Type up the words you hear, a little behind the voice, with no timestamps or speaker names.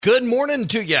Good morning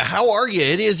to you. How are you?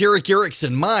 It is Eric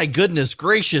Erickson. My goodness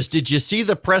gracious. Did you see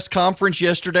the press conference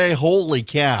yesterday? Holy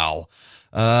cow.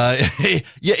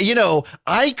 You know,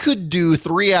 I could do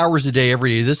 3 hours a day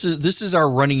every day. This is our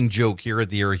running joke here at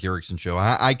the Eric Erickson Show.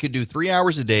 I could do 3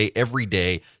 hours a day every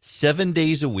day, 7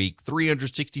 days a week,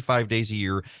 365 days a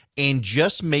year, and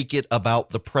just make it about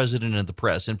the president and the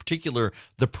press. In particular,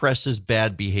 the press's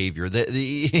bad behavior.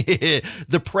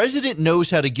 The president knows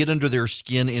how to get under their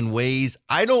skin in ways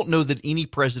I don't know that any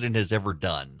president has ever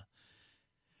done.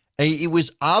 It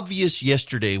was obvious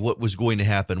yesterday what was going to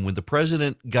happen when the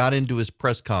president got into his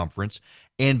press conference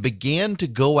and began to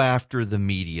go after the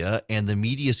media and the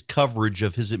media's coverage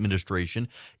of his administration.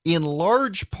 In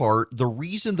large part, the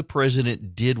reason the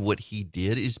president did what he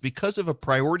did is because of a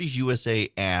Priorities USA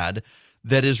ad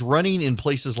that is running in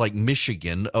places like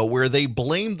Michigan, where they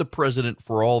blame the president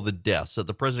for all the deaths, that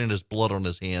the president has blood on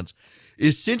his hands.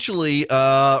 Essentially,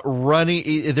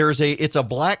 it's a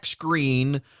black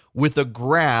screen with a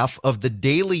graph of the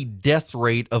daily death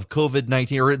rate of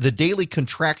COVID-19, or the daily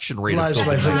contraction rate of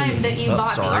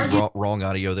COVID-19. Wrong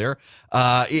audio there.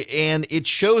 And it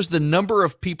shows the number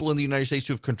of people in the United States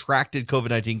who have contracted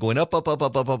COVID-19 going up,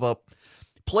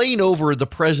 playing over the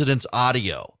president's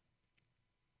audio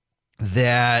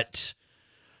that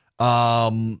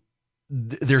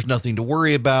there's nothing to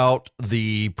worry about.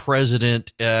 The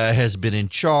president has been in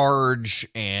charge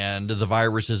and the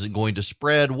virus isn't going to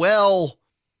spread. Well,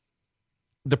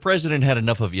 the president had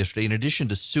enough of yesterday. In addition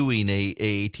to suing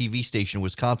a TV station in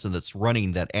Wisconsin that's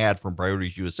running that ad from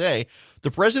Priorities USA, the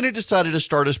president decided to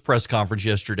start his press conference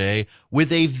yesterday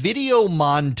with a video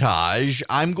montage.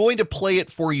 I'm going to play it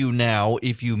for you now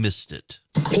if you missed it.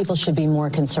 People should be more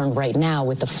concerned right now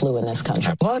with the flu in this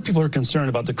country. A lot of people are concerned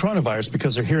about the coronavirus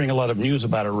because they're hearing a lot of news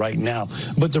about it right now.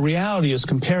 But the reality is,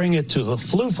 comparing it to the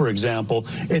flu, for example,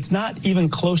 it's not even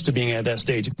close to being at that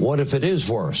stage. What if it is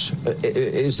worse?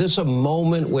 Is this a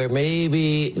moment where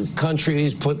maybe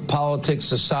countries put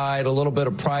politics aside, a little bit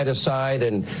of pride aside,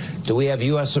 and do we have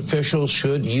U.S. officials?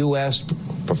 Should U.S.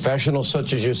 professionals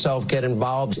such as yourself get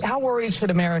involved? How worried should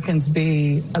Americans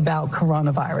be about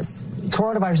coronavirus?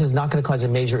 Coronavirus is not going to cause a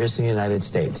major issue in the United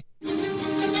States.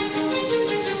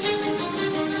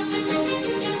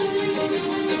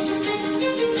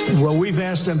 Well, we've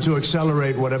asked them to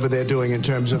accelerate whatever they're doing in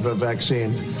terms of a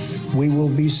vaccine. We will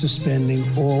be suspending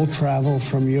all travel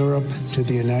from Europe to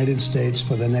the United States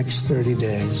for the next 30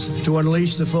 days. To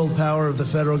unleash the full power of the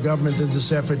federal government in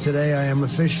this effort today, I am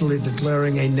officially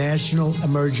declaring a national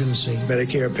emergency.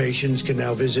 Medicare patients can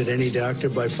now visit any doctor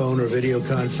by phone or video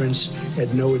conference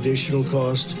at no additional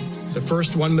cost. The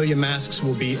first 1 million masks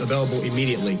will be available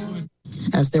immediately.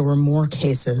 As there were more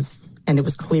cases, and it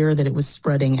was clear that it was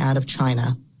spreading out of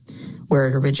China, where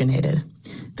it originated,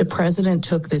 the president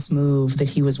took this move that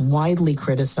he was widely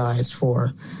criticized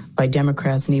for by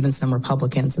Democrats and even some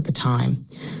Republicans at the time,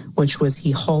 which was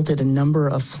he halted a number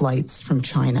of flights from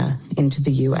China into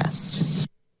the U.S.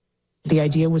 The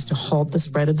idea was to halt the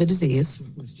spread of the disease,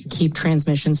 keep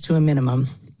transmissions to a minimum.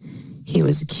 He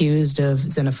was accused of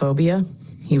xenophobia.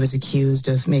 He was accused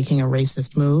of making a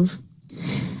racist move.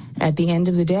 At the end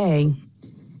of the day,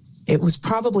 it was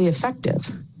probably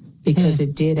effective, because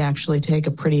it did actually take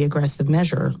a pretty aggressive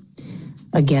measure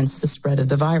against the spread of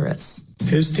the virus.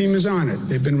 His team is on it.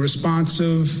 They've been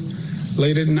responsive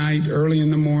late at night, early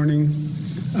in the morning,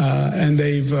 and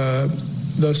they've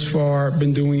thus far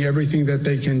been doing everything that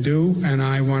they can do, and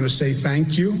I want to say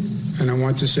thank you, and I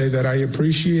want to say that I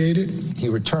appreciate it. He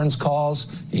returns calls.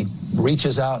 He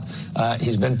reaches out.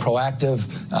 He's been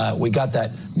proactive. We got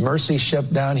that Mercy ship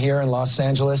down here in Los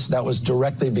Angeles. That was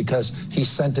directly because he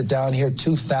sent it down here.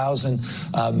 2,000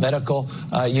 medical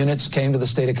units came to the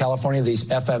state of California, these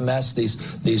FMS,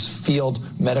 these field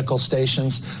medical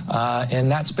stations, and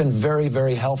that's been very,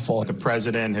 very helpful. The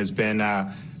president has been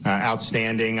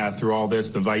outstanding through all this.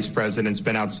 The vice president's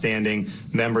been outstanding.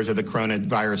 Members of the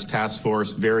coronavirus task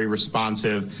force, very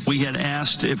responsive. We had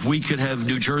asked if we could have,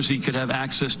 New Jersey could have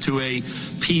access to a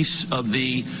piece of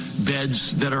the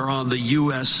beds that are on the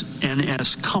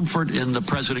USNS Comfort, and the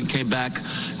president came back,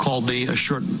 called me a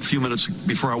short few minutes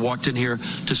before I walked in here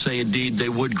to say indeed they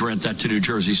would grant that to New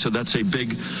Jersey. So that's a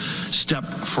big step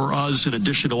for us in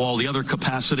addition to all the other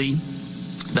capacity.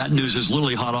 That news is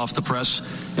literally hot off the press,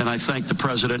 and I thank the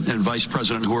president and vice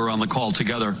president who are on the call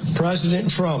together. President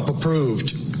Trump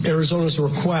approved Arizona's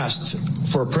request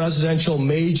for a presidential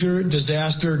major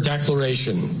disaster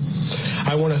declaration.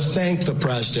 I want to thank the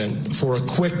president for a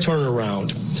quick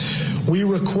turnaround. We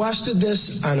requested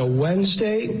this on a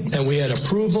Wednesday, and we had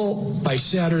approval by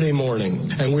Saturday morning.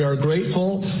 And we are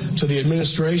grateful to the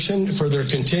administration for their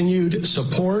continued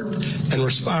support and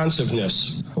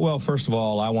responsiveness. Well, first of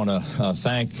all, I want to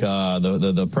thank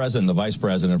the president and the vice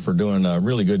president for doing a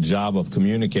really good job of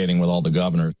communicating with all the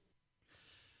governors.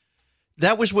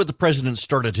 That was what the president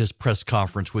started his press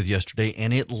conference with yesterday,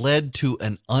 and it led to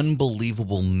an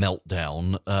unbelievable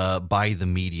meltdown by the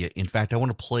media. In fact, I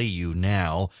want to play you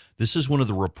now. This is one of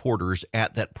the reporters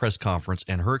at that press conference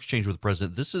and her exchange with the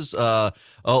president. This is,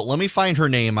 let me find her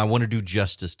name. I want to do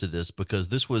justice to this because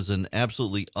this was an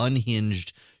absolutely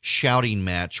unhinged shouting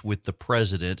match with the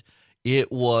president.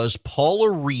 It was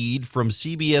Paula Reed from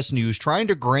CBS News trying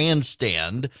to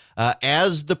grandstand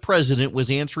as the president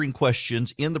was answering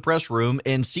questions in the press room,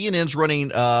 and CNN's running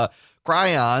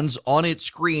chyons on its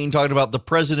screen talking about the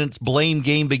president's blame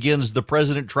game begins. The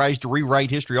president tries to rewrite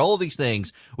history. All of these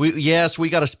things. We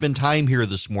got to spend time here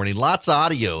this morning. Lots of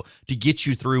audio to get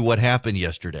you through what happened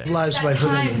yesterday. That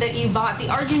time that you bought, the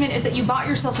argument is that you bought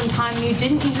yourself some time and you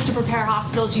didn't use it to prepare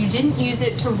hospitals. You didn't use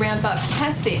it to ramp up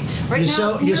testing. Right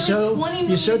now, you're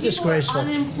so disgraceful.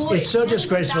 It's so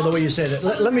disgraceful the way you said it.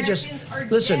 Let me just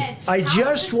listen. I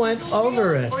just went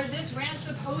over it. Or this rant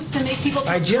supposed to make people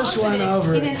feel I just went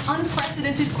over in it. an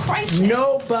unprecedented crisis.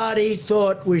 Nobody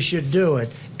thought we should do it,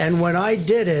 and when I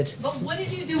did it. But what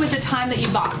did you do with the time that you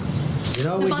bought? You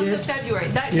know the we month did. of February.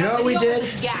 That we did.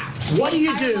 Was a gap. What do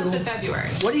you do? Month of February.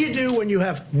 What do you do when you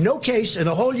have no case in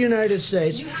the whole United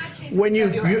States? You had cases when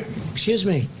in February. excuse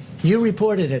me, you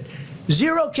reported it.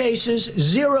 0 cases,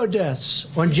 0 deaths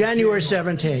on January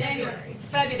 17th.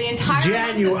 February, the entire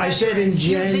January. I said in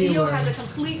January. Your video has a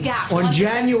complete gap. On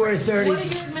January 30th. What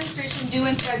did your administration do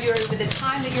in February with the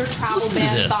time that your travel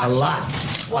ban bought A you? lot.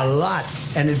 What? A lot.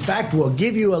 And in fact, we'll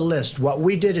give you a list. What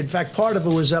we did, in fact, part of it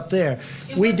was up there.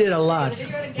 We did a lot.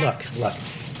 Look.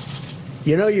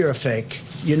 You know you're a fake.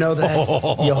 You know that.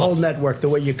 Your whole network, the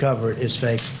way you cover it, is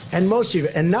fake. And most of you,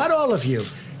 and not all of you,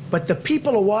 but the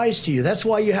people are wise to you. That's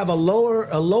why you have a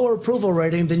lower approval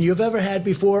rating than you've ever had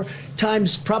before,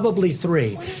 times probably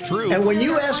 3. True. And when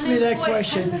you ask me that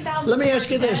question, let me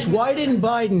ask you this: Why did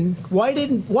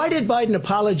Biden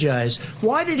apologize?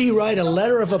 Why did he write a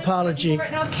letter of apology?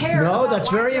 No, that's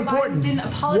very important.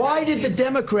 Why did the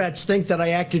Democrats think that I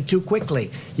acted too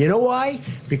quickly? You know why?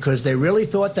 Because they really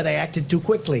thought that I acted too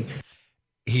quickly.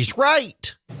 He's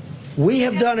right. We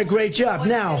have done a great job.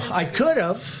 Now, I could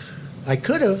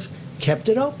have kept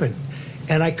it open.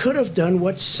 And I could have done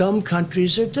what some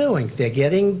countries are doing. They're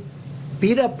getting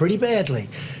beat up pretty badly.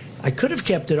 I could have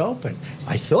kept it open.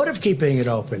 I thought of keeping it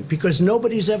open because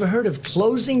nobody's ever heard of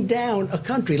closing down a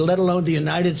country, let alone the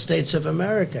United States of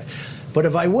America. But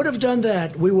if I would have done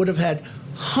that, we would have had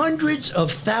hundreds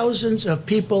of thousands of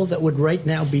people that would right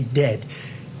now be dead.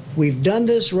 We've done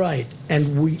this right,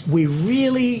 and we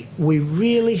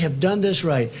really have done this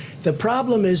right. The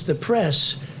problem is the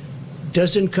press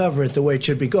doesn't cover it the way it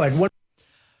should be. Go ahead.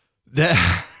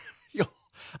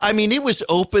 It was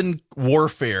open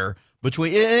warfare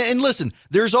between, and listen,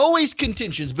 there's always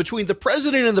contentions between the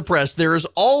president and the press. There's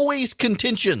always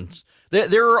contentions.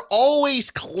 There are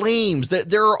always claims, that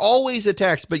there are always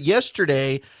attacks. But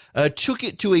yesterday took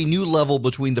it to a new level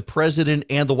between the president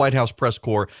and the White House press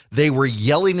corps. They were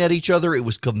yelling at each other. It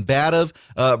was combative.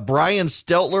 Brian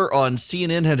Stelter on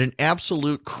CNN had an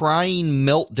absolute crying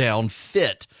meltdown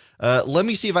fit. Let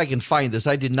me see if I can find this.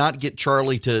 I did not get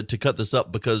Charlie to cut this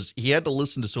up because he had to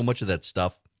listen to so much of that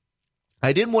stuff.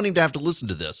 I didn't want him to have to listen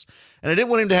to this. And I didn't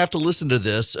want him to have to listen to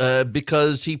this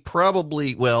because he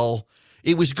probably,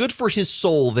 it was good for his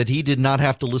soul that he did not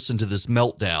have to listen to this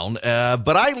meltdown.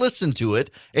 But I listened to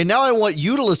it, and now I want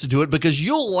you to listen to it because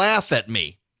you'll laugh at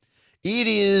me. It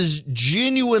is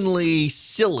genuinely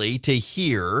silly to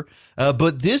hear,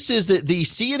 but this is the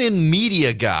CNN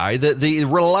media guy, the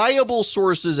reliable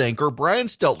sources anchor, Brian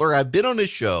Stelter. I've been on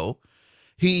his show.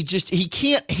 He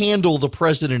can't handle the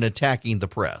president attacking the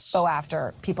press. Go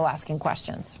after people asking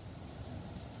questions.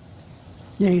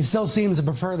 Yeah, he still seems to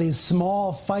prefer these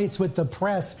small fights with the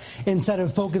press instead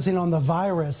of focusing on the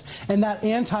virus. And that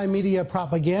anti-media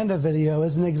propaganda video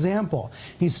is an example.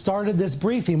 He started this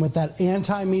briefing with that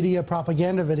anti-media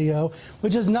propaganda video,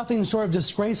 which is nothing short of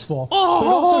disgraceful. But it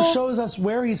also shows us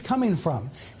where he's coming from.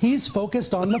 He's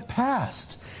focused on the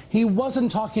past. He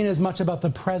wasn't talking as much about the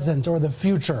present or the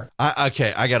future. I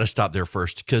got to stop there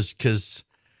first because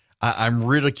I'm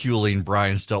ridiculing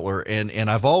Brian Stelter, and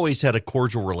I've always had a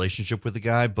cordial relationship with the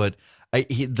guy, but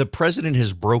the president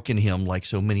has broken him like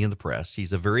so many in the press.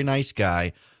 He's a very nice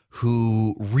guy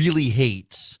who really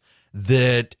hates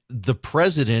that the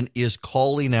president is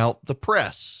calling out the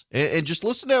press. And just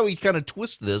listen to how he kind of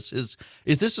twists this. Is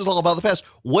all about the past?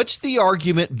 What's the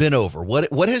argument been over?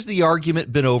 What has the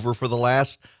argument been over for the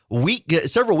last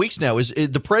several weeks now is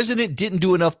the president didn't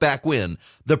do enough back when.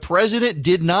 The president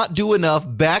did not do enough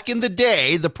back in the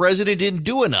day. The president didn't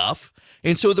do enough.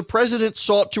 And so the president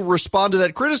sought to respond to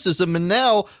that criticism. And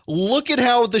now look at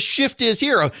how the shift is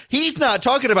here. He's not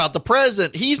talking about the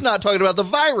present. He's not talking about the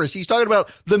virus. He's talking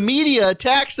about the media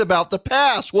attacks about the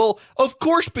past. Well, of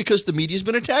course, because the media's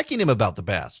been attacking him about the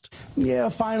past. Yeah,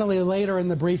 finally, later in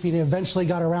the briefing, he eventually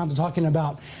got around to talking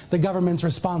about the government's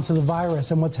response to the virus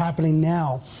and what's happening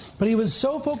now. But he was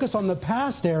so focused on the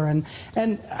past, Aaron,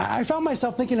 and I found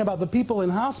myself thinking about the people in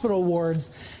hospital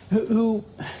wards who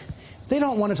they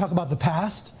don't want to talk about the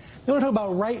past. They want to talk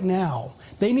about right now.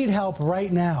 They need help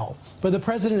right now. But the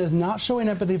president is not showing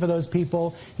empathy for those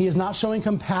people. He is not showing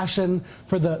compassion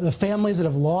for the families that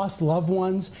have lost loved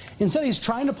ones. Instead, he's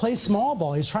trying to play small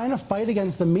ball. He's trying to fight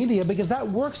against the media because that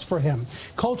works for him.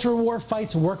 Culture war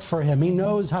fights work for him. He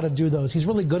knows how to do those. He's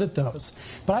really good at those.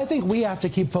 But I think we have to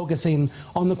keep focusing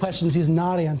on the questions he's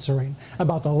not answering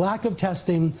about the lack of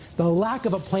testing, the lack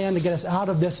of a plan to get us out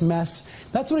of this mess.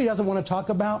 That's what he doesn't want to talk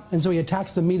about, and so he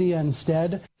attacks the media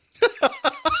instead.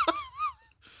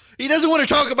 He doesn't want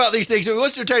to talk about these things. So he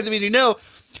wants to attack the media. No,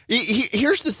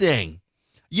 here's the thing.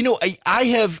 You know,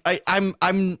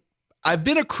 I've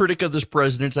been a critic of this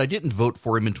president. I didn't vote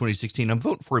for him in 2016. I'm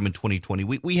voting for him in 2020.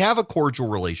 We have a cordial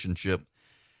relationship.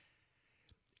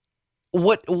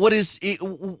 What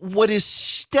is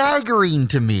staggering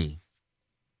to me,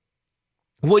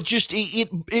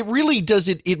 it really does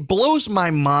it blows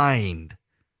my mind,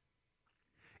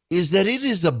 is that it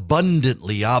is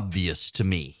abundantly obvious to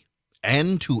me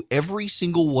and to every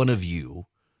single one of you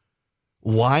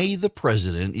why the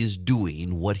president is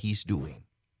doing what he's doing.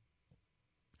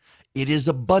 It is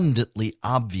abundantly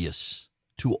obvious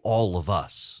to all of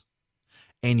us,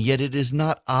 and yet it is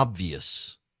not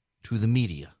obvious to the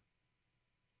media.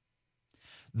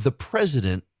 The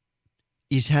president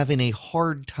is having a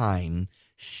hard time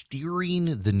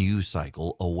steering the news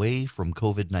cycle away from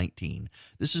COVID-19.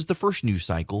 This is the first news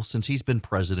cycle since he's been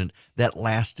president that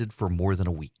lasted for more than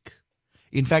a week.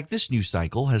 In fact, this news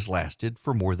cycle has lasted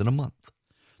for more than a month.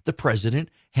 The president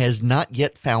has not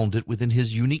yet found it within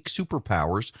his unique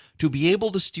superpowers to be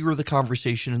able to steer the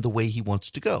conversation in the way he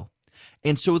wants to go.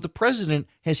 And so the president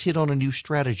has hit on a new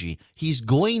strategy. He's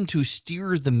going to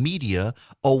steer the media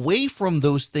away from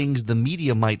those things the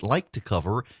media might like to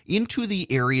cover into the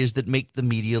areas that make the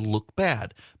media look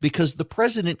bad, because the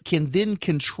president can then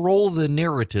control the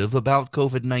narrative about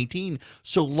COVID-19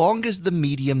 so long as the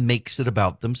media makes it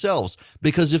about themselves.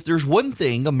 Because if there's one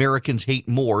thing Americans hate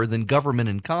more than government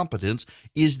incompetence,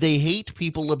 is they hate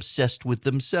people obsessed with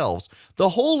themselves. The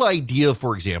whole idea,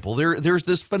 for example, there's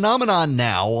this phenomenon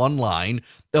now online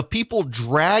of people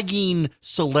dragging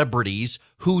celebrities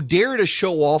who dare to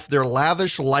show off their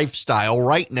lavish lifestyle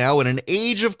right now in an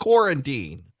age of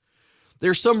quarantine.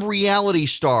 There's some reality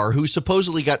star who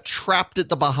supposedly got trapped at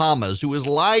the Bahamas who is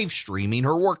live streaming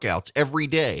her workouts every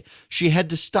day. She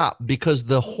had to stop because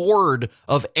the horde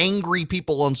of angry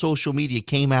people on social media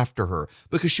came after her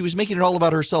because she was making it all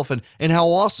about herself and how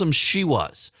awesome she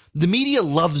was. The media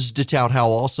loves to tout how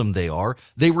awesome they are.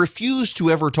 They refuse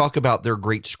to ever talk about their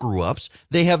great screw-ups.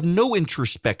 They have no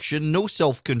introspection, no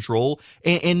self-control,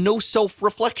 and no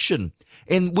self-reflection.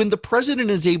 And when the president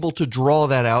is able to draw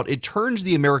that out, it turns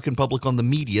the American public on the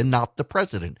media, not the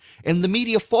president. And the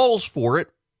media falls for it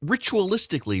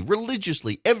ritualistically,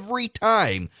 religiously. Every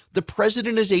time the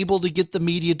president is able to get the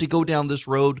media to go down this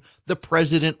road, the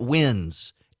president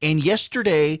wins. And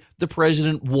yesterday, the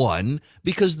president won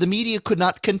because the media could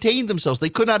not contain themselves. They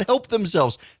could not help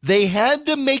themselves. They had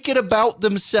to make it about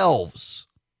themselves.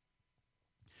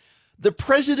 The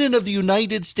president of the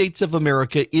United States of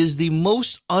America is the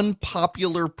most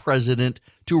unpopular president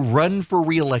to run for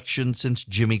re-election since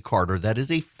Jimmy Carter. That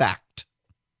is a fact.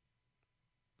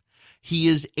 He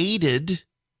is aided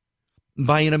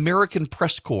by an American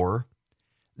press corps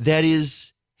that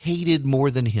is hated more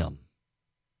than him.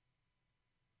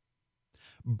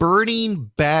 Burning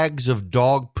bags of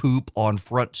dog poop on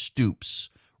front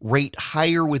stoops rate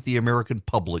higher with the American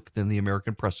public than the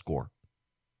American press corps.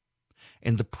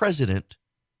 And the president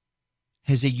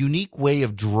has a unique way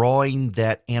of drawing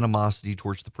that animosity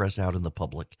towards the press out in the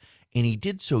public. And he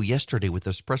did so yesterday with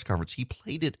this press conference. He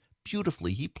played it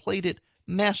beautifully. He played it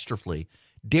masterfully.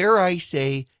 Dare I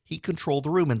say, he controlled the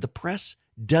room, and the press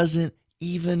doesn't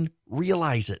even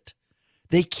realize it.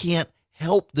 They can't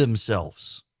help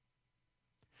themselves.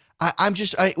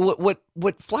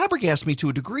 What flabbergasts me to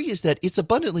a degree is that it's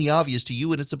abundantly obvious to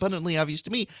you and it's abundantly obvious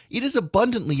to me. It is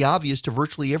abundantly obvious to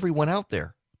virtually everyone out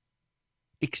there,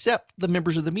 except the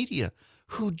members of the media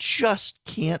who just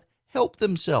can't help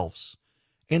themselves.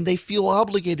 and they feel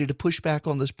obligated to push back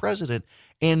on this president.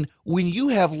 And when you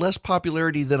have less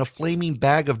popularity than a flaming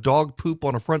bag of dog poop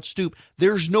on a front stoop,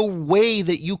 there's no way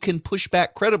that you can push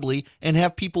back credibly and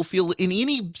have people feel in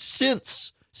any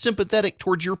sense sympathetic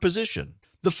towards your position.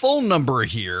 The phone number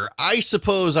here, I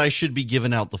suppose I should be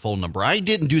giving out the phone number. I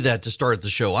didn't do that to start the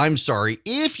show. I'm sorry.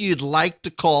 If you'd like to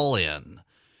call in,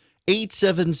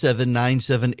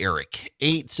 877-97-ERIC,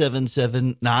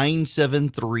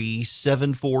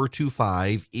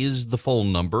 877-973-7425 is the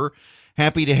phone number.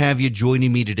 Happy to have you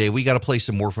joining me today. We got to play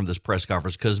some more from this press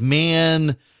conference because,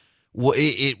 man, well,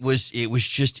 it was a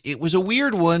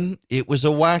weird one. It was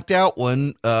a whacked out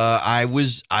one. I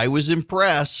was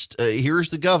impressed. Here's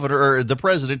the governor or the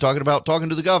president talking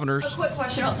to the governors. A quick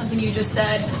question about something you just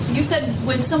said. You said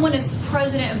when someone is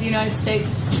president of the United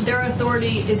States, their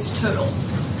authority is total.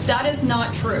 That is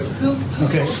not true. Who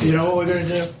okay, you know what we're going to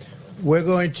do? We're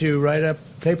going to write up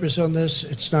papers on this.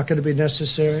 It's not going to be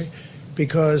necessary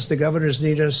because the governors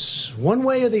need us one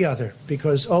way or the other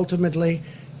because ultimately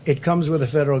it comes with the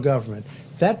federal government.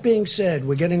 That being said,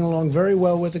 we're getting along very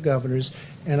well with the governors,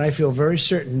 and I feel very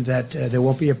certain that there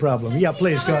won't be a problem. Yeah,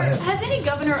 please, go ahead. Has any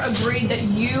governor agreed that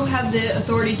you have the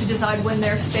authority to decide when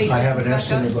their state I haven't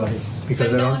asked anybody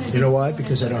because I don't. You know why?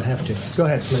 Because I don't have to. Go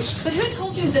ahead, please. But who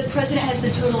told you the president has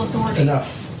the total authority?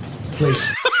 Enough,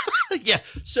 please. Yeah,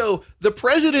 so the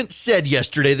president said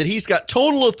yesterday that he's got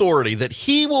total authority, that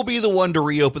he will be the one to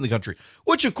reopen the country,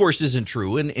 which, of course, isn't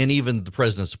true. And even the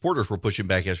president's supporters were pushing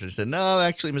back yesterday and said, no,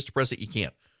 actually, Mr. President, you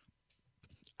can't.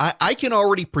 I can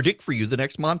already predict for you the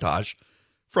next montage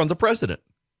from the president.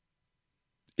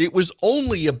 It was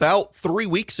only about 3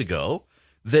 weeks ago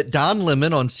that Don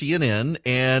Lemon on CNN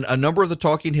and a number of the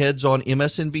talking heads on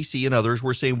MSNBC and others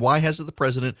were saying, why hasn't the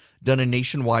president done a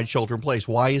nationwide shelter in place?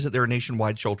 Why isn't there a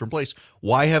nationwide shelter in place?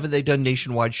 Why haven't they done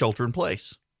nationwide shelter in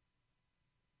place?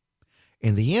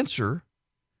 And the answer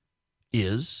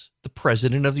is the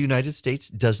president of the United States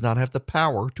does not have the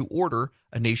power to order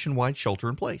a nationwide shelter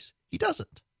in place. He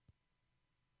doesn't.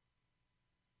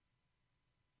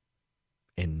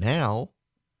 And now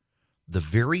the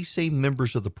very same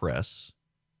members of the press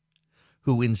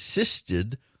who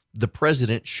insisted the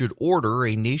president should order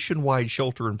a nationwide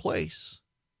shelter in place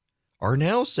are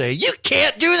now saying, you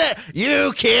can't do that.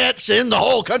 You can't send the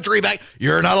whole country back.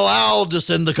 You're not allowed to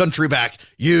send the country back.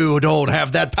 You don't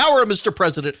have that power, Mr.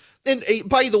 President. And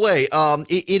by the way,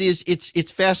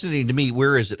 it's fascinating to me.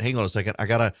 Where is it? Hang on a second. I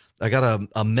got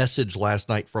a message last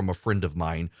night from a friend of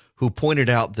mine who pointed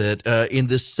out that in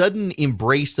this sudden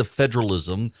embrace of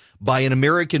federalism by an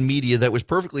American media that was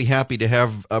perfectly happy to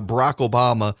have Barack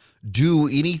Obama do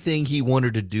anything he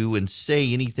wanted to do and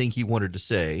say anything he wanted to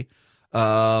say.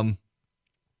 The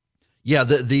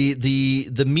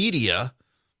media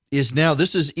is now,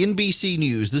 this is NBC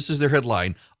News. This is their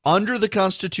headline. Under the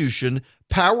Constitution,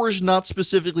 powers not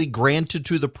specifically granted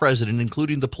to the president,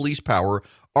 including the police power,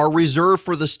 are reserved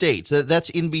for the states. That's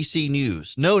NBC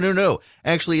News. No.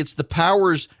 Actually, it's the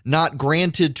powers not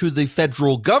granted to the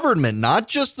federal government, not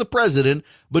just the president,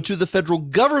 but to the federal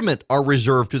government are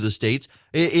reserved to the states.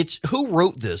 It's who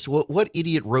wrote this? What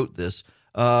idiot wrote this?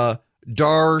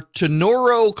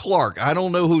 D'Artenoro Clark. I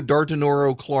don't know who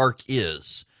D'Artenoro Clark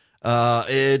is.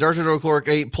 D'Artenoro Clark,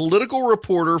 a political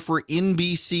reporter for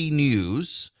NBC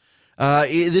News.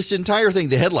 This entire thing,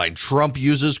 the headline, Trump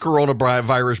uses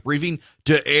coronavirus briefing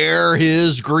to air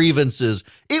his grievances.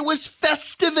 It was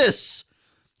Festivus.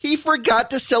 He forgot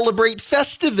to celebrate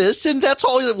Festivus, and that's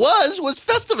all it was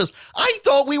Festivus. I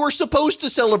thought we were supposed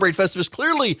to celebrate Festivus.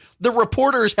 Clearly, the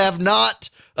reporters have not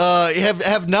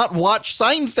watched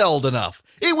Seinfeld enough.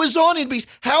 It was on NBC.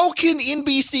 How can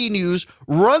NBC News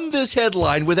run this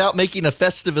headline without making a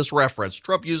Festivus reference?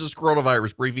 Trump uses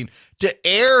coronavirus briefing to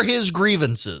air his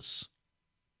grievances.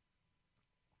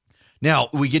 Now,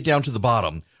 we get down to the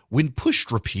bottom. When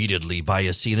pushed repeatedly by a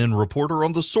CNN reporter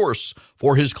on the source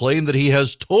for his claim that he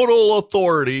has total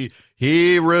authority,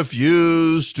 he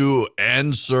refused to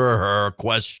answer her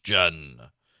question.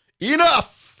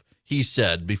 Enough, he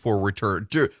said before turning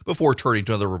to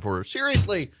another reporter.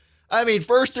 Seriously, I mean,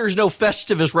 first there's no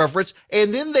Festivus reference,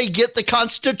 and then they get the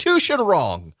Constitution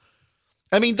wrong.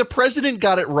 I mean, the president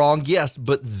got it wrong, yes,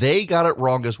 but they got it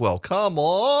wrong as well. Come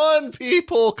on,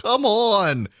 people, come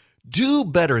on. Do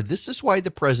better. This is why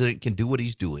the president can do what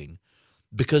he's doing,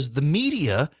 because the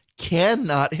media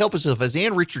cannot help itself. As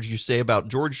Ann Richards used to say about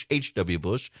George H.W.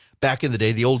 Bush back in the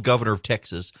day, the old governor of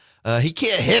Texas, he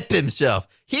can't hip himself.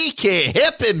 He can't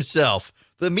hip himself.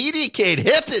 The media can't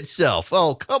hip itself.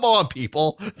 Oh, come on,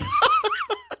 people.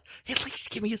 At least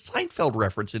give me a Seinfeld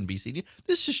reference, NBC.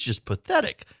 This is just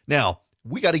pathetic. Now,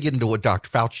 We got to get into what Dr.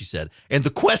 Fauci said and the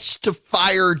quest to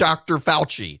fire Dr.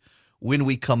 Fauci when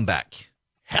we come back.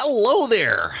 Hello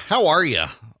there. How are you?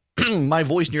 My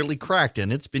voice nearly cracked,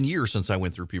 and it's been years since I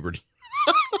went through puberty.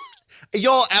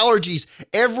 Y'all, allergies.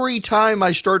 Every time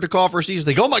I start to cough or sneeze,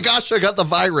 they go, oh my gosh, I got the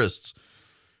virus.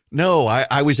 No,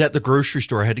 I was at the grocery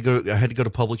store. I had to go to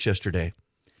Publix yesterday,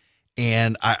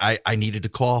 and I needed to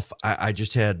cough. I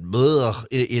just had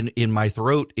in my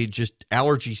throat. It just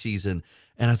allergy season.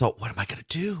 And I thought, what am I going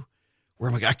to do?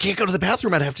 Where am I can't go to the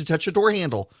bathroom. I'd have to touch a door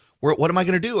handle. What am I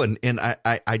going to do? And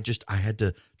I had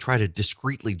to try to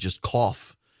discreetly just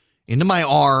cough into my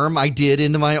arm. I did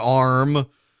into my arm.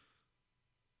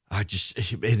 I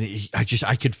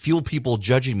could feel people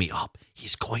judging me. Oh,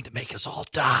 he's going to make us all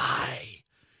die.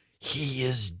 He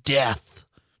is death.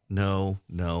 No,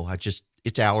 it's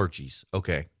allergies.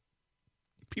 Okay.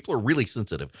 People are really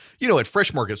sensitive. You know, at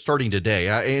Fresh Market starting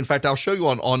today. In fact, I'll show you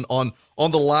on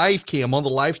the live cam, on the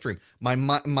live stream.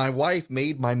 My wife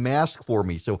made my mask for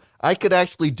me, so I could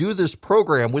actually do this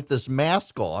program with this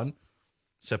mask on,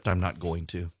 except I'm not going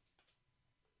to.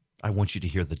 I want you to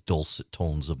hear the dulcet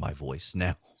tones of my voice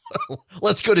now.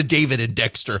 Let's go to David and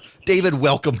Dexter. David,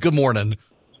 welcome. Good morning.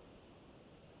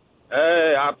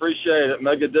 Hey, I appreciate it.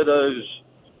 Mega dittos.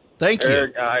 Thank you.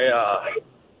 Eric,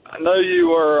 I know you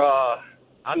were a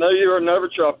Never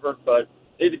Trumper, but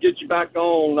need to get you back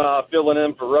on filling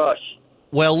in for Rush.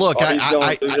 Well, look,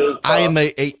 I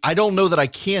don't know that I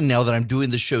can now that I'm doing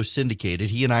the show syndicated.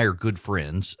 He and I are good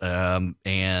friends,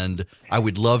 and I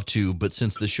would love to, but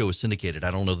since the show is syndicated,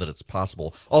 I don't know that it's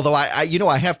possible. Although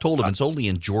I have told him it's only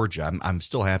in Georgia. I'm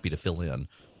still happy to fill in.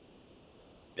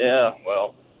 Yeah,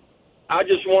 well, I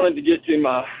just wanted to get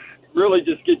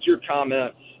get your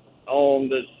comments on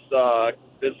this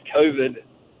COVID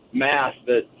math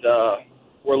that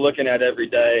we're looking at every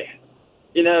day.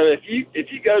 You know, if you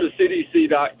go to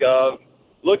CDC.gov,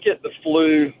 look at the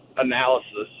flu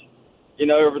analysis. You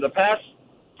know, over the past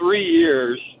 3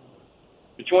 years,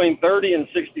 between 30 and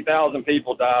 60,000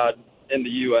 people died in the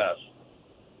U.S.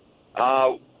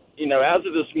 You know, as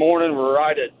of this morning, we're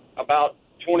right at about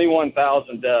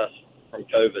 21,000 deaths from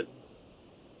COVID.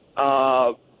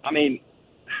 I mean,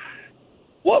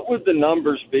 what would the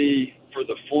numbers be for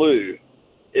the flu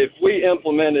if we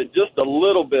implemented just a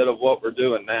little bit of what we're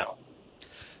doing now?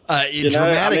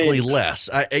 Dramatically less.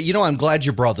 I'm glad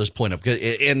you brought this point up,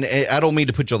 and I don't mean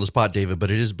to put you on the spot, David,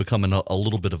 but it is becoming a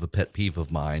little bit of a pet peeve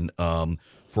of mine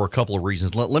for a couple of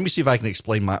reasons. Let me see if I can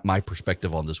explain my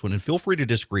perspective on this one, and feel free to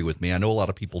disagree with me. I know a lot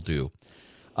of people do.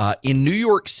 In New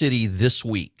York City this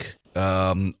week,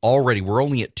 already, we're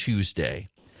only at Tuesday.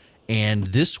 And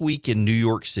this week in New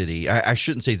York City, I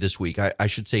shouldn't say this week, I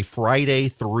should say Friday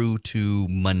through to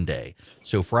Monday.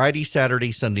 So Friday,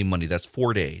 Saturday, Sunday, Monday, that's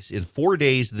 4 days. In 4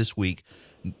 days this week,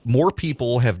 more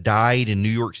people have died in New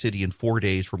York City in 4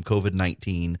 days from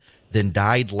COVID-19 than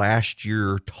died last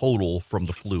year total from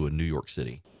the flu in New York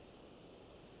City.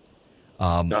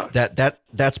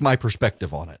 That's my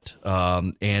perspective on it.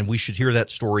 And we should hear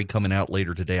that story coming out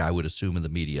later today, I would assume, in the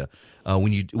media.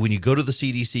 When you go to the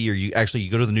CDC, or you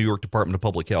go to the New York Department of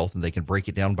Public Health, and they can break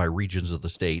it down by regions of the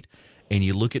state, and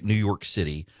you look at New York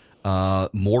City,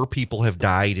 more people have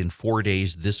died in 4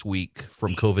 days this week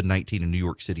from COVID-19 in New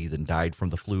York City than died from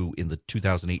the flu in the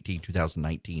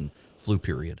 2018-2019 flu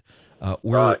period.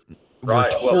 We're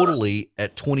totally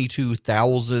at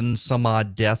 22,000 some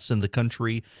odd deaths in the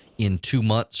country in 2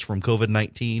 months from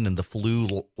COVID-19, and the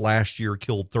flu last year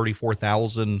killed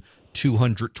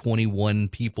 34,221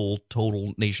 people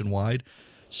total nationwide.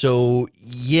 So,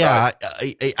 yeah,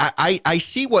 I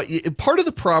see what part of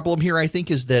the problem here, I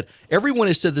think, is that everyone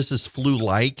has said this is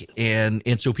flu-like, and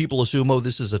so people assume, oh,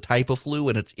 this is a type of flu,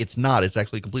 and it's not. It's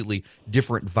actually a completely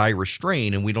different virus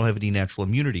strain, and we don't have any natural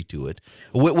immunity to it.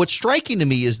 What's striking to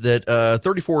me is that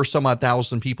 34 some odd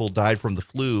thousand people died from the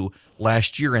flu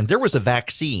last year, and there was a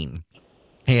vaccine,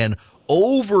 and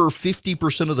over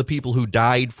 50% of the people who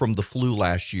died from the flu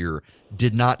last year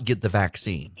did not get the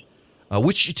vaccine.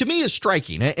 Which to me is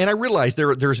striking. And I realize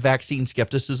there's vaccine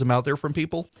skepticism out there from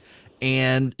people.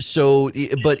 And so,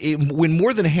 when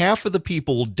more than half of the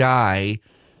people die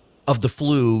of the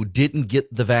flu didn't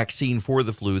get the vaccine for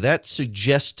the flu, that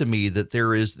suggests to me that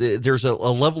there's a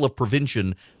level of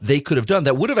prevention they could have done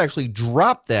that would have actually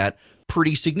dropped that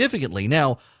pretty significantly.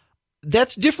 Now,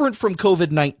 that's different from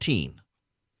COVID-19,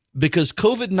 because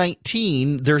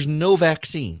COVID-19, there's no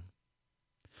vaccine.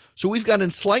 So we've got in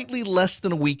slightly less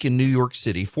than a week in New York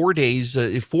City, 4 days,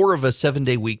 4 of a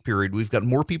 7-day week period, we've got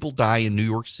more people die in New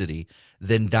York City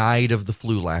than died of the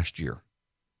flu last year.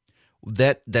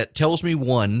 That tells me,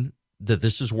 one, that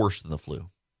this is worse than the flu.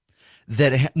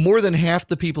 that more than half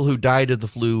the people who died of the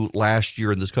flu last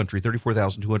year in this country,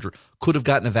 34,200, could have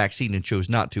gotten a vaccine and chose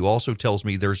not to, also tells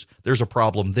me there's a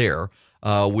problem there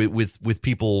with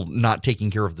people not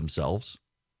taking care of themselves.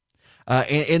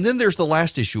 And then there's the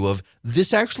last issue of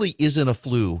this actually isn't a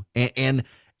flu. And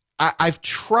I've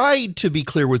tried to be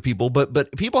clear with people,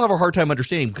 but people have a hard time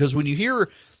understanding, because when you hear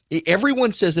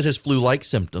everyone says it has flu-like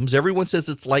symptoms, everyone says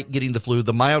it's like getting the flu,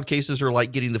 the mild cases are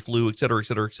like getting the flu, et cetera, et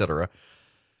cetera, et cetera.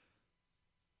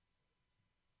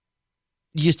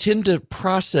 You tend to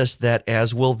process that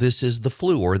as, well, this is the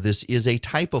flu, or this is a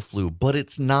type of flu, but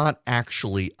it's not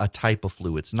actually a type of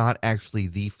flu. It's not actually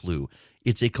the flu.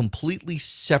 It's a completely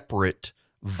separate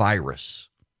virus.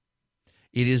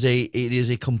 It is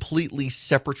a completely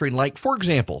separate strain. Like, for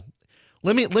example,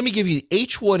 let me give you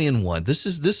H1N1. This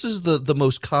is the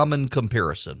most common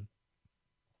comparison.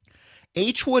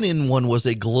 H1N1 was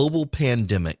a global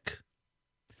pandemic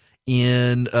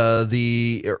in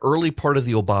the early part of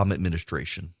the Obama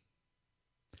administration,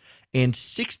 and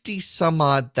 60 some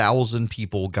odd thousand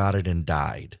people got it and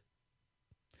died.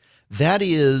 That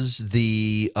is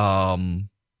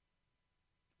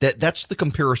that's the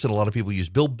comparison a lot of people use.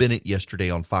 Bill Bennett yesterday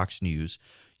on Fox News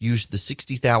used the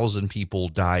 60,000 people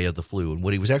die of the flu, and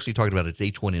what he was actually talking about is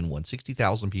H1N1.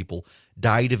 60,000 people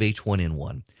died of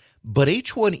H1N1, but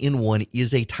H1N1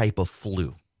 is a type of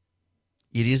flu.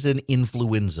 It is an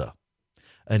influenza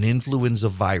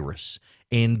virus.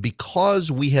 And because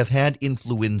we have had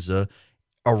influenza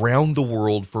around the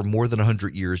world for more than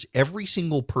 100 years, every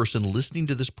single person listening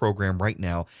to this program right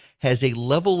now has a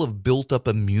level of built-up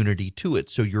immunity to it.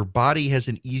 So your body has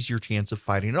an easier chance of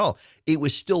fighting it all. It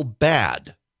was still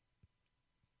bad.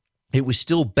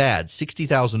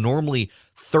 60,000, normally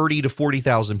 30 to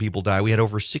 40,000 people die. We had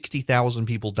over 60,000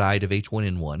 people died of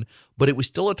H1N1, but it was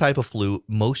still a type of flu.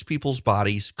 Most people's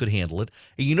bodies could handle it.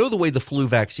 And you know the way the flu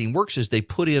vaccine works is they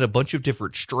put in a bunch of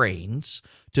different strains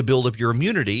to build up your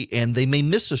immunity, and they may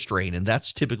miss a strain. And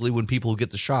that's typically when people who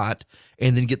get the shot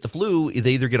and then get the flu,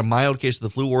 they either get a mild case of the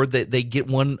flu or they get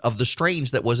one of the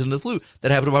strains that wasn't in the flu.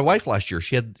 That happened to my wife last year.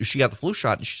 She got the flu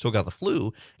shot and she still got the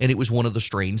flu, and it was one of the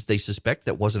strains they suspect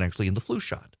that wasn't actually in the flu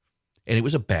shot. And it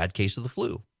was a bad case of the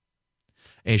flu.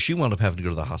 And she wound up having to go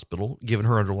to the hospital given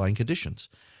her underlying conditions.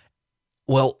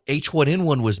 Well,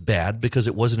 H1N1 was bad because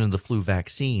it wasn't in the flu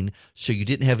vaccine, so you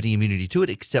didn't have any immunity to it,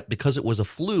 except because it was a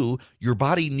flu, your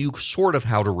body knew sort of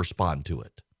how to respond to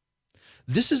it.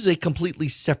 This is a completely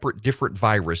separate, different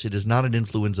virus. It is not an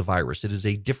influenza virus. It is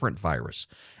a different virus.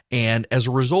 And as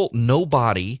a result,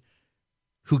 nobody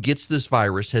who gets this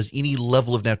virus has any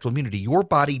level of natural immunity. Your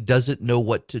body doesn't know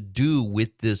what to do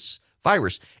with this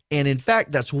virus. And in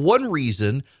fact, that's one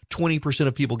reason 20%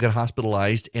 of people get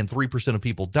hospitalized and 3% of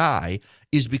people die,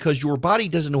 is because your body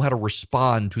doesn't know how to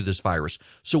respond to this virus.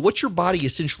 So what your body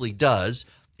essentially does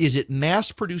is it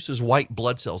mass produces white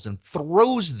blood cells and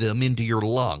throws them into your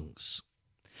lungs.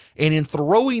 And in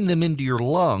throwing them into your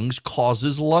lungs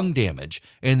causes lung damage.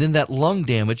 And then that lung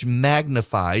damage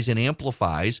magnifies and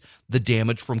amplifies the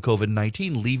damage from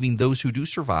COVID-19, leaving those who do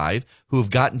survive, who have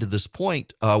gotten to this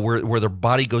point where their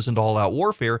body goes into all-out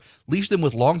warfare, leaves them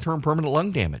with long-term permanent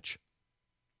lung damage.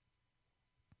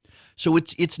 So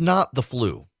it's not the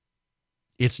flu.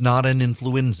 It's not an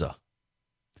influenza.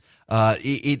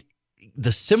 The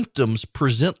symptoms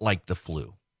present like the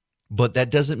flu, but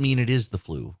that doesn't mean it is the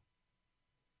flu.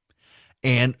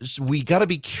 And so we got to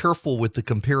be careful with the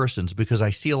comparisons, because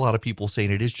I see a lot of people saying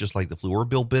it is just like the flu, or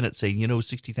Bill Bennett saying,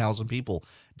 60,000 people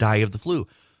die of the flu.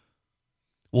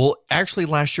 Well, actually,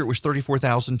 last year it was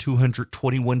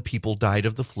 34,221 people died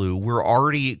of the flu. We're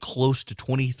already close to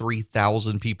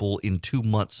 23,000 people in 2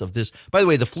 months of this. By the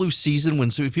way, the flu season,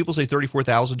 when people say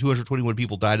 34,221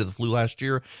 people died of the flu last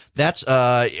year, that's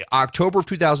October of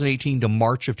 2018 to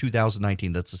March of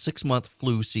 2019. That's a 6-month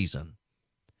flu season.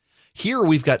 Here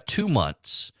we've got 2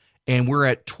 months, and we're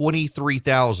at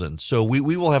 23,000. So we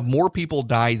will have more people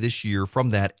die this year from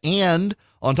that. And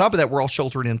on top of that, we're all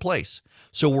sheltered in place.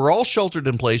 So we're all sheltered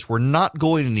in place. We're not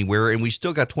going anywhere, and we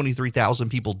still got 23,000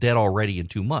 people dead already in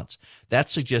 2 months. That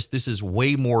suggests this is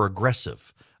way more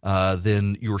aggressive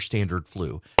than your standard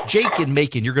flu. Jake in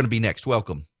Macon, you're going to be next.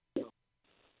 Welcome.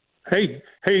 Hey,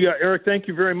 Eric, thank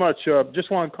you very much.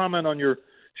 Just want to comment on your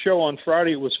show on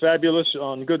Friday. It was fabulous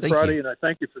on Good Friday, and I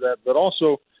thank you for that. But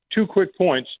also, 2 quick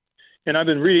points. And I've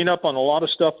been reading up on a lot of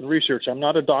stuff and research. I'm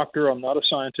not a doctor. I'm not a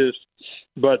scientist.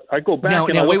 But I go back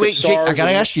and I look at SARS. Jake, I got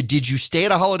to ask you, did you stay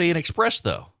at a Holiday Inn Express,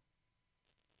 though?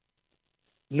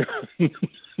 No.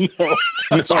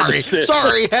 Sorry,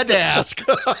 had to ask.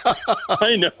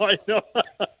 I know.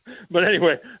 But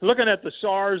anyway, looking at the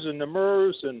SARS and the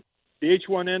MERS and the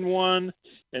H1N1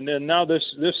 and then now this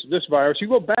virus. You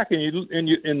go back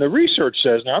and the research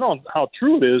says, now I don't know how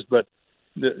true it is, but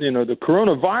the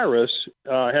coronavirus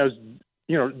has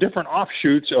different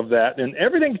offshoots of that, and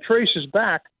everything traces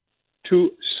back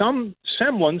to some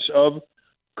semblance of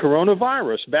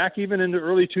coronavirus back even in the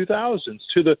early 2000s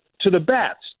to the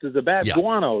bats, to the bat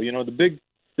guano, the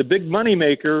big money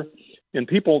maker, and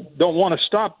people don't want to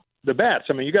stop the bats.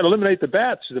 I mean, you got to eliminate the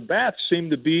bats. The bats seem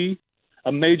to be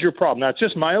a major problem. Now, it's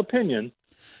just my opinion.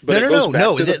 But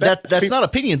No. That's not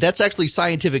opinion. That's actually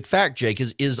scientific fact, Jake,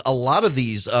 is a lot of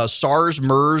these SARS,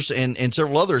 MERS, and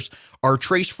several others are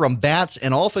traced from bats,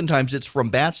 and oftentimes it's from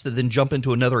bats that then jump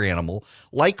into another animal.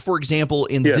 Like, for example,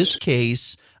 in this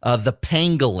case, the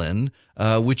pangolin,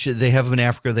 which they have in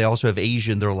Africa. They also have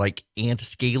Asian. They're like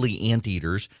scaly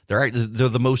anteaters. They're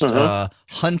the most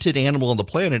hunted animal on the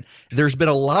planet. There's been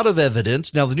a lot of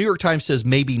evidence. Now, the New York Times says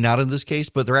maybe not in this case,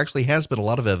 but there actually has been a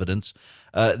lot of evidence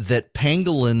that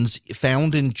pangolins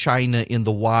found in China in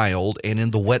the wild and in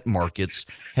the wet markets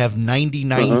have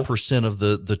 99% of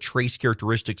the trace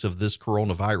characteristics of this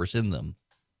coronavirus in them.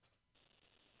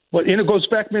 Well, and it goes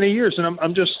back many years, and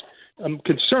I'm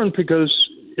concerned because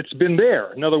it's been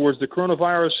there. In other words, the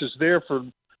coronavirus is there for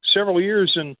several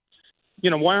years, and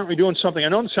why aren't we doing something? I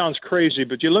know it sounds crazy,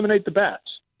 but you eliminate the bats.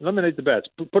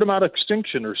 Put them out of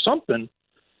extinction or something.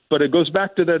 But it goes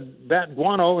back to that bat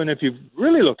guano, and if you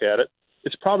really look at it,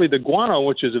 it's probably the guano,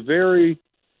 which is a very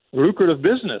lucrative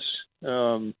business.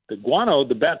 The guano,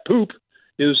 the bat poop,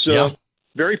 is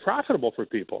very profitable for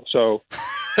people. So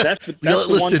that's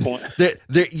the one point.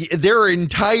 There are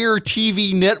entire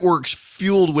TV networks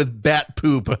fueled with bat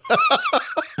poop.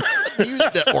 News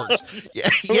networks.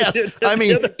 Yes. I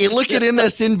mean, look at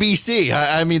MSNBC.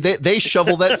 I mean, they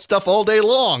shovel that stuff all day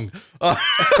long. I'm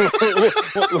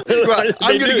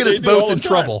going to get us both in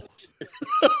trouble.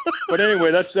 But anyway,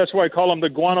 that's why I call them the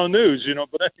guano news,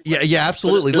 But anyway, yeah,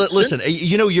 absolutely. Listen,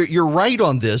 you're right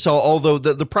on this. Although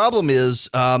the problem is,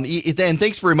 and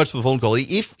thanks very much for the phone call.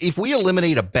 If we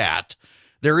eliminate a bat,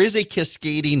 there is a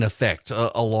cascading effect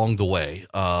along the way.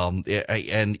 And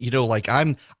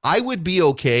I would be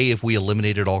okay if we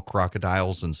eliminated all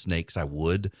crocodiles and snakes. I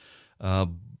would.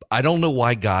 I don't know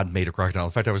why God made a crocodile.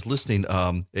 In fact, I was listening.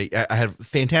 I had a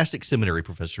fantastic seminary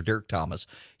professor, Derek Thomas.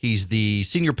 He's the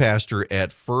senior pastor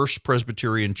at First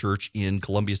Presbyterian Church in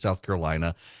Columbia, South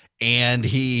Carolina. And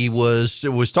he was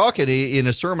talking in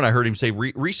a sermon I heard him say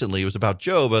recently. It was about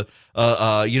Job.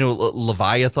 Leviathan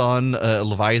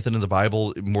in the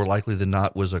Bible, more likely than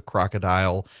not, was a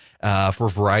crocodile for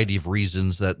a variety of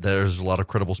reasons. That there's a lot of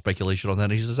credible speculation on that.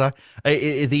 And he says,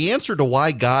 the answer to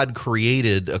why God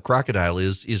created a crocodile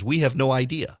is we have no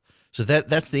idea. So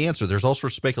that's the answer. There's all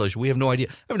sorts of speculation. We have no idea.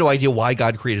 I have no idea why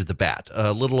God created the bat,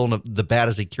 let alone the bat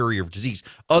as a carrier of disease,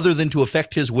 other than to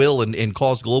affect his will and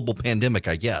cause global pandemic,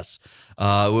 I guess,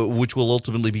 which will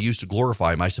ultimately be used to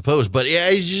glorify him, I suppose. But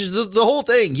it's just the whole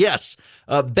thing, yes,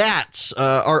 bats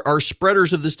are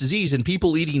spreaders of this disease, and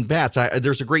people eating bats.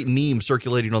 There's a great meme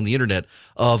circulating on the internet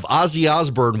of Ozzy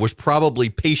Osbourne was probably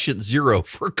patient zero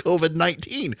for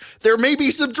COVID-19. There may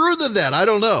be some truth in that. I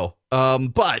don't know.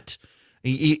 But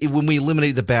when we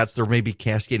eliminate the bats, there may be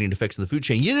cascading effects in the food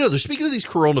chain. They're speaking of these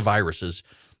coronaviruses.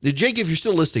 Jake, if you're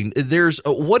still listening, there's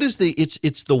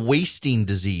it's the wasting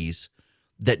disease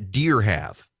that deer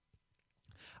have.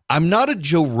 I'm not a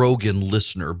Joe Rogan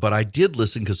listener, but I did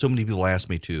listen because so many people asked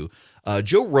me to.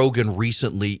 Joe Rogan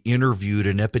recently interviewed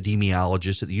an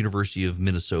epidemiologist at the University of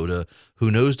Minnesota who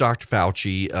knows Dr.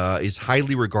 Fauci, is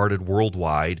highly regarded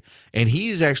worldwide, and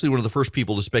he's actually one of the first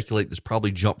people to speculate this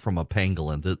probably jumped from a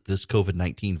pangolin, this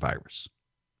COVID-19 virus.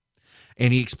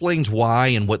 And he explains why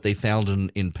and what they found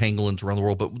in pangolins around the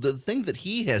world. But the thing that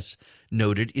he has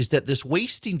noted is that this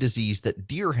wasting disease that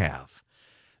deer have,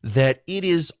 that it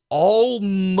is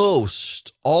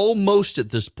almost at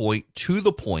this point to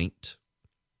the point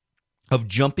of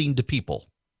jumping to people.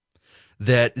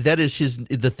 That is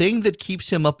the thing that keeps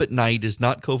him up at night is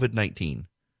not COVID-19.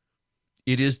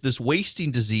 It is this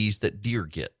wasting disease that deer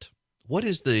get. What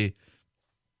is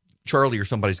Charlie or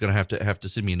somebody's going to have to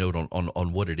send me a note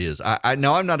on what it is.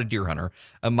 Now I'm not a deer hunter.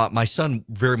 My son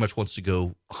very much wants to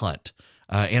go hunt.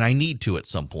 And I need to at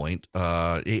some point.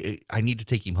 I need to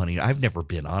take him hunting. I've never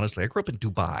been, honestly. I grew up in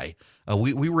Dubai.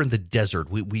 We were in the desert.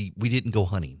 We didn't go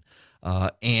hunting.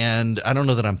 And I don't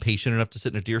know that I'm patient enough to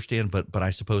sit in a deer stand, but I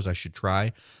suppose I should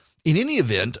try. In any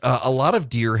event, a lot of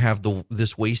deer have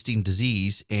this wasting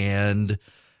disease, and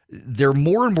they're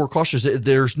more and more cautious.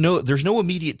 There's no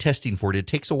immediate testing for it. It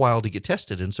takes a while to get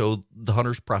tested. And so the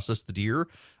hunters process the deer.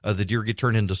 The deer get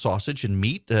turned into sausage and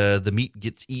meat. The meat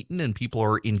gets eaten, and people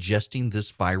are ingesting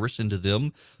this virus into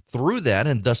them through that.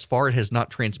 And thus far, it has not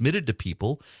transmitted to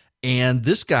people. And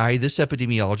this guy, this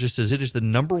epidemiologist, says it is the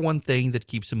number one thing that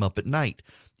keeps him up at night,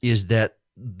 is that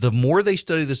the more they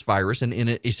study this virus, and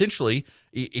essentially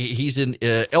he's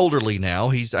elderly now.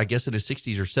 He's, I guess, in his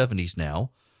 60s or 70s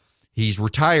now. He's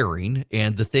retiring,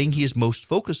 and the thing he is most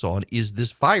focused on is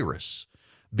this virus,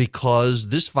 because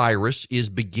this virus is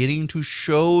beginning to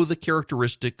show the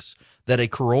characteristics that a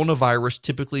coronavirus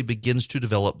typically begins to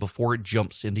develop before it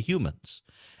jumps into humans.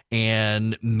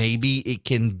 And maybe it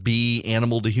can be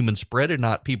animal-to-human spread and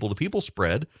not people-to-people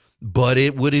spread, but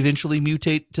it would eventually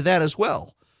mutate to that as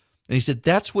well. And he said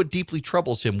that's what deeply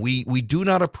troubles him. We do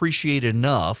not appreciate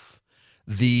enough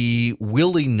the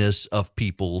willingness of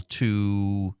people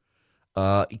to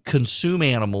consume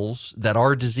animals that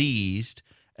are diseased,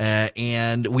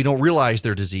 and we don't realize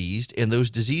they're diseased, and those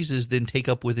diseases then take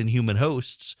up within human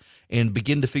hosts and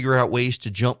begin to figure out ways to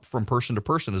jump from person to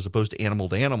person as opposed to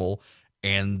animal,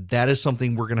 and that is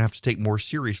something we're going to have to take more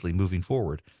seriously moving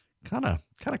forward. Kind of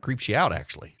creeps you out,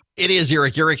 actually. It is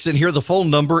Eric Erickson here. The phone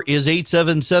number is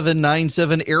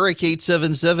 877-97-ERIC,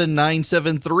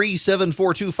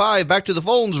 877-973-7425. Back to the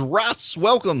phones. Russ,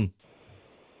 welcome.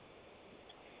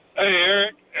 Hey,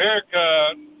 Eric.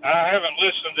 I haven't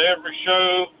listened to every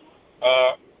show,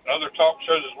 other talk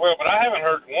shows as well, but I haven't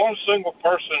heard one single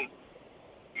person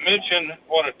mention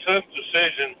what a tough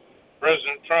decision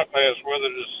President Trump has, whether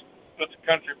to put the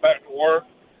country back to work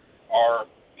or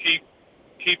keep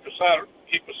us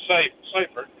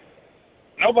safer.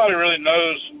 Nobody really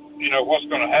knows, what's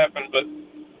going to happen, but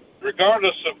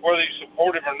regardless of whether you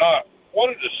support him or not, what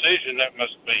a decision that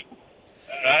must be.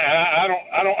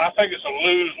 I think it's a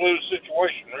lose-lose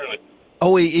situation, really.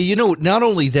 Oh, not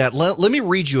only that, let me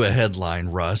read you a headline,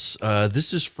 Russ.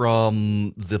 This is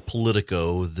from the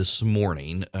Politico this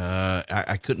morning.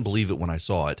 I couldn't believe it when I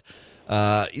saw it.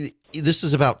 This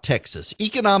is about Texas.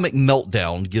 Economic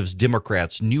meltdown gives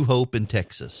Democrats new hope in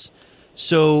Texas.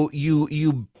 So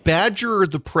you badger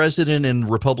the president and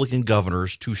Republican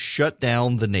governors to shut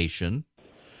down the nation.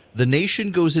 The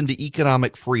nation goes into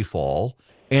economic freefall.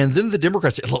 And then the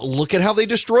Democrats say, look at how they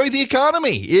destroy the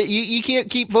economy. You can't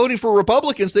keep voting for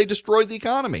Republicans. They destroyed the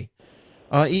economy.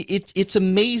 It's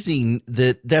amazing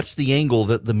that that's the angle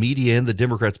that the media and the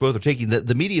Democrats both are taking.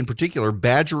 The media in particular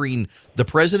badgering the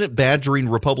president, badgering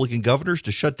Republican governors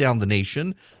to shut down the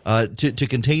nation, to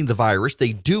contain the virus.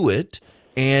 They do it,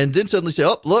 and then suddenly say,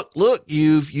 "Oh, look!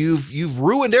 You've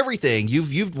ruined everything.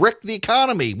 You've wrecked the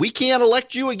economy. We can't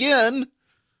elect you again."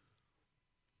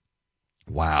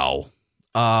 Wow.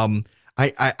 I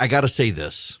got to say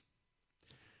this.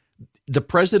 The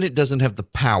president doesn't have the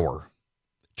power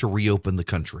to reopen the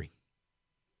country.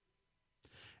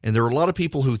 And there are a lot of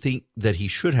people who think that he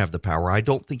should have the power. I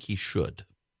don't think he should.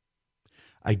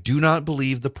 I do not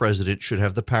believe the president should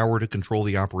have the power to control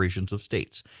the operations of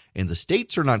states. And the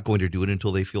states are not going to do it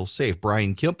until they feel safe.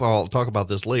 Brian Kemp, I'll talk about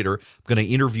this later. I'm going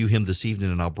to interview him this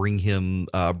evening, and I'll bring him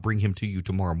to you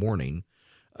tomorrow morning.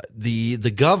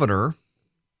 The governor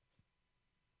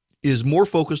is more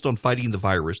focused on fighting the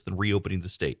virus than reopening the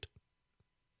state.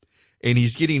 And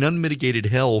he's getting unmitigated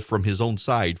hell from his own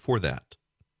side for that.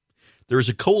 There's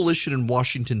a coalition in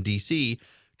Washington, D.C.,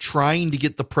 trying to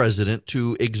get the president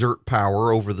to exert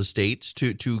power over the states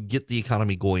to get the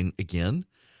economy going again.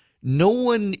 No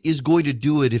one is going to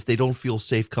do it if they don't feel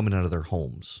safe coming out of their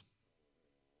homes.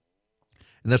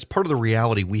 And that's part of the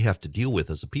reality we have to deal with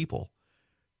as a people.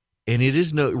 And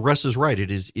Russ is right,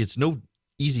 it's no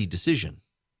easy decision.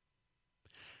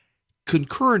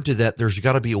 Concurrent to that, there's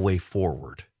got to be a way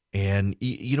forward. And,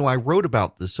 I wrote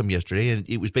about this some yesterday, and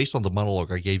it was based on the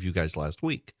monologue I gave you guys last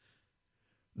week.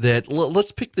 That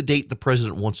let's pick the date the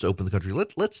president wants to open the country.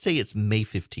 Let's say it's May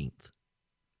 15th.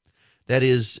 That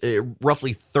is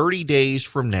roughly 30 days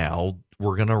from now,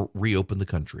 we're going to reopen the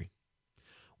country.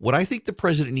 What I think the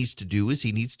president needs to do is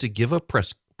he needs to give a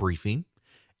press briefing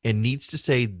and needs to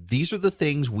say, these are the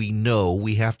things we know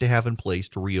we have to have in place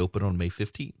to reopen on May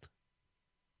 15th.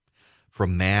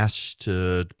 From masks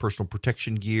to personal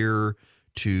protection gear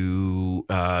to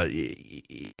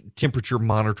temperature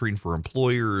monitoring for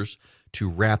employers to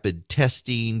rapid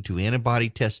testing to antibody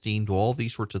testing to all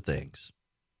these sorts of things.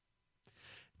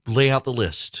 Lay out the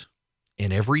list,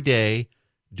 and every day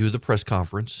do the press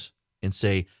conference and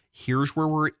say, here's where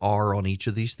we are on each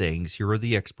of these things. Here are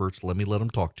the experts. Let them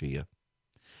talk to you.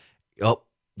 Oh,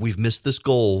 we've missed this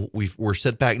goal. We're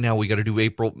set back now. We got to do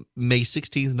May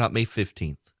 16th, not May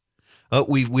 15th.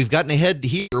 We've gotten ahead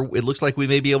here. It looks like we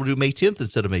may be able to do May 10th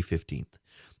instead of May 15th.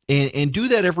 And do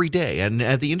that every day. And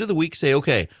at the end of the week, say,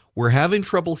 okay, we're having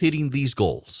trouble hitting these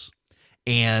goals.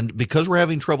 And because we're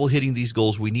having trouble hitting these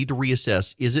goals, we need to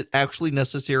reassess, is it actually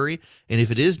necessary? And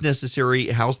if it is necessary,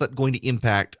 how's that going to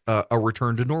impact a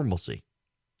return to normalcy?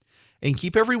 And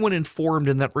keep everyone informed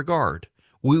in that regard.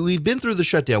 We've been through the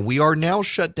shutdown. We are now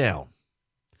shut down.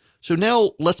 So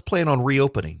now let's plan on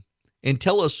reopening and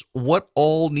tell us what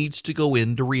all needs to go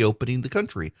into reopening the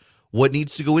country. What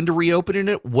needs to go into reopening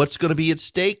it? What's going to be at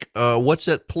stake? What's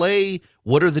at play?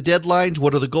 What are the deadlines?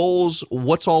 What are the goals?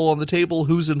 What's all on the table?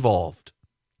 Who's involved?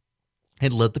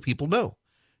 And let the people know.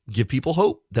 Give people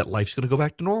hope that life's going to go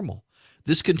back to normal.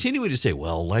 This continuing to say,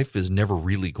 well, life is never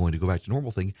really going to go back to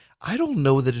normal thing, I don't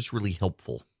know that it's really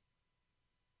helpful.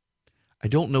 I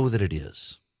don't know that it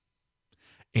is.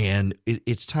 And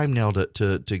it's time now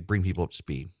to bring people up to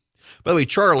speed. By the way,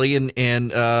 Charlie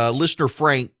and listener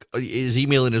Frank is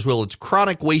emailing as well. It's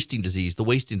chronic wasting disease, the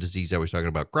wasting disease I was talking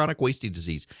about, chronic wasting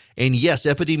disease. And yes,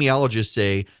 epidemiologists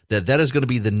say that is going to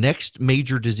be the next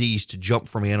major disease to jump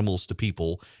from animals to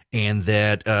people, and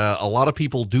that a lot of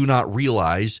people do not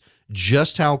realize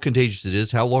just how contagious it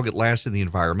is, how long it lasts in the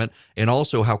environment, and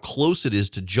also how close it is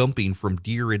to jumping from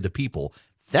deer into people.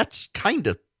 That's kind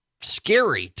of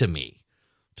scary to me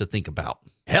to think about.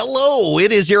 Hello,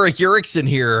 it is Eric Erickson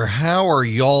here. How are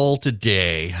y'all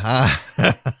today?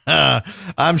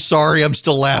 I'm sorry, I'm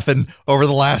still laughing over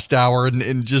the last hour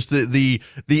and just the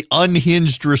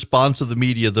unhinged response of the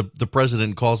media, the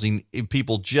president causing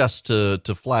people just to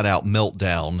flat out melt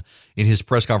down in his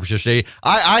press conference yesterday.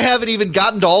 I haven't even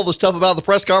gotten to all the stuff about the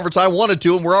press conference I wanted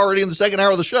to, and we're already in the second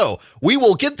hour of the show. We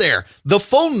will get there. The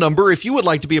phone number, if you would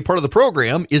like to be a part of the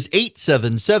program, is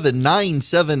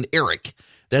 877-97-ERIC.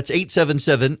 That's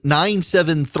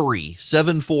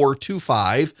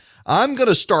 877-973-7425. I'm going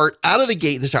to start out of the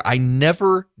gate this hour. I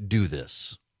never do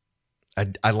this.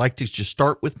 I like to just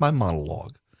start with my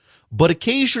monologue. But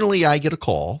occasionally I get a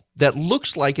call that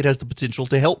looks like it has the potential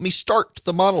to help me start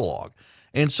the monologue.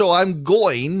 And so I'm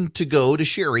going to go to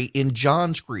Sherry in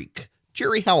Johns Creek.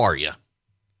 Sherry, how are you?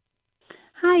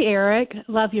 Hi, Eric.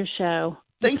 Love your show.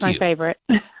 Thank you. It's my favorite.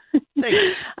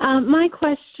 Thanks. My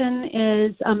question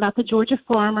is about the Georgia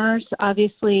farmers.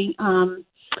 Obviously,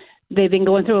 they've been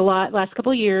going through a lot last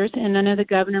couple of years, and I know the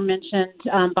governor mentioned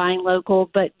buying local,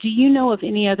 but do you know of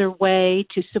any other way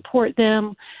to support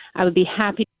them? I would be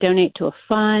happy to donate to a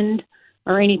fund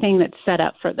or anything that's set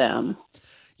up for them.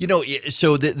 You know,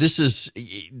 so this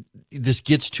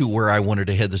gets to where I wanted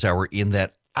to head this hour, in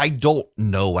that I don't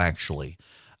know, actually.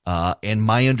 And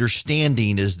my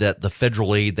understanding is that the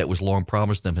federal aid that was long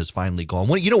promised them has finally gone.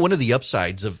 One of the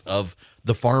upsides of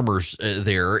the farmers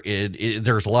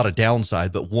there's a lot of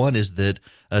downside, but one is that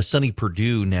Sonny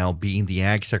Perdue, now being the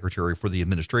ag secretary for the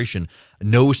administration,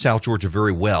 knows South Georgia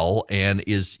very well and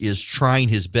is trying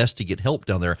his best to get help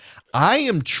down there. I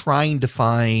am trying to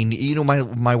find,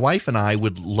 my wife and I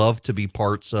would love to be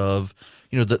parts of,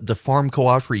 the farm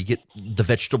co-ops where you get the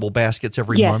vegetable baskets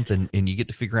every month and you get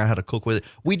to figure out how to cook with it.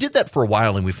 We did that for a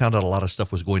while and we found out a lot of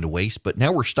stuff was going to waste, but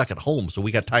now we're stuck at home, so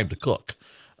we got time to cook.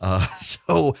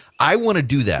 So I want to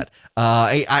do that.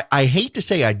 I hate to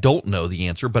say I don't know the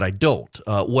answer, but I don't.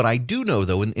 What I do know,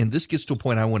 though, and this gets to a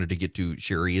point I wanted to get to,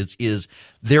 Sherry, is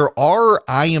there are,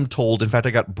 I am told, in fact,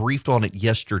 I got briefed on it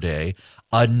yesterday,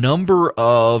 a number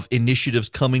of initiatives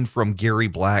coming from Gary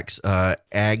Black's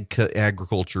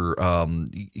agriculture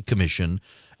commission,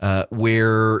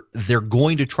 where they're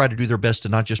going to try to do their best to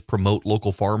not just promote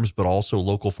local farms, but also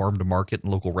local farm to market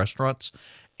and local restaurants.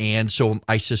 And so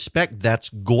I suspect that's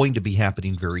going to be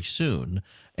happening very soon.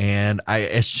 And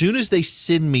as soon as they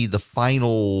send me the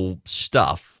final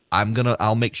stuff,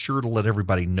 I'll make sure to let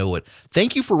everybody know it.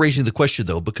 Thank you for raising the question,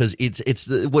 though, because it's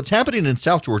what's happening in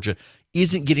South Georgia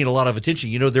isn't getting a lot of attention.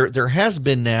 There has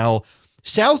been now.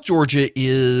 South Georgia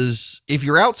is, if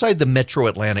you're outside the metro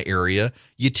Atlanta area,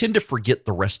 you tend to forget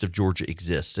the rest of Georgia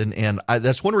exists. And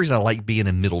that's one reason I like being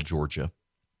in middle Georgia.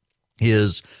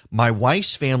 Is my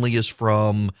wife's family is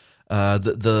from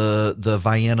the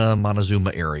Vienna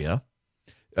Montezuma area.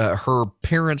 Her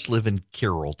parents live in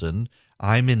Carrollton.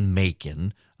 I'm in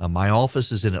Macon. My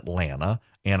office is in Atlanta,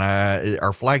 and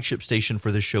our flagship station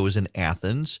for this show is in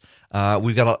Athens.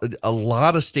 We've got a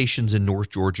lot of stations in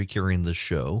North Georgia carrying this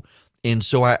show. And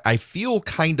so I feel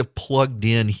kind of plugged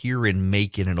in here in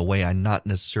Macon in a way I not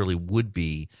necessarily would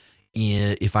be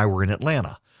if I were in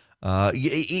Atlanta.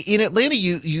 In Atlanta,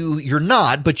 you're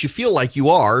not, but you feel like you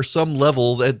are some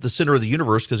level at the center of the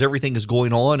universe because everything is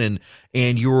going on,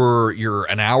 and you're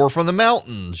an hour from the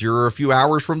mountains, you're a few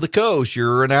hours from the coast,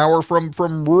 you're an hour from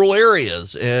rural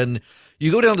areas, and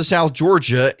You go down to South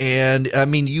Georgia, and I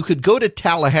mean, you could go to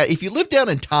Tallahassee. If you live down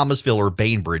in Thomasville or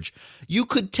Bainbridge, you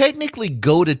could technically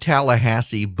go to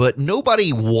Tallahassee, but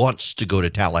nobody wants to go to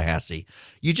Tallahassee.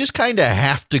 You just kind of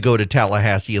have to go to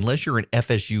Tallahassee unless you're an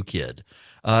FSU kid.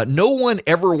 No one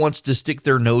ever wants to stick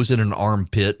their nose in an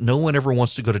armpit. No one ever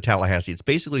wants to go to Tallahassee. It's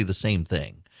basically the same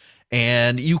thing.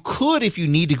 And you could if you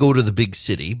need to go to the big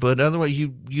city, but otherwise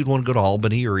you'd want to go to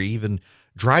Albany or even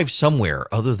drive somewhere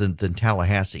other than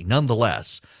Tallahassee.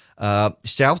 Nonetheless,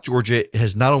 South Georgia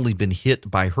has not only been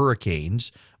hit by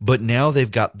hurricanes, but now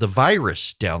they've got the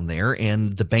virus down there,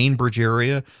 and the Bainbridge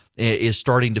area is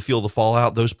starting to feel the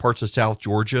fallout. Those parts of South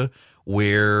Georgia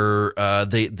where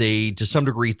they to some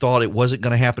degree thought it wasn't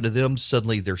going to happen to them,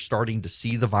 suddenly they're starting to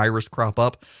see the virus crop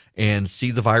up in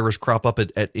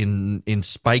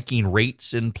spiking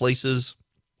rates in places.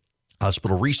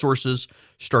 Hospital resources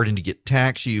starting to get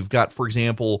taxed. You've got, for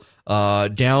example,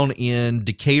 down in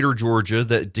Decatur, Georgia,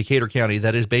 Decatur County,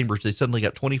 that is Bainbridge, they suddenly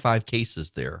got 25 cases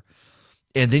there.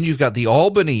 And then you've got the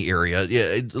Albany area.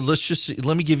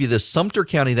 Let me give you this. Sumter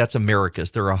County, that's Americus.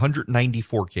 There are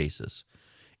 194 cases.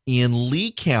 In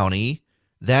Lee County,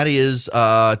 that is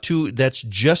that's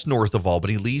just north of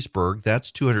Albany, Leesburg, that's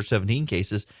 217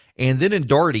 cases. And then in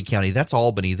Dougherty County, that's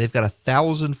Albany, they've got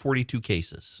 1,042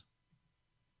 cases.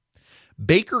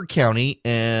 Baker County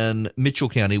and Mitchell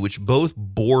County, which both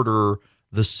border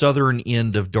the southern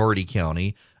end of Dougherty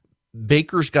County,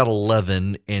 Baker's got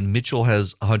 11 and Mitchell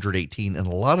has 118. And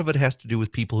a lot of it has to do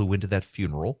with people who went to that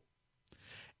funeral.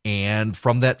 And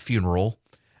from that funeral,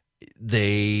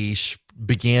 they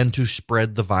began to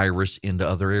spread the virus into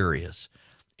other areas.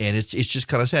 And it's just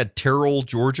kind of sad. Terrell,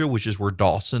 Georgia, which is where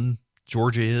Dawson,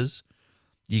 Georgia is,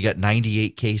 you got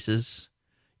 98 cases.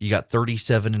 You got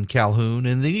 37 in Calhoun.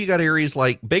 And then you got areas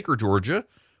like Baker, Georgia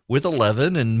with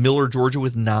 11, and Miller, Georgia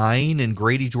with 9, and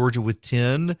Grady, Georgia with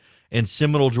 10, and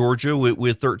Seminole, Georgia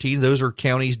with 13. Those are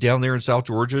counties down there in South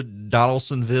Georgia,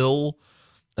 Donaldsonville,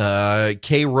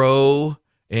 Cairo,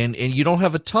 and you don't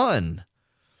have a ton.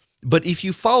 But if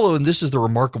you follow, and this is the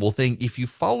remarkable thing, if you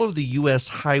follow the U.S.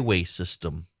 highway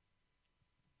system,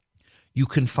 you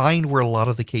can find where a lot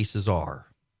of the cases are.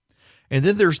 And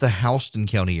then there's the Houston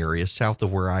County area south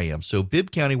of where I am. So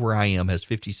Bibb County, where I am, has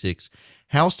 56.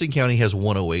 Houston County has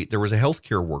 108. There was a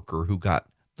healthcare worker who got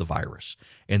the virus.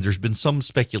 And there's been some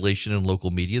speculation in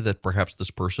local media that perhaps this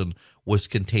person was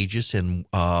contagious and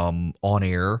working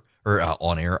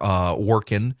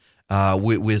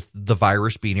with the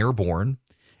virus being airborne,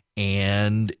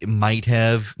 and might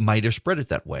have spread it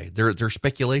that way. There's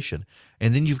speculation.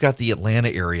 And then you've got the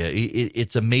Atlanta area.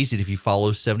 It's amazing if you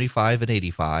follow 75 and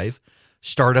 85.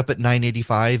 Start up at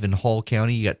 985 in Hall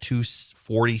County, you got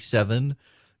 247.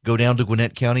 Go down to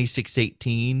Gwinnett County,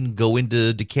 618. Go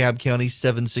into DeKalb County,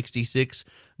 766.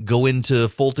 Go into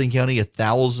Fulton County,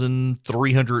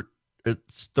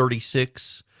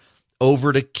 1,336.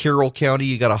 Over to Carroll County,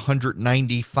 you got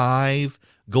 195.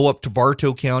 Go up to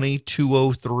Bartow County,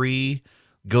 203.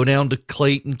 Go down to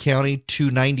Clayton County,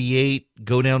 298.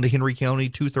 Go down to Henry County,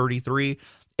 233.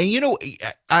 And you know,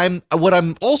 I'm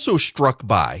also struck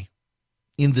by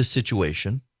in this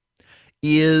situation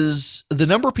is the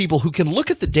number of people who can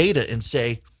look at the data and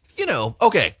say, you know,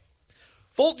 okay,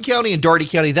 Fulton County and Dougherty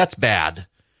County, that's bad.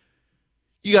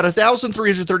 You got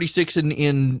 1,336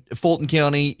 in Fulton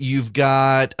County. You've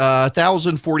got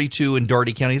 1,042 in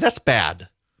Dougherty County. That's bad.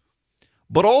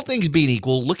 But all things being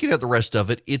equal, looking at the rest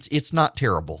of it, it's not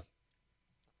terrible.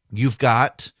 You've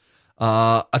got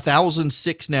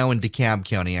 1,006 now in DeKalb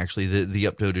County, actually, the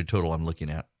updated total I'm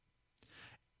looking at.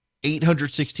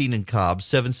 816 in Cobb,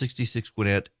 766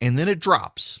 Gwinnett, and then it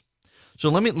drops. So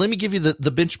let me give you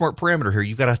the benchmark parameter here.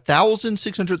 You've got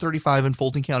 1,635 in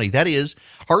Fulton County. That is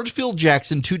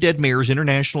Hartsfield-Jackson, 2 Dead Mayors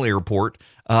International Airport,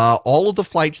 all of the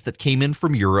flights that came in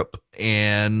from Europe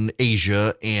and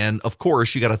Asia, and of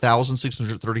course, you got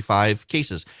 1,635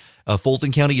 cases.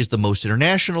 Fulton County is the most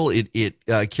international. It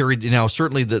carried, now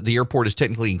certainly the airport is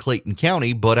technically in Clayton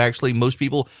County, but actually most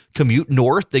people commute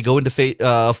north. They go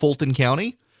into Fulton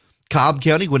County. Cobb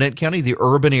County, Gwinnett County, the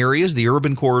urban areas, the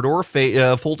urban corridor,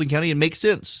 Fulton County, it makes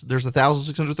sense. There's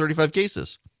 1,635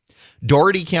 cases.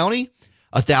 Dougherty County,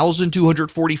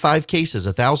 1,245 cases.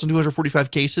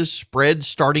 1,245 cases spread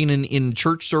starting in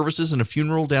church services and a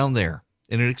funeral down there,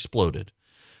 and it exploded.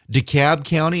 DeKalb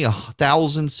County,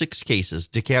 1,006 cases.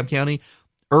 DeKalb County,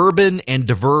 urban and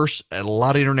diverse, and a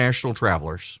lot of international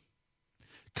travelers.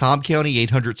 Cobb County,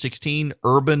 816,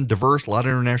 urban, diverse, a lot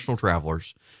of international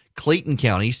travelers. Clayton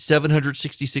County,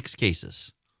 766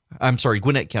 cases. I'm sorry,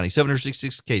 Gwinnett County,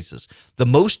 766 cases. The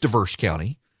most diverse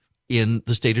county in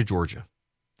the state of Georgia.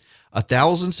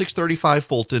 1,635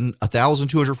 Fulton,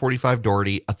 1,245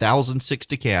 Doherty, 1,006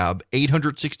 DeKalb,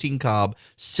 816 Cobb,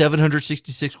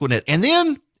 766 Gwinnett. And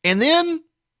then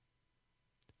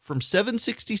from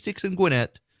 766 in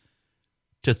Gwinnett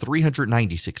to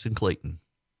 396 in Clayton.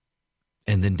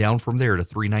 And then down from there to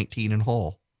 319 in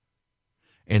Hall.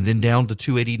 And then down to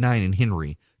 289 in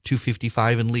Henry,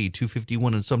 255 in Lee,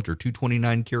 251 in Sumter,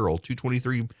 229 Carroll,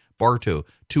 223 Bartow,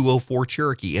 204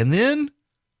 Cherokee. And then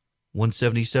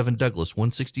 177 Douglas,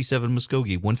 167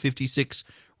 Muskogee, 156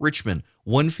 Richmond,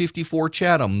 154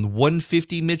 Chatham,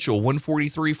 150 Mitchell,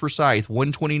 143 Forsyth,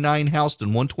 129 Houston,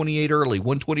 128 Early,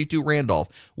 122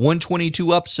 Randolph,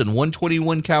 122 Upson,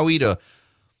 121 Coweta,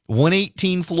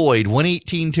 118 Floyd,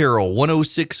 118 Terrell,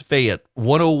 106 Fayette,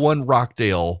 101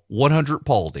 Rockdale, 100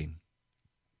 Paulding.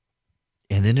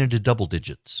 And then into double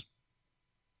digits.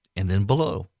 And then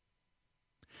below.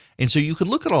 And so you can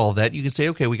look at all of that. You can say,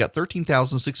 okay, we got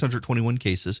 13,621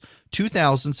 cases,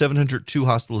 2,702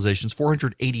 hospitalizations,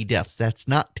 480 deaths. That's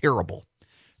not terrible.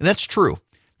 And that's true.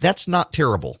 That's not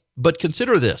terrible. But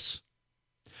consider this.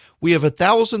 We have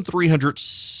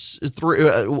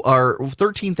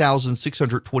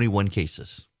 13,621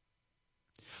 cases.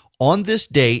 On this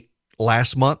date,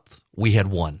 last month, we had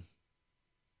one.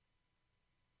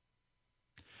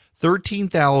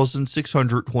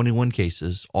 13,621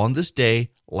 cases. On this day,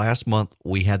 last month,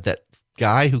 we had that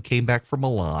guy who came back from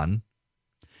Milan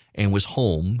and was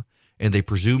home, and they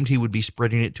presumed he would be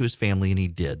spreading it to his family, and he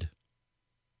did.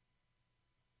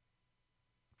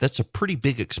 That's a pretty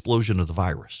big explosion of the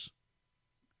virus.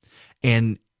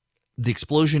 And the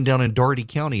explosion down in Doherty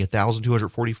County,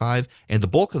 1,245, and the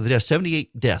bulk of the deaths,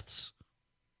 78 deaths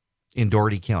in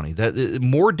Doherty County. That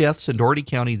more deaths in Doherty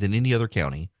County than any other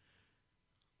county.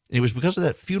 And it was because of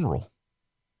that funeral,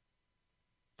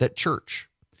 that church.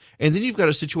 And then you've got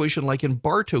a situation like in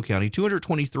Bartow County,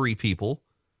 223 people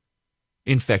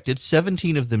infected,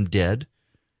 17 of them dead.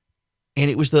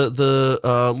 And it was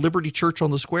the Liberty Church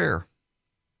on the square.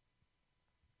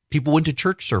 People went to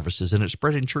church services, and it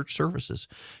spread in church services.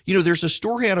 You know, there's a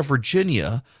story out of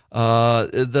Virginia.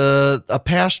 A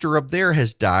pastor up there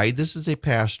has died. This is a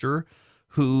pastor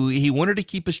who he wanted to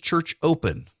keep his church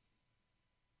open.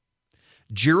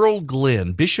 Gerald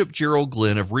Glenn, Bishop Gerald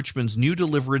Glenn of Richmond's New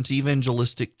Deliverance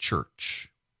Evangelistic Church.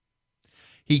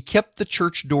 He kept the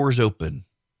church doors open.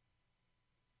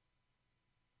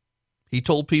 He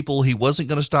told people he wasn't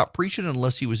going to stop preaching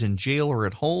unless he was in jail or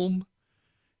at home.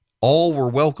 All were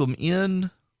welcome in.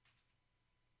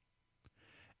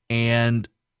 And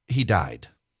he died.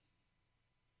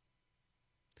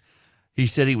 He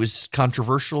said he was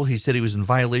controversial. He said he was in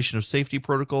violation of safety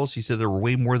protocols. He said there were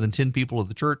way more than 10 people at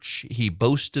the church. He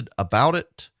boasted about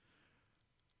it.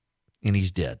 And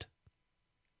he's dead.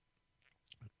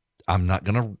 I'm not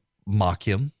going to mock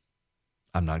him.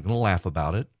 I'm not going to laugh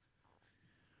about it.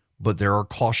 But there are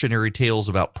cautionary tales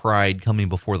about pride coming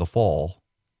before the fall.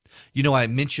 You know, I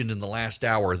mentioned in the last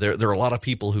hour, there are a lot of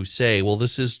people who say, well,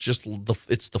 this is just,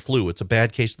 it's the flu. It's a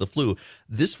bad case of the flu.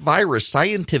 This virus,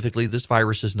 scientifically, this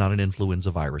virus is not an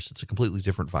influenza virus. It's a completely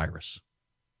different virus.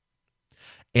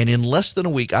 And in less than a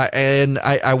week, you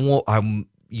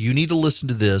need to listen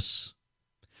to this.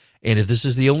 And if this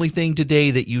is the only thing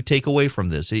today that you take away from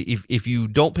this, if you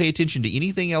don't pay attention to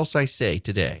anything else I say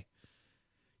today,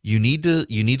 you need to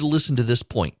listen to this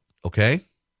point, okay?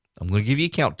 I'm going to give you a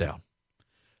countdown.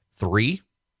 3,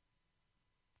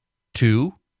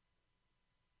 2,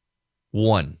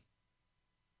 1.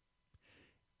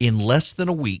 In less than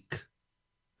a week,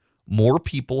 more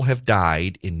people have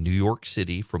died in New York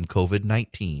City from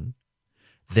COVID-19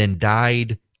 than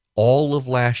died all of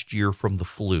last year from the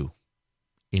flu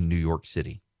in New York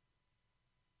City.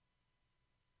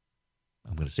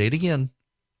 I'm going to say it again.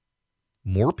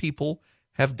 More people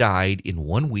have died in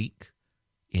 1 week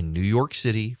in New York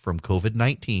City from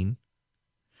COVID-19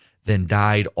 than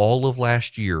died all of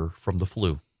last year from the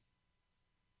flu.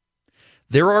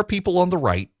 There are people on the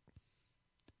right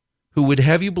who would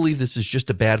have you believe this is just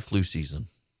a bad flu season.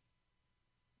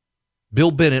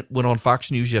 Bill Bennett went on Fox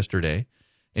News yesterday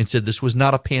and said this was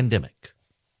not a pandemic.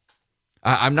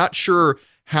 I'm not sure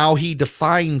how he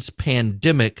defines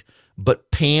pandemic, but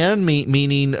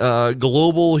meaning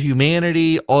global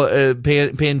humanity,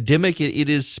 pandemic, it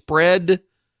is spread.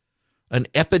 An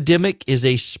epidemic is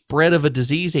a spread of a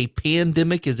disease. A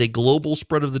pandemic is a global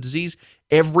spread of the disease.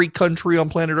 Every country on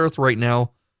planet Earth right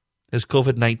now has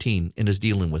COVID-19 and is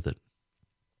dealing with it.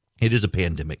 It is a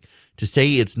pandemic. To say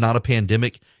it's not a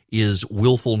pandemic is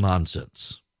willful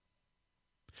nonsense.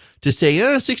 To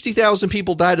say 60,000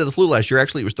 people died of the flu last year,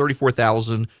 actually it was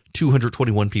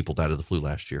 34,221 people died of the flu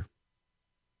last year.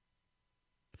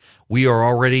 We are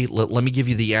already, let me give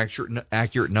you the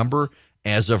accurate number.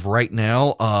 As of right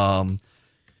now,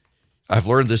 I've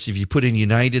learned this. If you put in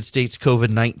United States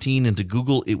COVID-19 into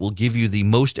Google, it will give you the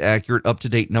most accurate,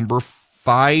 up-to-date number.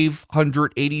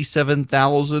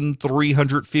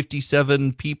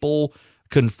 587,357 people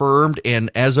confirmed,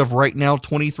 and as of right now,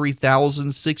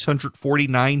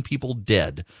 23,649 people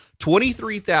dead.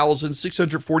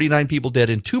 23,649 people dead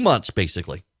in 2 months,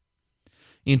 basically.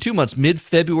 In 2 months,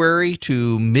 mid-February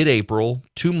to mid-April,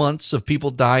 2 months of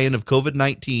people dying of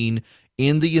COVID-19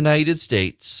 in the United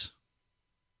States.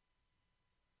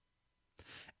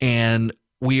 And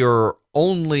we are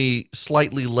only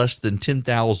slightly less than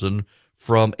 10,000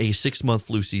 from a 6-month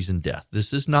flu season death.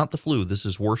 This is not the flu. This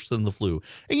is worse than the flu.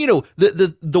 And, you know,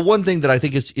 the one thing that I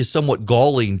think is somewhat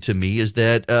galling to me is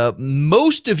that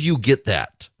most of you get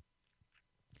that.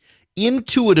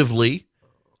 Intuitively,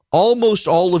 almost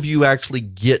all of you actually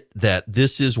get that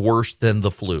this is worse than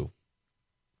the flu.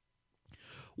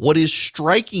 What is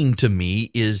striking to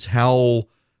me is how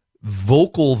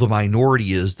vocal the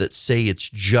minority is that say it's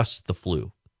just the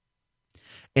flu.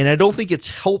 And I don't think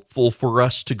it's helpful for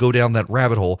us to go down that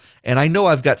rabbit hole. And I know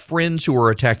I've got friends who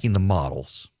are attacking the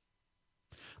models.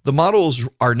 The models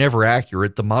are never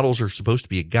accurate. The models are supposed to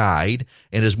be a guide.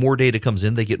 And as more data comes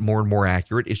in, they get more and more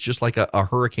accurate. It's just like a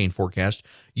hurricane forecast.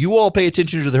 You all pay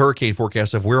attention to the hurricane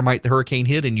forecast of where might the hurricane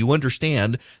hit, and you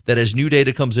understand that as new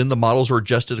data comes in, the models are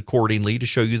adjusted accordingly to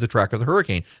show you the track of the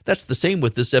hurricane. That's the same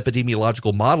with this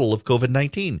epidemiological model of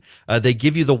COVID-19. They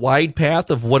give you the wide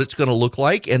path of what it's going to look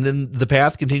like, and then the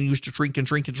path continues to shrink and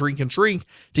shrink and shrink and shrink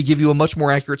to give you a much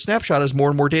more accurate snapshot as more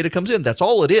and more data comes in. That's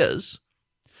all it is.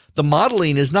 The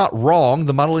modeling is not wrong.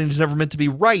 The modeling is never meant to be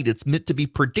right. It's meant to be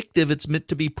predictive. It's meant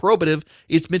to be probative.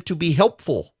 It's meant to be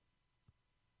helpful.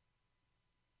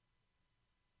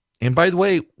 And by the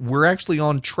way, we're actually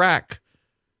on track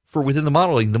for within the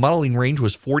modeling. The modeling range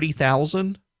was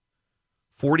 40,000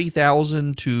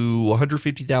 to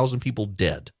 150,000 people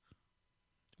dead.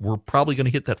 We're probably going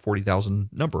to hit that 40,000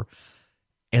 number.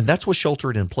 And that's what's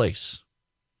sheltered in place.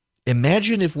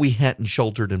 Imagine if we hadn't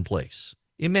sheltered in place.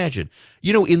 Imagine,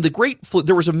 you know, in the great flu,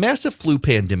 there was a massive flu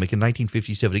pandemic in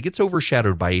 1957. It gets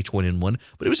overshadowed by H1N1,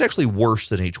 but it was actually worse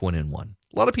than H1N1. A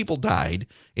lot of people died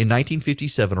in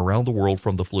 1957 around the world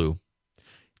from the flu.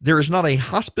 There is not a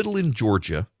hospital in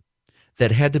Georgia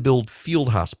that had to build field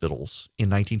hospitals in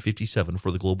 1957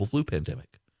 for the global flu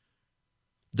pandemic.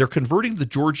 They're converting the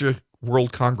Georgia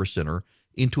World Congress Center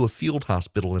into a field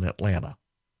hospital in Atlanta.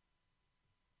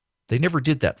 They never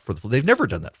did that for the flu. They've never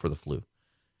done that for the flu.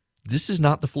 This is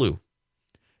not the flu.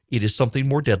 It is something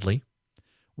more deadly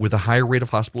with a higher rate of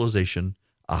hospitalization,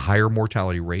 a higher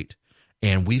mortality rate,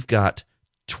 and we've got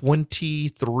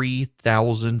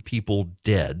 23,000 people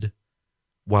dead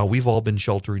while we've all been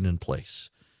sheltering in place.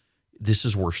 This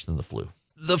is worse than the flu.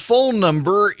 The phone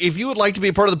number, if you would like to be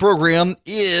a part of the program,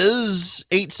 is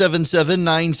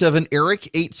 877-97-ERIC,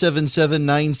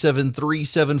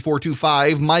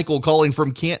 877-973-7425. Michael calling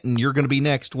from Canton. You're going to be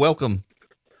next. Welcome.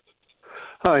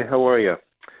 Hi, how are you?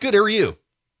 Good, how are you?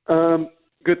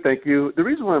 Good, thank you. The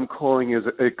reason why I'm calling is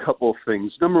a couple of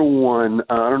things. Number one,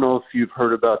 I don't know if you've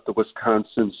heard about the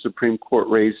Wisconsin Supreme Court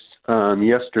race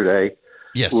yesterday,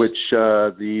 yes, which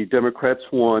the Democrats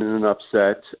won in an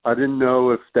upset. I didn't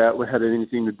know if that had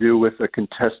anything to do with a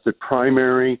contested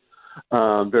primary.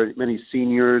 Very many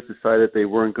seniors decided they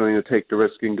weren't going to take the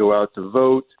risk and go out to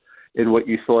vote, and what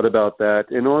you thought about that.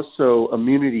 And also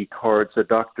immunity cards that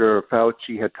Dr.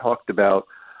 Fauci had talked about.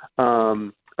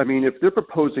 I mean, if they're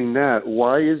proposing that,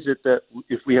 why is it that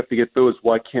if we have to get those,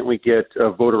 why can't we get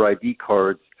voter ID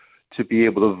cards to be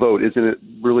able to vote? Isn't it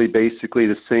really basically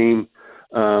the same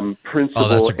principle? Oh,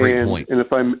 that's a great point. And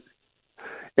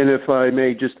if I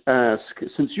may just ask,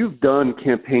 since you've done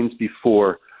campaigns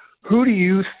before, who do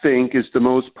you think is the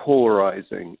most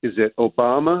polarizing? Is it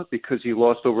Obama because he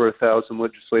lost over 1,000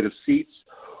 legislative seats,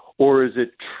 or is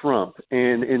it Trump?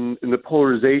 And in the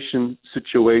polarization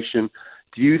situation,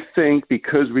 do you think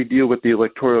because we deal with the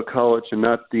Electoral College and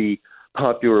not the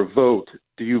popular vote,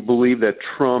 do you believe that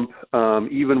Trump,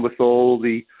 even with all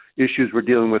the issues we're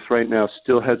dealing with right now,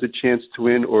 still has a chance to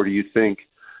win, or do you think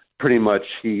pretty much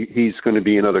he's going to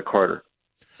be another Carter?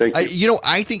 Thank you.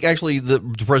 I think actually the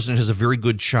president has a very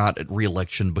good shot at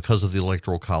re-election because of the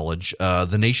Electoral College.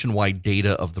 The nationwide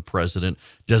data of the president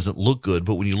doesn't look good,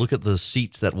 but when you look at the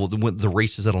seats the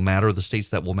races that'll matter, the states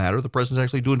that will matter, the president's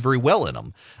actually doing very well in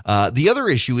them. The other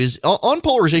issue is on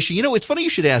polarization. It's funny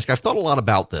you should ask. I've thought a lot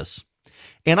about this,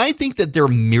 and I think that they're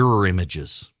mirror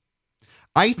images.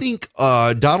 I think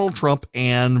Donald Trump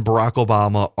and Barack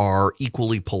Obama are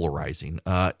equally polarizing,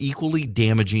 equally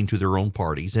damaging to their own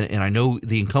parties. And I know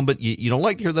the incumbent, you don't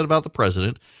like to hear that about the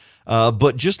president,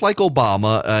 but just like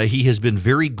Obama, he has been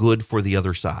very good for the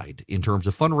other side in terms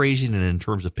of fundraising and in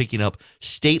terms of picking up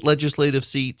state legislative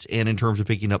seats and in terms of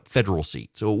picking up federal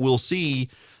seats. So we'll see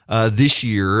this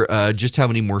year just how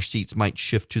many more seats might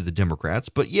shift to the Democrats.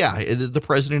 But yeah, the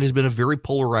president has been a very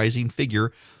polarizing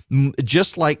figure,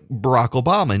 just like Barack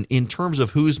Obama. In terms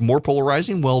of who's more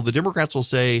polarizing, well, the Democrats will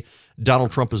say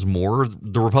Donald Trump is more.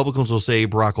 The Republicans will say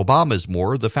Barack Obama is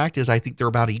more. The fact is, I think they're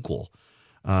about equal.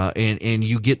 And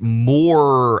you get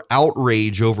more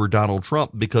outrage over Donald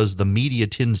Trump because the media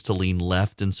tends to lean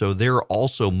left, and so they're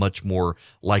also much more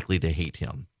likely to hate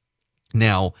him.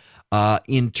 Now,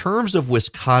 in terms of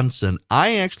Wisconsin,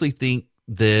 I actually think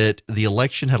that the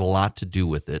election had a lot to do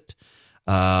with it.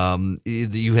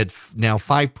 You had now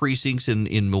 5 precincts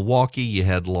in Milwaukee. You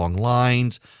had long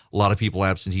lines, a lot of people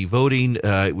absentee voting.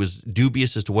 It was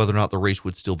dubious as to whether or not the race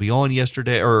would still be on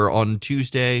yesterday or on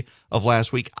Tuesday of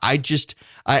last week. I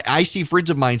see friends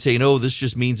of mine saying, oh, this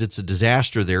just means it's a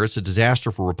disaster there. It's a disaster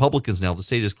for Republicans now. The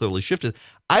state has clearly shifted.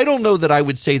 I don't know that I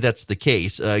would say that's the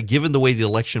case, given the way the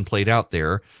election played out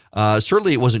there.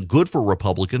 Certainly it wasn't good for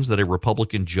Republicans that a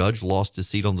Republican judge lost his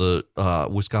seat on the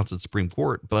Wisconsin Supreme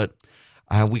Court, but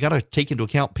we got to take into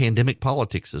account pandemic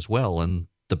politics as well and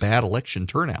the bad election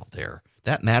turnout there.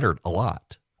 That mattered a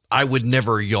lot. I would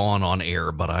never yawn on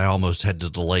air, but I almost had to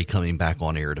delay coming back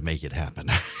on air to make it happen.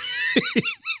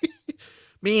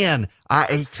 Man,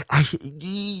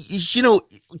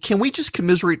 can we just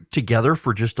commiserate together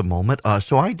for just a moment?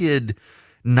 So I did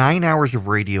 9 hours of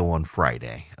radio on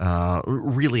Friday.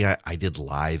 Really, I did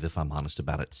live, if I'm honest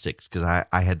about it, 6, because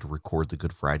I had to record the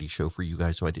Good Friday show for you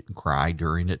guys, so I didn't cry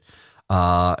during it.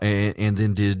 And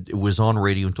then was on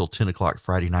radio until 10 o'clock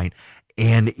Friday night.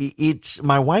 And it's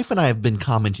my wife and I have been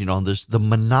commenting on this, the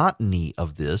monotony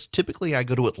of this. Typically, I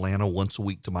go to Atlanta once a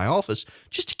week to my office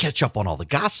just to catch up on all the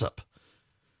gossip,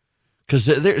 because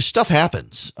stuff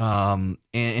happens.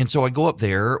 And so I go up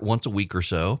there once a week or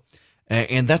so,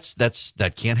 and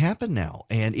that can't happen now.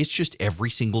 And it's just every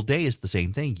single day is the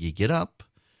same thing. You get up,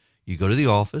 you go to the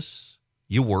office,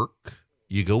 you work,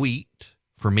 you go eat.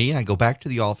 For me, I go back to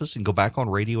the office and go back on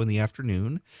radio in the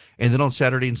afternoon. And then on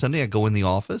Saturday and Sunday, I go in the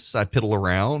office, I piddle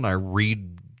around, I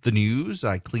read the news,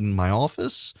 I clean my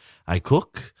office, I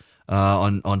cook.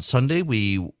 On Sunday,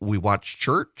 we watch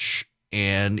church,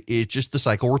 and it just, the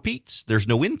cycle repeats. There's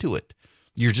no end to it.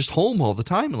 You're just home all the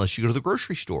time unless you go to the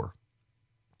grocery store.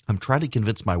 I'm trying to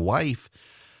convince my wife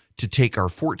to take our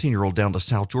 14-year-old down to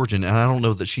South Georgia. And I don't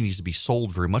know that she needs to be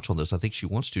sold very much on this. I think she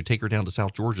wants to take her down to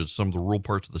South Georgia, to some of the rural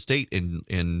parts of the state,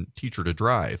 and teach her to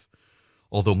drive.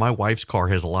 Although my wife's car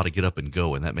has a lot of get up and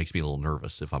go, and that makes me a little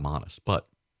nervous, if I'm honest. But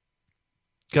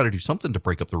got to do something to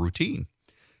break up the routine.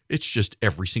 It's just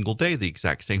every single day the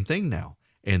exact same thing now.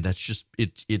 And that's just,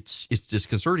 it's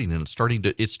disconcerting, and it's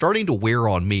starting to wear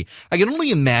on me. I can only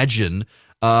imagine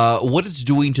what it's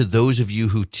doing to those of you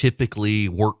who typically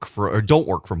work or don't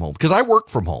work from home, because I work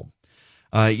from home.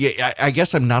 I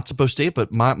guess I'm not supposed to say it,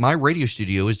 but my radio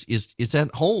studio is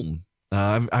at home.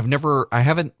 I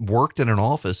haven't worked in an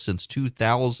office since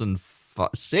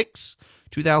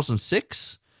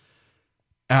 2006.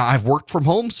 I've worked from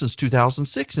home since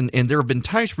 2006, and there have been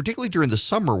times, particularly during the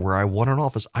summer, where I want an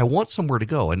office. I want somewhere to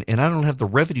go, and I don't have the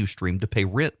revenue stream to pay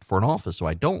rent for an office, so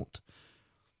I don't.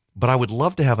 But I would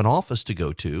love to have an office to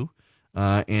go to,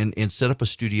 and set up a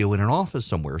studio in an office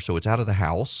somewhere, so it's out of the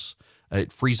house.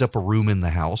 It frees up a room in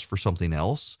the house for something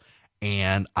else,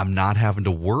 and I'm not having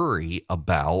to worry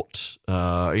about,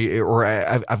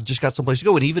 I've just got someplace to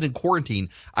go. And even in quarantine,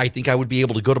 I think I would be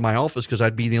able to go to my office because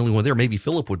I'd be the only one there. Maybe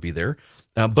Philip would be there.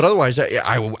 But otherwise,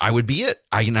 I would be it.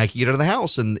 I could get out of the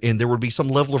house, and there would be some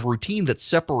level of routine that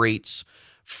separates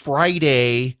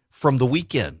Friday from the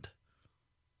weekend.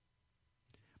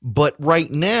 But right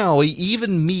now,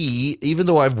 even me, even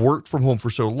though I've worked from home for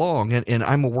so long, and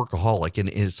I'm a workaholic, and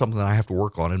it's something that I have to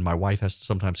work on, and my wife has to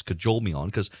sometimes cajole me on,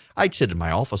 because I'd sit in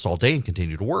my office all day and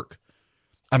continue to work.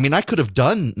 I mean, I could have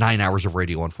done 9 hours of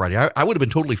radio on Friday. I would have been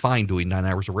totally fine doing 9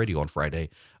 hours of radio on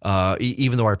Friday,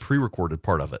 even though I pre-recorded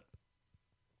part of it.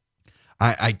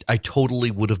 I totally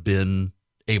would have been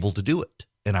able to do it,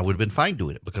 and I would have been fine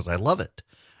doing it because I love it.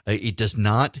 It does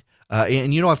not,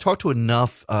 and I've talked to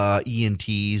enough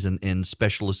ENTs and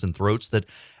specialists in throats that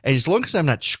as long as I'm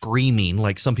not screaming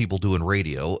like some people do in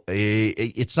radio,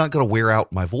 it's not going to wear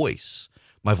out my voice.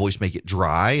 My voice may get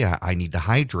dry. I need to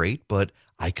hydrate, but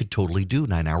I could totally do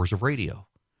 9 hours of radio.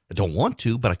 I don't want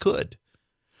to, but I could.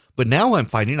 But now I'm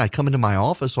finding I come into my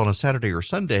office on a Saturday or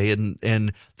Sunday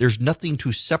and there's nothing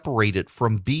to separate it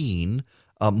from being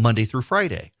Monday through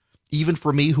Friday. Even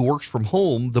for me who works from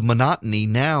home, the monotony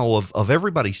now of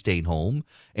everybody staying home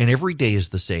and every day is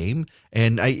the same.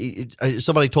 And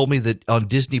somebody told me that on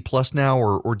Disney Plus now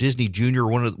or Disney Junior,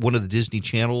 one of the Disney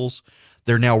channels,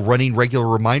 they're now running regular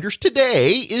reminders.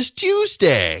 Today is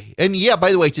Tuesday. And yeah,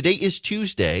 by the way, today is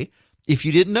Tuesday, if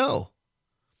you didn't know.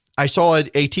 I saw a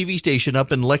TV station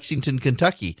up in Lexington,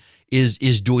 Kentucky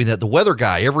is doing that. The weather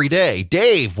guy every day.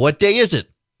 Dave, what day is it?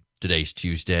 Today's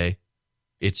Tuesday.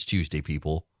 It's Tuesday,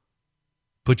 people.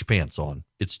 Put your pants on.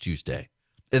 It's Tuesday.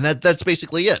 And that's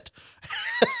basically it.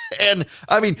 And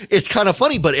I mean, it's kind of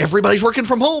funny, but everybody's working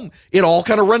from home. It all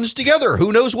kind of runs together.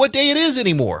 Who knows what day it is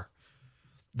anymore?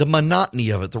 The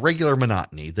monotony of it, the regular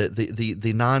monotony,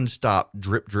 the nonstop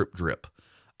drip, drip, drip.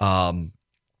 And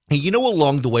you know,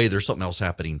 along the way, there's something else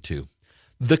happening too.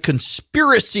 The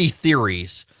conspiracy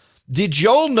theories. Did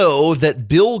y'all know that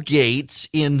Bill Gates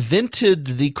invented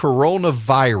the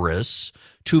coronavirus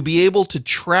to be able to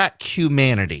track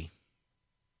humanity?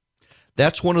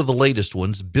 That's one of the latest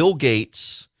ones. Bill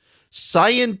Gates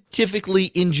scientifically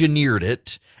engineered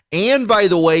it. And by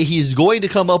the way, he's going to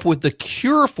come up with the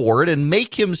cure for it and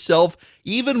make himself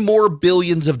even more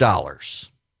billions of dollars.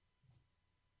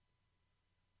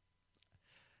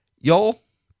 Y'all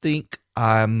think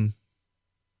I'm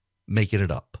making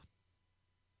it up.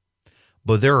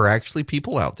 But there are actually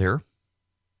people out there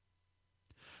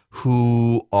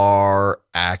who are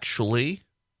actually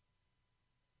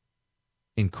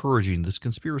encouraging this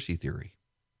conspiracy theory.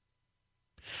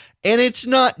 And it's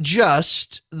not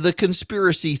just the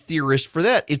conspiracy theorists for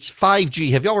that. It's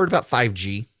 5G. Have y'all heard about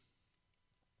 5G?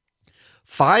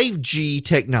 5G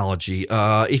technology.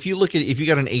 If you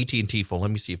got an AT&T phone,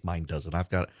 let me see if mine doesn't.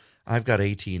 I've got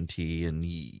AT&T,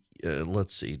 and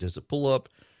let's see. Does it pull up?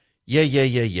 Yeah.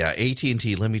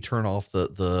 AT&T. Let me turn off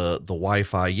the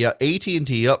Wi-Fi. Yeah,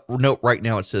 AT&T. No, right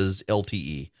now it says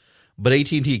LTE. But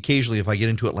AT&T, occasionally, if I get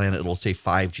into Atlanta, it'll say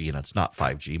 5G, and it's not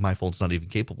 5G. My phone's not even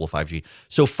capable of 5G.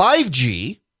 So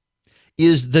 5G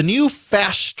is the new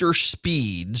faster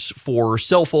speeds for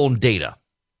cell phone data.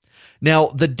 Now,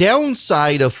 the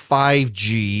downside of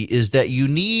 5G is that you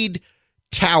need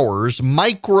towers,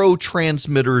 micro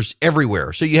transmitters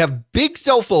everywhere. So you have big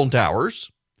cell phone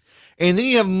towers, and then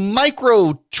you have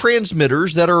micro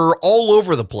transmitters that are all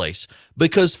over the place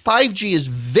because 5G is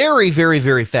very, very,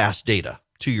 very fast data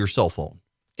to your cell phone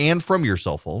and from your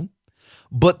cell phone,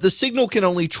 but the signal can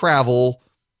only travel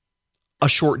a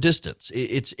short distance.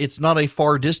 It's not a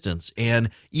far distance, and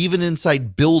even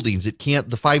inside buildings, the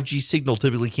 5G signal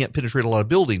typically can't penetrate a lot of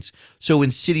buildings. So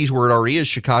in cities where it already is,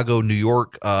 Chicago, New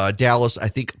York, Dallas, I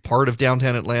think part of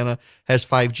downtown Atlanta has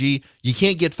 5G. You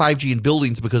can't get 5G in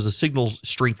buildings because the signal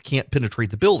strength can't penetrate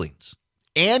the buildings.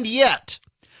 And yet,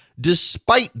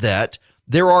 despite that,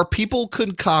 there are people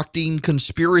concocting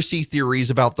conspiracy theories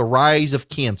about the rise of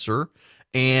cancer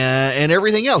and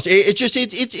everything else.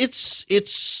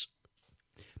 It's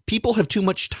people have too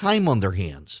much time on their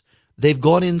hands. They've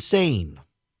gone insane.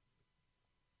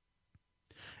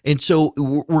 And so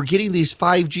we're getting these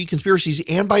 5G conspiracies.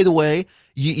 And by the way,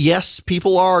 yes,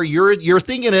 people are, you're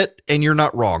thinking it and you're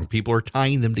not wrong. People are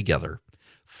tying them together.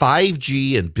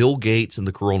 5G and Bill Gates and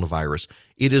the coronavirus.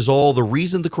 It is all the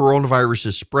reason the coronavirus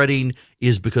is spreading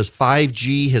is because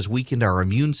 5G has weakened our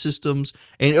immune systems.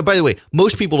 And by the way,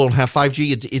 most people don't have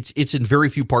 5G. It's in very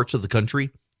few parts of the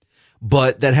country,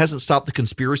 but that hasn't stopped the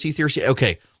conspiracy theories.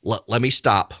 Okay, let me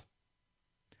stop.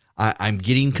 I'm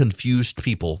getting confused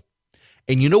people.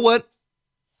 And you know what?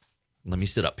 Let me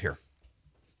sit up here.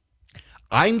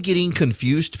 I'm getting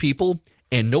confused people,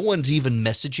 and no one's even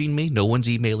messaging me. No one's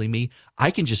emailing me. I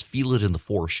can just feel it in the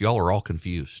force. Y'all are all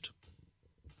confused.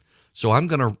 So I'm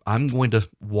going to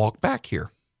walk back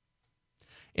here,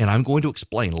 and I'm going to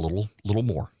explain a little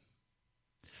more.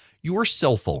 Your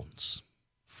cell phones,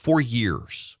 for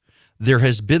years, there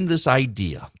has been this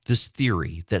idea, this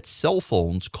theory that cell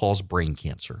phones cause brain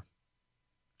cancer.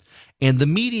 And the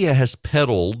media has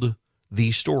peddled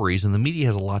these stories, and the media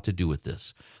has a lot to do with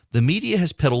this. The media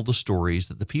has peddled the stories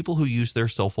that the people who use their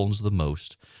cell phones the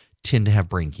most tend to have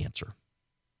brain cancer.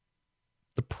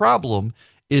 The problem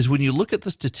is when you look at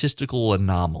the statistical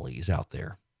anomalies out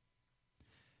there,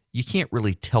 you can't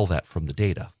really tell that from the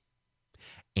data.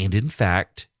 And in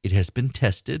fact, it has been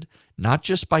tested not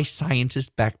just by scientists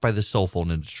backed by the cell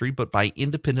phone industry, but by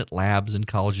independent labs and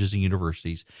colleges and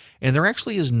universities. And there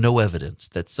actually is no evidence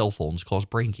that cell phones cause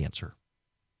brain cancer.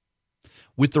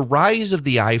 With the rise of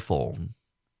the iPhone,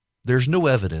 there's no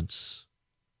evidence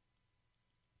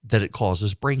that it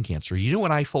causes brain cancer. You know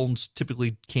what iPhones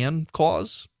typically can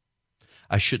cause?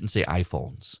 I shouldn't say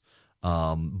iPhones,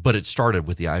 but it started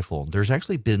with the iPhone. There's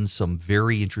actually been some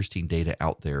very interesting data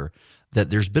out there that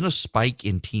there's been a spike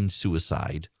in teen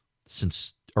suicide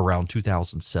since around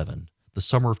 2007, the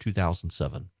summer of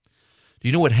 2007. Do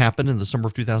you know what happened in the summer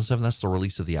of 2007? That's the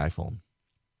release of the iPhone.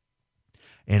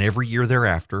 And every year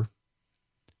thereafter,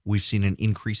 we've seen an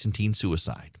increase in teen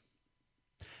suicide.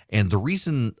 And the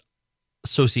reason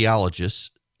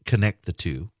sociologists connect the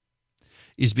two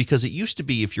is because it used to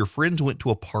be if your friends went to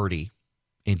a party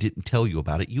and didn't tell you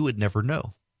about it, you would never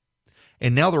know.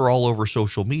 And now they're all over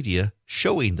social media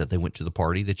showing that they went to the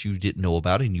party that you didn't know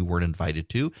about and you weren't invited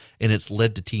to, and it's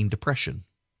led to teen depression.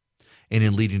 And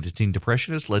in leading to teen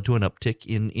depression, it's led to an uptick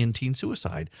in teen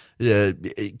suicide.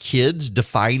 Kids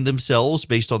define themselves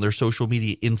based on their social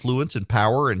media influence and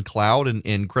power and clout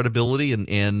and credibility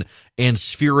and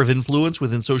sphere of influence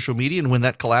within social media. And when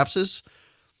that collapses,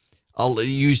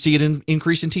 you see an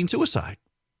increase in teen suicide.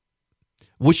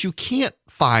 What you can't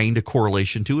find a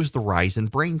correlation to is the rise in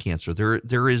brain cancer.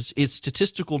 It's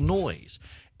statistical noise.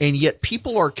 And yet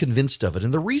people are convinced of it.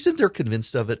 And the reason they're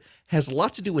convinced of it has a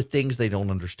lot to do with things they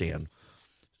don't understand.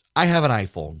 I have an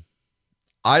iPhone.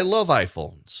 I love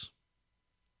iPhones.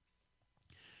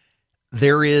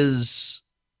 There is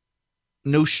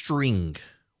no string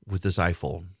with this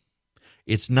iPhone.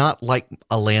 It's not like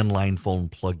a landline phone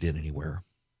plugged in anywhere.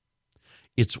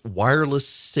 It's wireless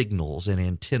signals and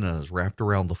antennas wrapped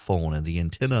around the phone, and the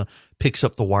antenna picks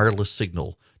up the wireless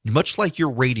signal. Much like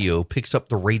your radio picks up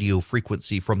the radio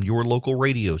frequency from your local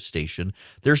radio station,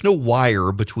 there's no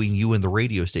wire between you and the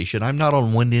radio station. I'm not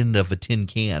on one end of a tin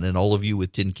can, and all of you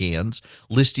with tin cans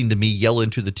listening to me yell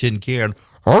into the tin can,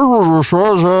 no,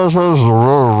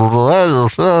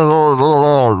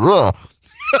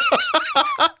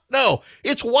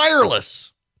 it's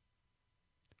wireless.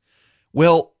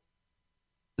 Well,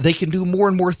 they can do more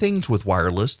and more things with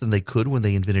wireless than they could when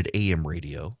they invented AM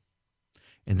radio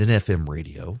and then FM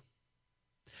radio.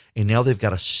 And now they've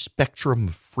got a spectrum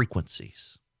of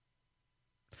frequencies.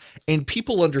 And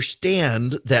people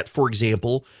understand that, for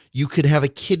example, you could have a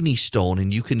kidney stone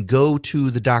and you can go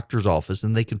to the doctor's office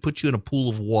and they can put you in a pool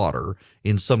of water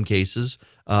in some cases,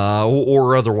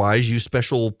 or otherwise use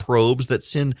special probes that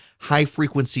send high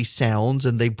frequency sounds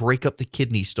and they break up the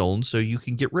kidney stones so you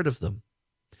can get rid of them.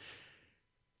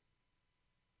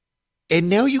 And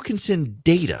now you can send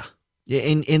data,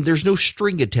 and there's no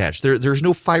string attached. There's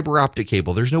no fiber optic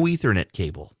cable. There's no Ethernet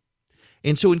cable.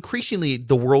 And so increasingly,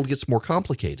 the world gets more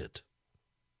complicated.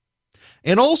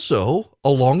 And also,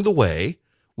 along the way,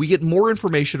 we get more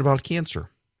information about cancer.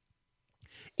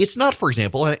 It's not, for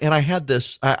example, and I had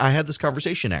this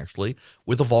conversation actually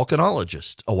with a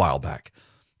volcanologist a while back,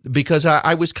 because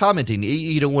I was commenting,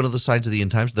 one of the signs of the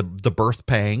end times, the birth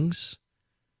pangs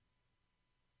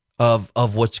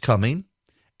of what's coming.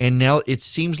 And now it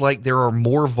seems like there are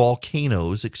more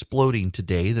volcanoes exploding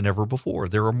today than ever before.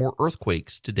 There are more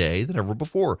earthquakes today than ever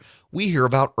before. We hear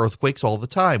about earthquakes all the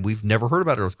time. We've never heard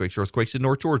about earthquakes. Earthquakes in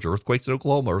North Georgia, earthquakes in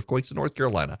Oklahoma, earthquakes in North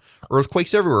Carolina,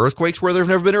 earthquakes everywhere, earthquakes where there've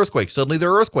never been earthquakes. Suddenly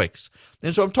there are earthquakes.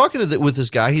 And so I'm talking with this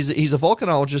guy. He's a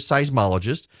volcanologist,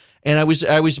 seismologist. And I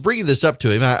was bringing this up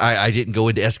to him. I didn't go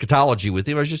into eschatology with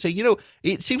him. I was just saying,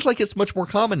 it seems like it's much more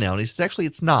common now. And he says, actually,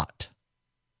 it's not.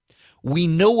 We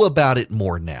know about it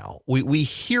more now. We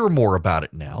hear more about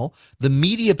it now. The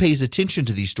media pays attention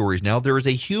to these stories now. There is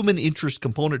a human interest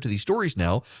component to these stories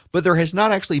now, but there has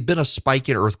not actually been a spike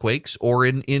in earthquakes or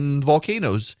in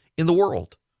volcanoes in the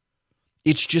world.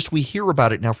 It's just we hear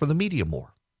about it now from the media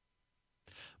more.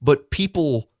 But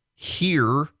people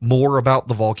hear more about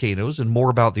the volcanoes and more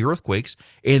about the earthquakes,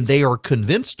 and they are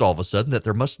convinced all of a sudden that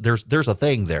there's a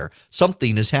thing there.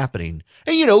 Something is happening.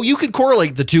 And you can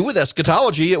correlate the two with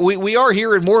eschatology. We are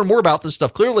hearing more and more about this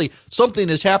stuff. Clearly, something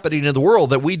is happening in the world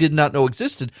that we did not know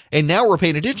existed, and now we're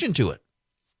paying attention to it.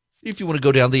 If you want to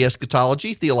go down the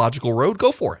eschatology, theological road,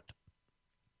 go for it.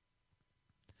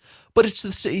 But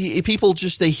it's people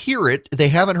they hear it, they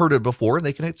haven't heard it before, and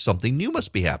they connect something new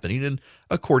must be happening. And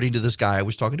according to this guy I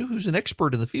was talking to, who's an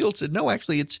expert in the field, said, no,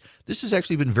 actually, this has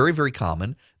actually been very, very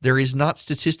common. There is not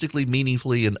statistically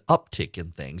meaningfully an uptick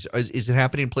in things. Is it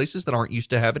happening in places that aren't used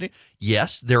to happening?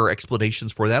 Yes, there are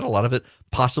explanations for that. A lot of it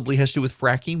possibly has to do with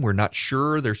fracking. We're not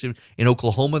sure. In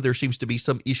Oklahoma, there seems to be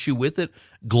some issue with it.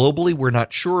 Globally, we're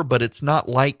not sure, but it's not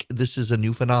like this is a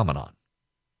new phenomenon.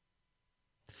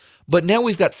 But now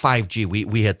we've got 5G.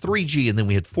 We had 3G, and then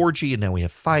we had 4G, and now we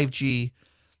have 5G.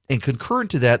 And concurrent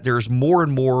to that, there's more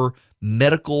and more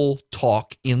medical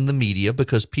talk in the media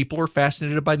because people are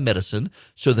fascinated by medicine.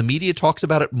 So the media talks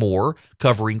about it more,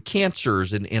 covering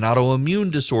cancers and autoimmune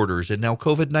disorders and now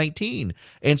COVID-19.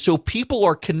 And so people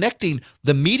are connecting.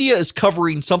 The media is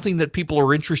covering something that people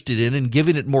are interested in and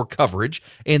giving it more coverage.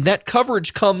 And that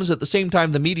coverage comes at the same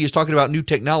time the media is talking about new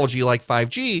technology like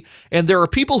 5G. And there are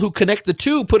people who connect the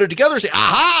two, put it together, and say,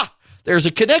 aha, there's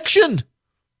a connection.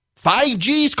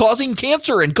 5G is causing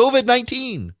cancer and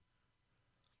COVID-19.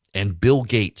 And Bill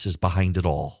Gates is behind it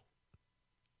all.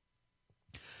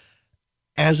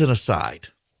 As an aside,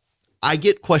 I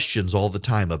get questions all the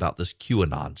time about this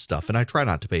QAnon stuff, and I try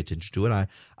not to pay attention to it.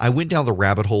 I went down the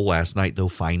rabbit hole last night, though,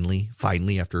 finally,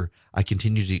 after I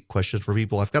continued to get questions from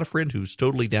people. I've got a friend who's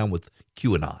totally down with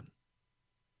QAnon.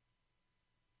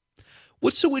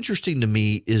 What's so interesting to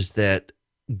me is that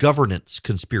governance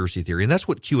conspiracy theory, and that's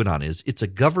what QAnon is. It's a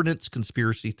governance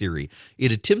conspiracy theory.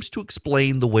 It attempts to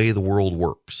explain the way the world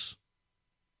works.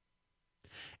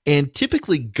 And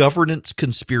typically governance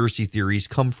conspiracy theories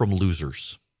come from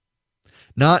losers.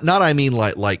 Not I mean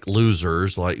like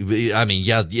losers,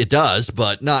 yeah, it does,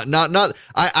 but not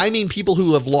I mean people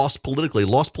who have lost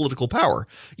political power.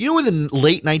 You know, in the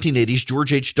late 1980s,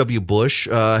 George H.W. Bush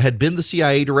had been the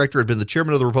CIA director, had been the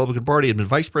chairman of the Republican Party, had been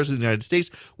vice president of the United States,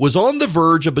 was on the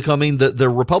verge of becoming the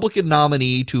Republican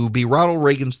nominee to be Ronald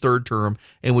Reagan's third term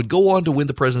and would go on to win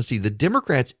the presidency. The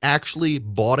Democrats actually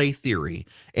bought a theory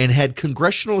and had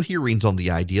congressional hearings on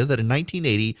the idea that in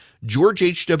 1980, George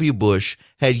H.W. Bush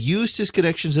had used his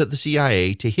connections at the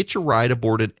CIA to hitch a ride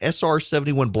aboard an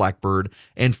SR-71 Blackbird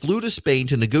and flew to Spain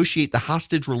to negotiate the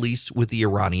hostage release with the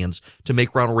Iranians to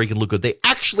make Ronald Reagan look good. They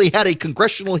actually had a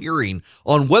congressional hearing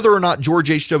on whether or not George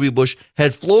H.W. Bush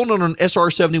had flown on an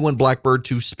SR-71 Blackbird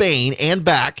to Spain and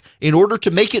back in order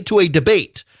to make it to a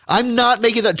debate. I'm not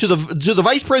making that to the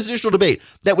vice presidential debate.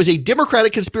 That was a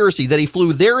Democratic conspiracy that he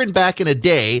flew there and back in a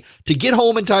day to get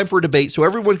home in time for a debate so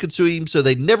everyone could sue him so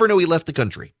they'd never know he left the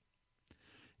country.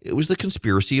 It was the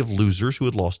conspiracy of losers who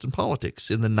had lost in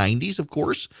politics. In the 90s, of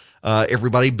course,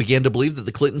 everybody began to believe that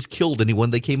the Clintons killed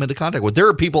anyone they came into contact with. There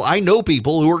are people, I know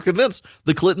people who are convinced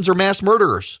the Clintons are mass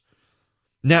murderers.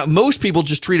 Now, most people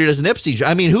just treat it as an Epstein joke.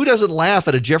 I mean, who doesn't laugh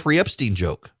at a Jeffrey Epstein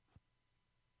joke?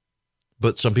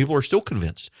 But some people are still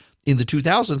convinced. In the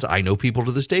 2000s, I know people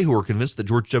to this day who are convinced that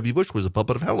George W. Bush was a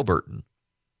puppet of Halliburton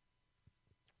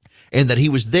and that he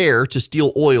was there to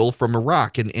steal oil from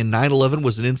Iraq. And 9/11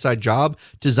 was an inside job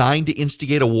designed to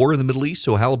instigate a war in the Middle East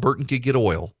so Halliburton could get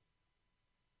oil.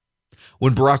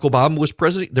 When Barack Obama was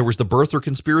president, there was the birther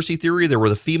conspiracy theory. There were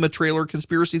the FEMA trailer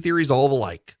conspiracy theories, all the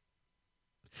like.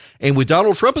 And with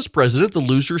Donald Trump as president, the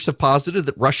losers have posited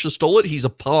that Russia stole it. He's a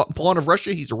pawn of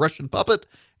Russia. He's a Russian puppet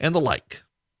and the like.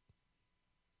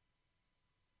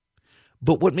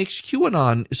 But what makes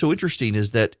QAnon so interesting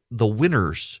is that the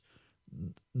winners,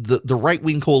 the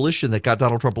right-wing coalition that got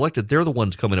Donald Trump elected, they're the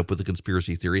ones coming up with the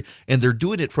conspiracy theory, and they're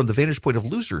doing it from the vantage point of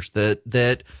losers,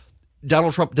 that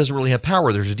Donald Trump doesn't really have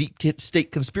power. There's a deep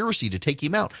state conspiracy to take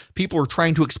him out. People are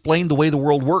trying to explain the way the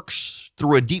world works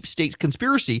through a deep state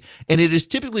conspiracy, and it is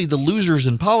typically the losers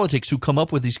in politics who come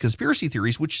up with these conspiracy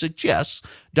theories, which suggests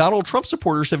Donald Trump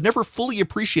supporters have never fully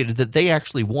appreciated that they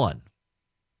actually won.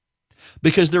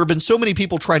 Because there have been so many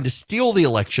people trying to steal the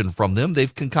election from them,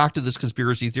 they've concocted this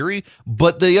conspiracy theory,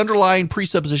 but the underlying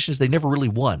presupposition is they never really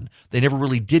won. They never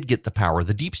really did get the power.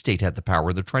 The deep state had the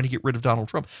power. They're trying to get rid of Donald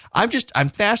Trump. I'm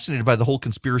fascinated by the whole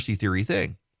conspiracy theory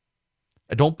thing.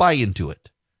 I don't buy into it.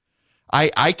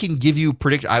 I can give you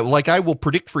I will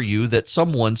predict for you that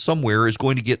someone somewhere is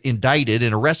going to get indicted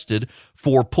and arrested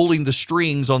for pulling the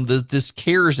strings on this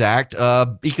CARES Act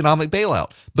economic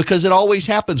bailout, because it always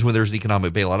happens when there's an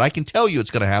economic bailout. I can tell you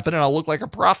it's going to happen and I'll look like a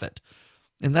prophet.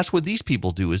 And that's what these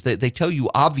people do, is they tell you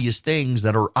obvious things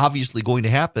that are obviously going to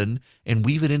happen and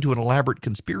weave it into an elaborate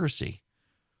conspiracy.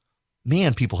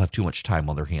 Man, people have too much time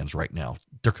on their hands right now.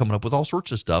 They're coming up with all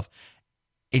sorts of stuff.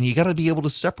 And you got to be able to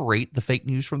separate the fake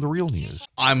news from the real news.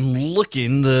 I'm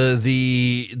looking,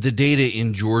 the data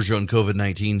in Georgia on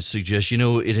COVID-19 suggests,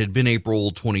 it had been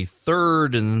April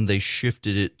 23rd, and then they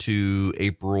shifted it to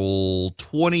April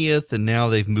 20th, and now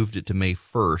they've moved it to May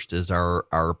 1st as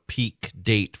our peak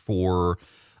date for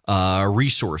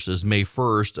resources, May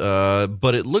 1st.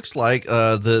 But it looks like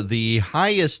the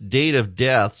highest date of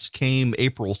deaths came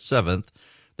April 7th.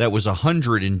 That was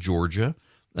 100 in Georgia.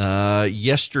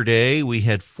 Yesterday we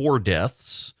had 4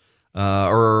 deaths,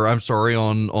 on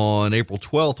April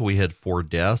 12th, we had 4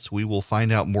 deaths. We will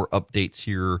find out more updates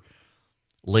here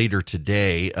later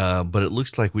today. But it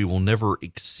looks like we will never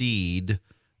exceed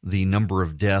the number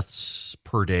of deaths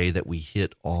per day that we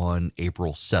hit on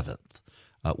April 7th,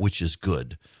 which is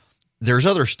good. there's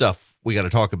other stuff we got to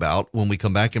talk about when we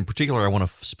come back. In particular, I want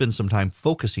to spend some time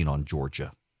focusing on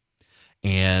Georgia.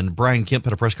 And Brian Kemp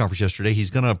had a press conference yesterday. He's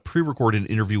going to pre-record an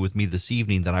interview with me this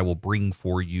evening that I will bring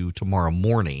for you tomorrow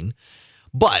morning.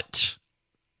 But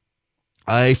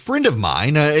a friend of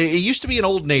mine, it used to be an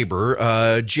old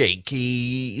neighbor, Jake,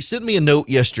 he sent me a note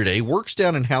yesterday, works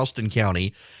down in Houston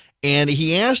County, and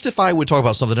he asked if I would talk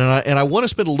about something. And I want to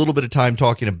spend a little bit of time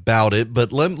talking about it,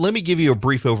 but let me give you a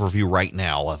brief overview right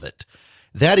now of it.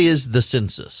 That is the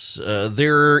census.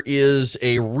 There is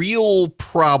a real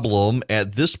problem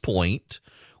at this point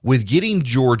with getting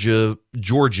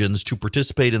Georgians to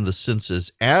participate in the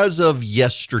census. As of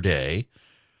yesterday,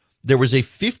 there was a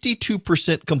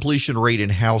 52% completion rate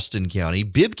in Houston County.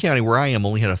 Bibb County, where I am,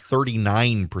 only had a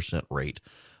 39% rate.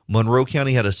 Monroe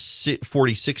County had a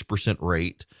 46%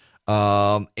 rate.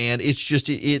 And it's just,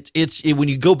 it's when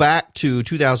you go back to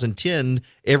 2010,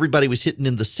 everybody was hitting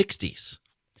in the 60s.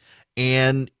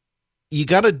 And you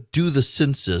got to do the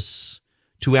census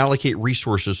to allocate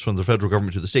resources from the federal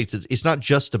government to the states. It's not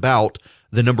just about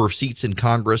the number of seats in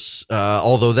Congress,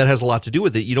 although that has a lot to do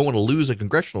with it. You don't want to lose a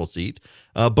congressional seat,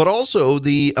 but also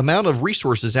the amount of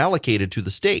resources allocated to the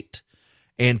state.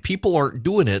 And people aren't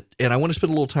doing it. And I want to spend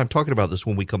a little time talking about this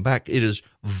when we come back. It is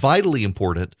vitally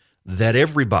important that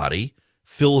everybody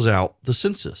fills out the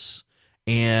census.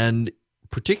 And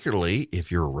particularly if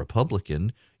you're a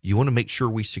Republican, you want to make sure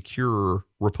we secure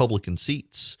Republican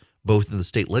seats, both in the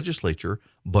state legislature,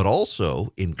 but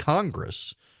also in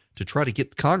Congress, to try to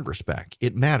get Congress back.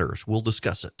 It matters. We'll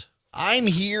discuss it. I'm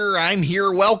here.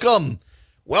 Welcome.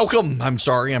 I'm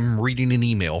sorry. I'm reading an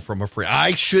email from a friend.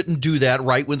 I shouldn't do that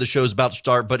right when the show's about to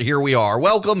start, but here we are.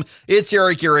 Welcome. It's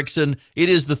Eric Erickson. It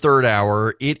is the third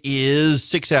hour. It is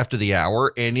 6 after the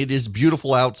hour, and it is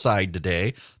beautiful outside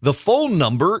today. The phone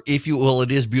number, it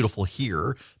is beautiful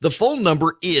here. The phone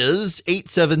number is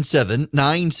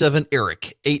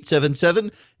 877-97-ERIC,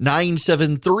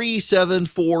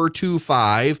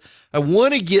 877-973-7425. I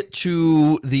want to get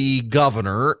to the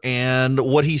governor and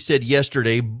what he said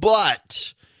yesterday,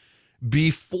 but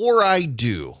before I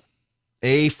do,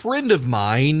 a friend of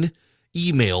mine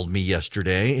emailed me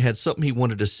yesterday, had something he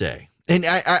wanted to say. And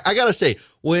I got to say,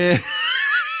 when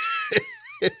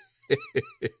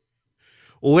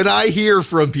I hear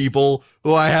from people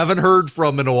who I haven't heard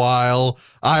from in a while,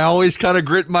 I always kind of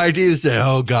grit my teeth and say,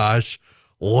 oh gosh,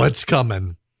 what's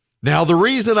coming? Now, the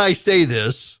reason I say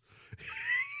this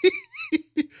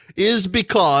is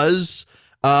because,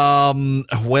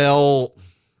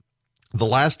 the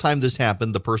last time this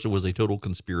happened, the person was a total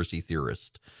conspiracy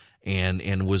theorist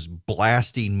and was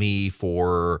blasting me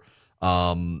for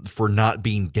not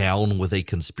being down with a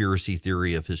conspiracy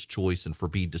theory of his choice and for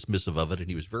being dismissive of it. And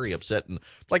he was very upset. And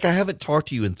like, I haven't talked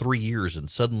to you in 3 years, and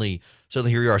suddenly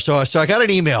here you are. So I got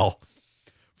an email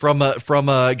from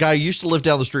a guy who used to live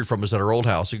down the street from us at our old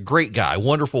house. A great guy,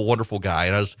 wonderful, wonderful guy.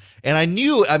 And I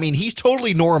knew, he's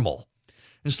totally normal.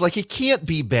 It's like, it can't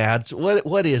be bad. So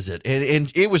what is it?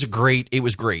 And it was great. It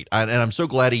was great. And I'm so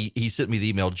glad he sent me the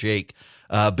email, Jake,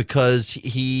 because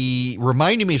he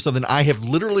reminded me of something I have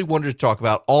literally wanted to talk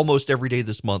about almost every day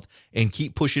this month and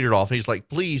keep pushing it off. And he's like,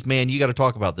 please, man, you got to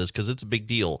talk about this because it's a big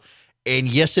deal. And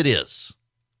yes, it is.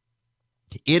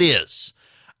 It is.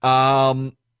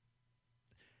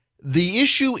 The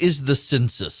issue is the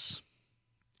census.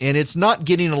 And it's not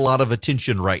getting a lot of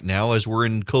attention right now as we're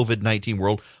in COVID-19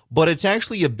 world, but it's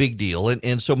actually a big deal.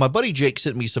 And so my buddy Jake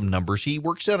sent me some numbers. He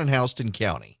works out in Houston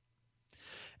County.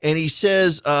 And he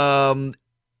says,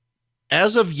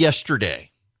 as of yesterday,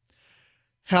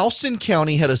 Houston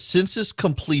County had a census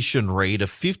completion rate of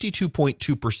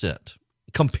 52.2%.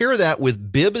 Compare that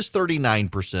with Bibb is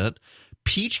 39%,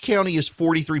 Peach County is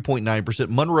 43.9%,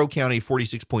 Monroe County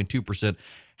 46.2%.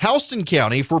 Houston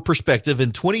County, for perspective, in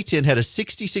 2010 had a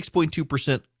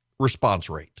 66.2% response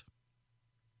rate.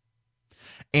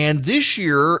 And this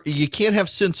year, you can't have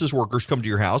census workers come to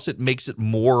your house. It makes it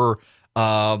more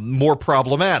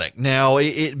problematic. Now,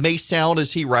 it may sound,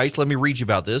 as he writes, let me read you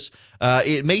about this.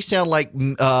 It may sound like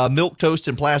milk toast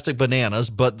and plastic bananas,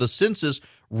 but the census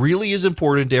really is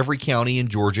important to every county in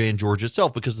Georgia and Georgia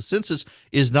itself, because the census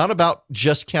is not about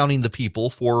just counting the people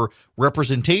for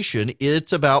representation.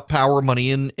 It's about power,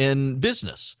 money, and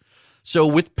business. So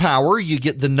with power, you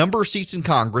get the number of seats in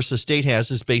Congress a state has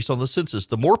is based on the census.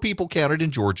 The more people counted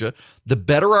in Georgia, the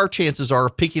better our chances are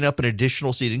of picking up an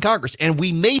additional seat in Congress. And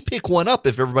we may pick one up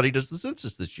if everybody does the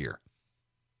census this year.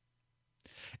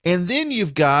 And then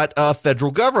you've got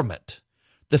federal government.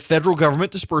 The federal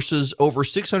government disperses over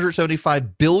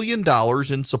 $675 billion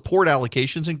in support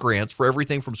allocations and grants for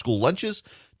everything from school lunches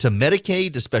to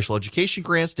Medicaid to special education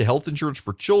grants to health insurance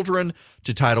for children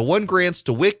to Title I grants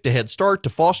to WIC to Head Start to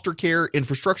foster care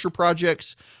infrastructure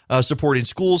projects supporting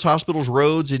schools, hospitals,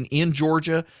 roads in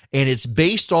Georgia. And it's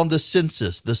based on the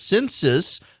census. The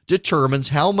census determines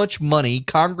how much money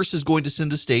Congress is going to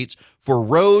send to states for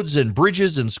roads and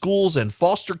bridges and schools and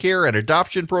foster care and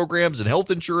adoption programs and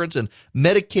health insurance and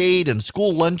Medicaid and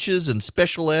school lunches and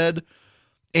special ed.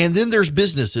 And then there's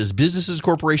businesses. Businesses,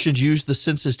 corporations use the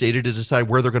census data to decide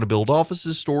where they're going to build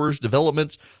offices, stores,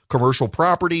 developments, commercial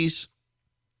properties.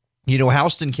 You know,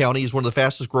 Houston County is one of the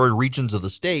fastest growing regions of the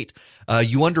state.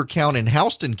 You undercount in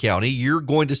Houston County, you're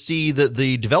going to see that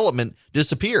the development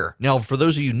disappear. Now, for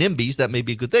those of you NIMBYs, that may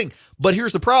be a good thing. But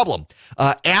here's the problem.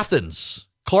 Athens,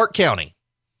 Clark County,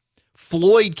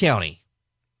 Floyd County,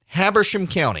 Habersham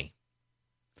County.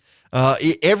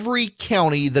 Every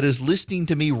county that is listening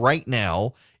to me right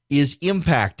now is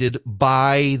impacted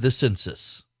by the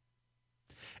census.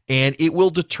 And it will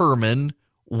determine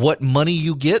what money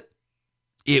you get.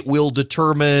 It will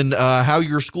determine how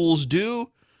your schools do.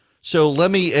 So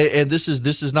let me, and this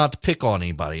is not to pick on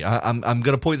anybody. I'm going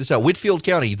to point this out. Whitfield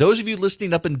County, those of you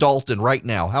listening up in Dalton right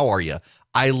now, how are you?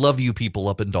 I love you people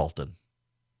up in Dalton.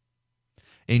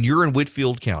 And you're in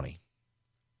Whitfield County.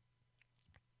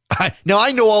 Now,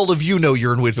 I know all of you know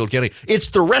you're in Whitfield County. It's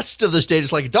the rest of the state.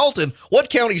 It's like, Dalton, what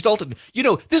county is Dalton? You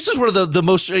know, this is one of the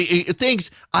most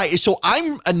things. So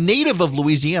I'm a native of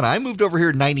Louisiana. I moved over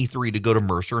here in 93 to go to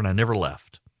Mercer, and I never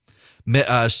left.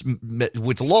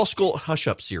 Went to law school, hush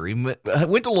up, Siri.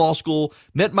 Went to law school,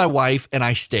 met my wife, and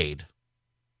I stayed.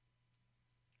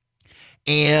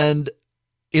 And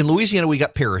in Louisiana, we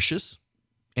got parishes.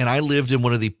 And I lived in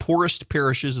one of the poorest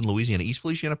parishes in Louisiana, East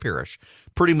Feliciana Parish.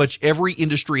 Pretty much every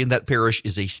industry in that parish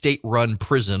is a state-run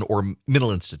prison or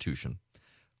mental institution.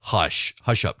 Hush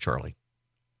up, Charlie.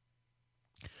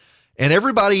 And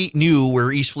everybody knew where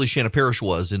East Feliciana Parish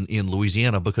was in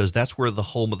Louisiana because that's where the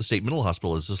home of the state mental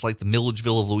hospital is. It's like the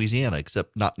Milledgeville of Louisiana,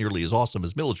 except not nearly as awesome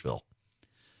as Milledgeville.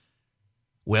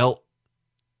 Well,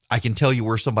 I can tell you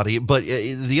where somebody, but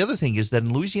the other thing is that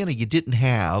in Louisiana, you didn't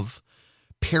have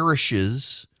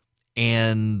parishes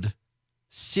and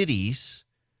cities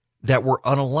that were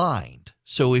unaligned.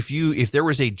 So if there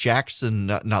was a Jackson,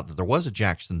 not that there was a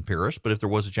Jackson Parish, but if there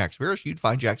was a Jackson Parish, you'd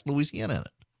find Jackson, Louisiana in it.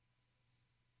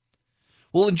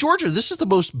 Well, in Georgia, this is the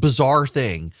most bizarre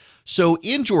thing. So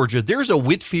in Georgia, there's a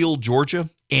Whitfield, Georgia,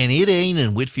 and it ain't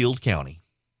in Whitfield County.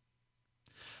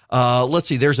 Let's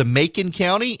see, there's a Macon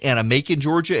County and a Macon,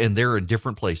 Georgia, and they're in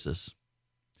different places.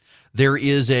 There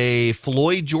is a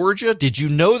Floyd, Georgia. Did you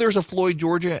know there's a Floyd,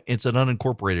 Georgia? It's an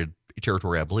unincorporated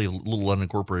territory, I believe, a little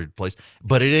unincorporated place,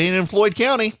 but it ain't in Floyd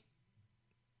County.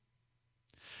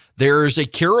 There's a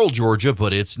Carroll, Georgia,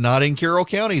 but it's not in Carroll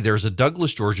County. There's a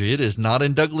Douglas, Georgia. It is not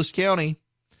in Douglas County.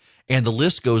 And the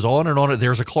list goes on and on.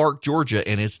 There's a Clark, Georgia,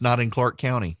 and it's not in Clark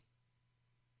County.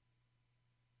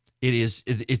 It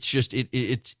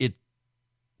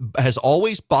has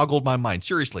always boggled my mind.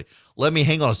 Seriously,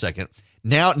 hang on a second.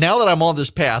 Now that I'm on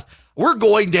this path, we're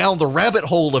going down the rabbit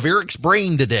hole of Eric's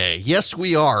brain today. Yes,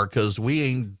 we are, because we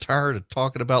ain't tired of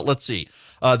talking about, let's see.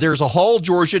 There's a Hall,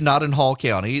 Georgia, not in Hall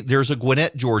County. There's a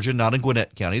Gwinnett, Georgia, not in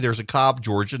Gwinnett County. There's a Cobb,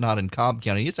 Georgia, not in Cobb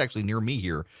County. It's actually near me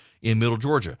here in Middle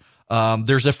Georgia.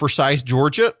 There's a Forsyth,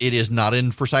 Georgia. It is not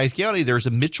in Forsyth County. There's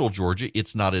a Mitchell, Georgia.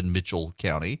 It's not in Mitchell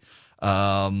County.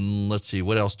 Let's see.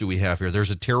 What else do we have here?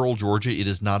 There's a Terrell, Georgia. It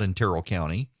is not in Terrell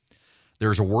County.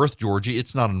 There's a Worth, Georgia.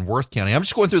 It's not in Worth County. I'm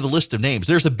just going through the list of names.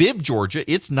 There's a Bibb, Georgia.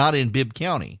 It's not in Bibb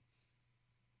County.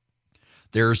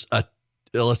 There's Tifton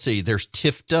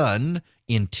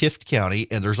in Tift County,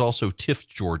 and there's also Tift,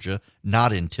 Georgia,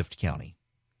 not in Tift County.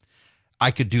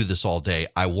 I could do this all day.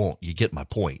 I won't. You get my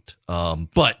point.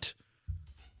 But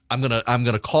I'm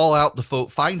gonna call out the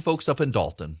fine folks up in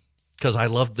Dalton because I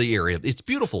love the area. It's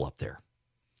beautiful up there.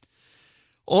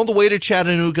 On the way to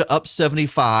Chattanooga, up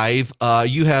 75,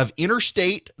 you have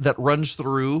interstate that runs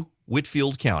through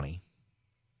Whitfield County.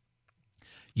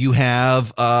 You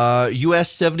have US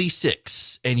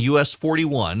 76 and US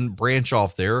 41 branch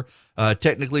off there,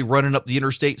 technically running up the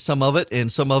interstate, some of it and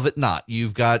some of it not.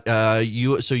 You've got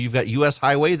you've got US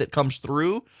Highway that comes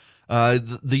through.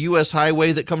 The US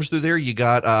Highway that comes through there, you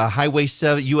got Highway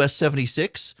 7, US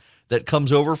 76 that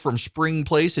comes over from Spring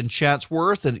Place in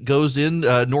Chatsworth and it goes in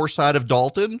north side of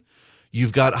Dalton.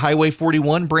 You've got Highway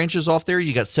 41 branches off there.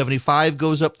 You got 75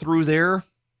 goes up through there.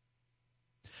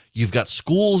 You've got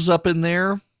schools up in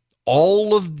there.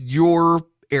 All of your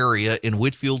area in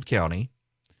Whitfield County,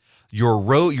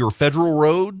 your federal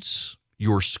roads,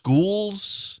 your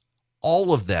schools,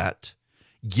 all of that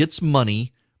gets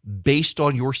money based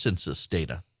on your census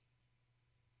data.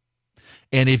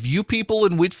 And if you people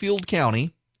in Whitfield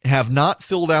County have not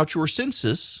filled out your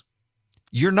census,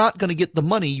 you're not going to get the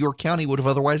money your county would have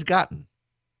otherwise gotten.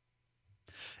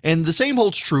 And the same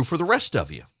holds true for the rest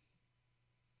of you.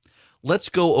 Let's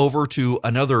go over to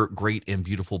another great and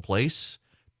beautiful place,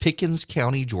 Pickens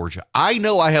County, Georgia. I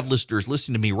know I have listeners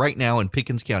listening to me right now in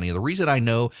Pickens County. And the reason I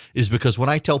know is because when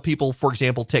I tell people, for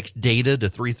example, text data to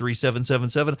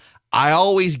 33777, I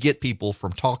always get people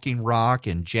from Talking Rock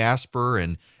and Jasper,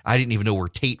 and I didn't even know where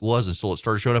Tate was until it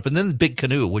started showing up. And then the Big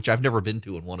Canoe, which I've never been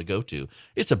to and want to go to.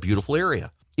 It's a beautiful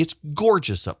area. It's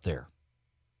gorgeous up there.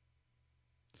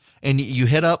 And you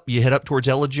head up towards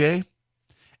Ellijay.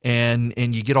 And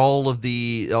you get all of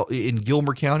the, in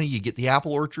Gilmer County, you get the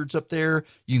apple orchards up there.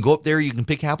 You can go up there, you can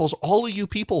pick apples. All of you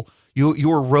people,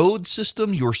 your road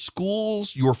system, your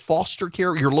schools, your foster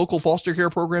care, your local foster care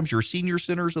programs, your senior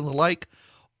centers and the like,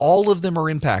 all of them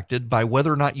are impacted by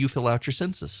whether or not you fill out your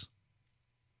census.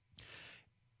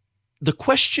 The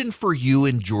question for you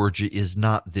in Georgia is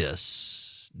not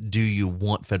this: do you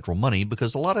want federal money?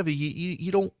 Because a lot of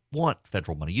you don't want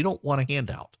federal money. You don't want a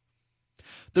handout.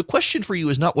 The question for you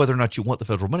is not whether or not you want the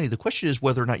federal money. The question is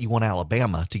whether or not you want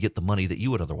Alabama to get the money that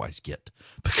you would otherwise get.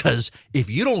 Because if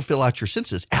you don't fill out your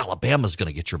census, Alabama's going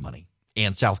to get your money,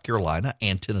 and South Carolina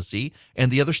and Tennessee and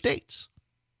the other states.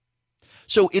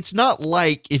 So it's not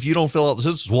like if you don't fill out the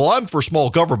census, well, I'm for small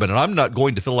government and I'm not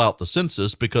going to fill out the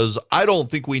census because I don't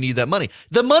think we need that money.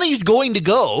 The money's going to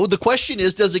go. The question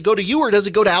is, does it go to you or does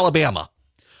it go to Alabama?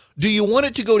 Do you want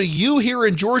it to go to you here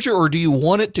in Georgia, or do you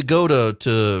want it to go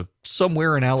to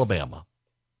somewhere in Alabama?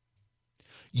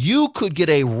 You could get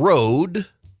a road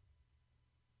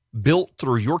built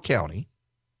through your county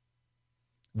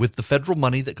with the federal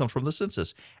money that comes from the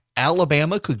census.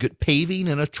 Alabama could get paving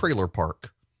in a trailer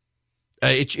park.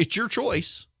 It's your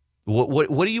choice.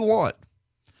 What do you want?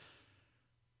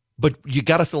 But you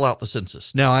got to fill out the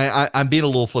census. Now, I'm being a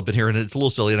little flippant here, and it's a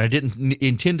little silly, and I didn't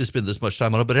intend to spend this much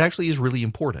time on it, but it actually is really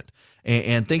important.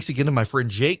 And thanks again to my friend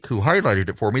Jake, who highlighted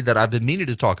it for me, that I've been meaning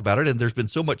to talk about it, and there's been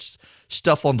so much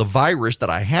stuff on the virus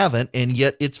that I haven't, and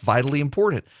yet it's vitally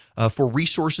important for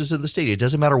resources in the state. It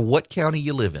doesn't matter what county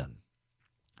you live in.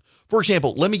 For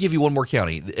example, let me give you one more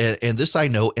county, and this I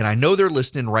know, and I know they're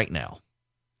listening right now.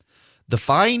 The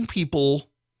fine people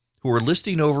who are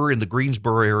listing over in the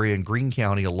Greensboro area in Greene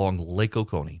County along Lake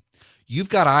Oconee. You've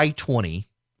got I-20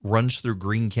 runs through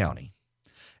Greene County.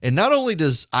 And not only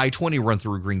does I-20 run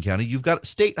through Greene County, you've got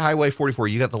State Highway 44.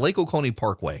 You got the Lake Oconee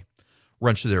Parkway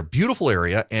runs through there. Beautiful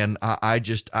area. And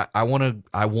I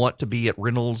want to be at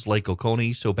Reynolds, Lake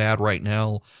Oconee so bad right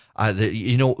now.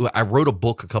 I wrote a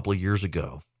book a couple of years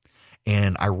ago,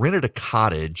 and I rented a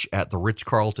cottage at the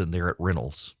Ritz-Carlton there at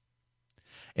Reynolds.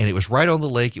 And it was right on the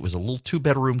lake. It was a little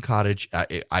 2-bedroom cottage.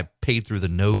 I paid through the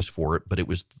nose for it, but it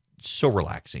was so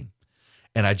relaxing.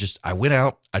 And I went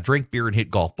out, I drank beer and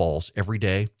hit golf balls every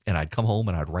day, and I'd come home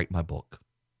and I'd write my book.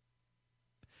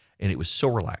 And it was so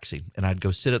relaxing. And I'd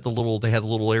go sit at they had a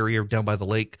little area down by the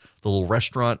lake, the little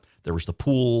restaurant. There was the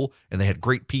pool, and they had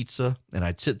great pizza. And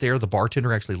I'd sit there. The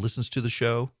bartender actually listens to the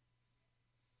show.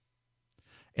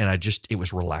 And it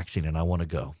was relaxing, and I want to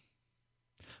go.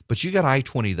 But you got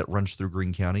I-20 that runs through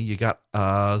Greene County. You got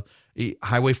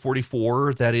Highway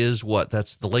 44. That is what?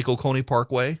 That's the Lake Oconee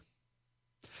Parkway.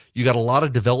 You got a lot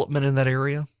of development in that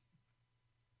area.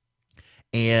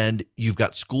 And you've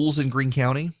got schools in Greene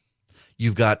County.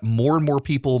 You've got more and more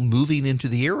people moving into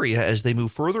the area as they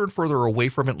move further and further away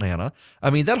from Atlanta. I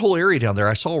mean, that whole area down there,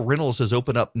 I saw Reynolds has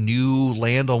opened up new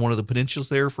land on one of the peninsulas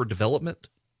there for development.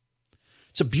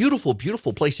 It's a beautiful,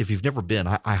 beautiful place. If you've never been,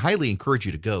 I highly encourage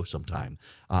you to go sometime.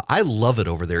 I love it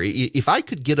over there. If I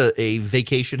could get a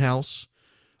vacation house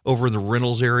over in the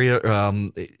Reynolds area,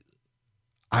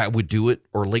 I would do it.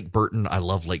 Or Lake Burton. I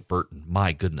love Lake Burton.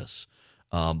 My goodness.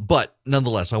 But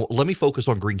nonetheless, let me focus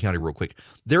on Greene County real quick.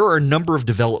 There are a number of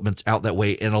developments out that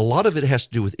way, and a lot of it has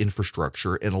to do with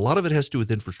infrastructure,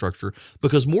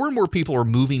 because more and more people are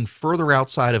moving further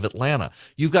outside of Atlanta.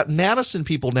 You've got Madison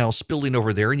people now spilling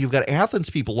over there, and you've got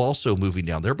Athens people also moving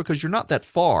down there because you're not that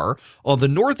far. On the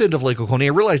north end of Lake Oconee,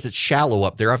 I realize it's shallow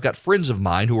up there. I've got friends of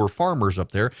mine who are farmers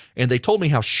up there, and they told me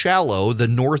how shallow the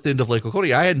north end of Lake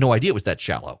Oconee. I had no idea it was that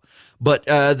shallow. But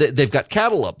they've got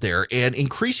cattle up there, and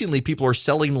increasingly people are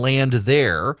selling land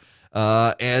there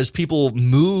as people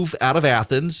move out of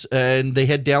Athens and they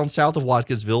head down south of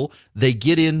Watkinsville. They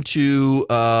get into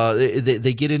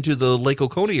the Lake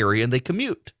Oconee area and they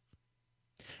commute.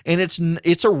 And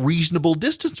it's a reasonable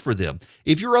distance for them.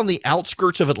 If you're on the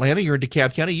outskirts of Atlanta, you're in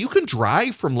DeKalb County, you can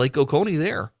drive from Lake Oconee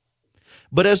there.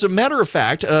 But as a matter of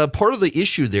fact, part of the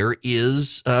issue there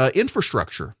is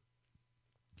infrastructure.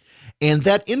 And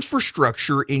that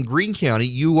infrastructure in Greene County,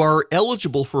 you are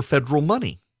eligible for federal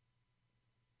money.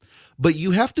 But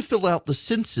you have to fill out the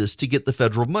census to get the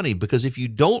federal money, because if you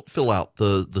don't fill out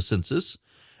the census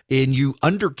and you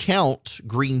undercount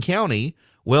Greene County,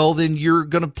 well, then you're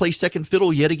going to play second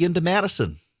fiddle yet again to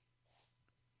Madison.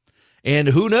 And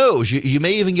who knows, you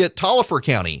may even get Taliaferro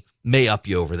County may up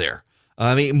you over there.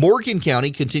 I mean, Morgan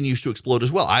County continues to explode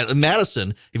as well.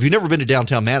 Madison, if you've never been to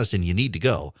downtown Madison, you need to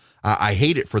go. I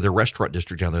hate it for their restaurant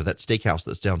district down there. That steakhouse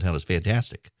that's downtown is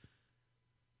fantastic.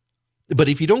 But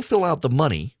if you don't fill out the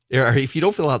money, or if you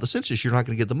don't fill out the census, you're not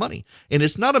going to get the money. And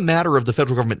it's not a matter of the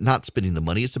federal government not spending the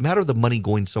money. It's a matter of the money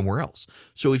going somewhere else.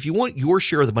 So if you want your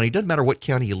share of the money, it doesn't matter what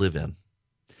county you live in.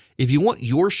 If you want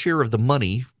your share of the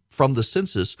money from the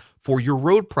census for your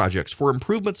road projects, for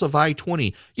improvements of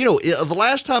I-20. You know, the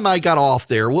last time I got off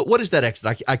there, what is that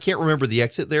exit? I can't remember the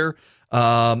exit there.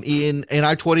 In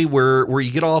I-20 where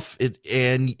you get off it,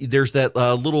 and there's that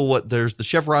there's the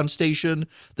Chevron station,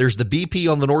 there's the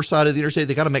BP on the north side of the interstate.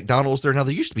 They got a McDonald's there now.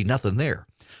 There used to be nothing there,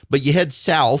 but you head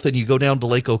south and you go down to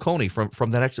Lake Oconee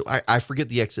from that exit. I forget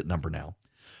the exit number now,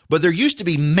 but there used to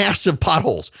be massive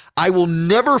potholes. I will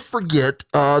never forget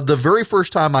the very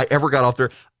first time I ever got off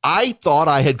there. I thought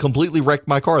I had completely wrecked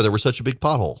my car. There was such a big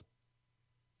pothole.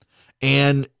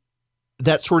 And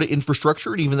that sort of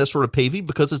infrastructure and even that sort of paving,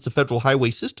 because it's a federal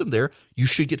highway system there, you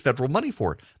should get federal money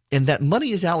for it. And that money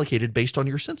is allocated based on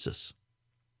your census.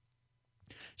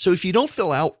 So if you don't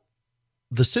fill out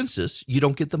the census, you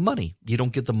don't get the money. You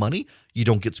don't get the money. You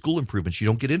don't get school improvements. You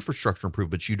don't get infrastructure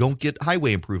improvements. You don't get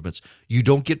highway improvements. You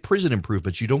don't get prison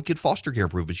improvements. You don't get foster care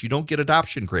improvements. You don't get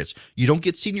adoption grants. You don't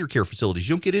get senior care facilities.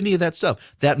 You don't get any of that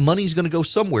stuff. That money's going to go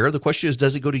somewhere. The question is,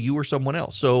 does it go to you or someone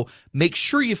else? So make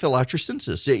sure you fill out your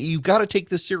census. You got to take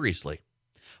this seriously.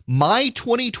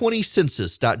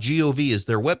 My2020census.gov is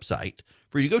their website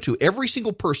for you to go to. Every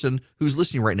single person who's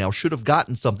listening right now should have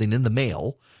gotten something in the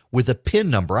mail with a PIN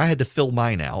number. I had to fill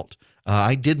mine out.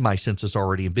 I did my census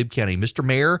already in Bibb County. Mr.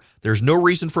 Mayor, there's no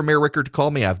reason for Mayor Rickard to call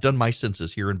me. I've done my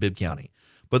census here in Bibb County.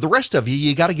 But the rest of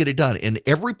you got to get it done. In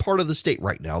every part of the state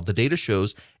right now, the data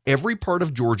shows every part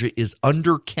of Georgia is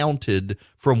undercounted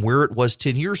from where it was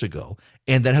 10 years ago.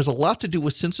 And that has a lot to do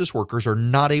with census workers are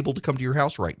not able to come to your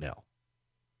house right now.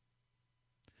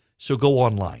 So go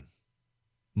online.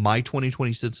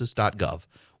 My2020census.gov.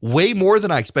 Way more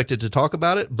than I expected to talk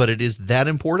about it, but it is that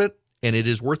important and it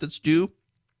is worth its due.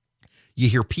 You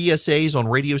hear PSAs on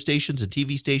radio stations and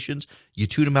TV stations. You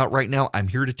tune them out right now. I'm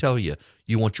here to tell you,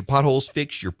 you want your potholes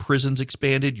fixed, your prisons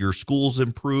expanded, your schools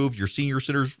improved, your senior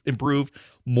centers improved,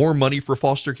 more money for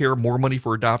foster care, more money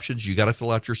for adoptions. You got to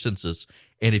fill out your census.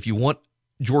 And if you want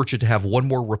Georgia to have one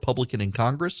more Republican in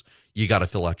Congress, you got to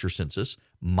fill out your census.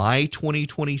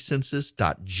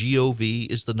 My2020census.gov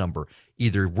is the number.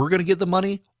 Either we're going to get the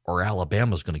money or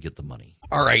Alabama's going to get the money.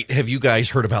 All right. Have you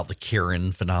guys heard about the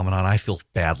Karen phenomenon? I feel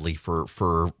badly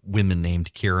for women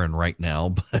named Karen right now,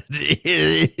 but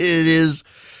it is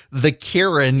the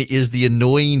Karen is the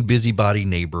annoying busybody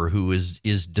neighbor who is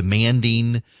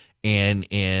demanding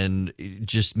and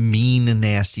just mean and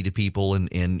nasty to people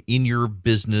and in your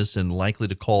business and likely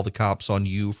to call the cops on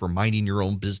you for minding your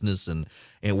own business. And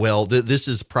well, this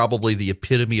is probably the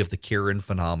epitome of the Karen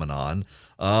phenomenon.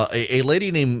 A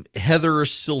lady named Heather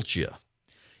Silchia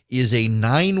is a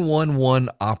 911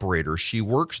 operator. She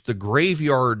works the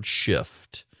graveyard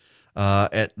shift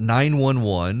at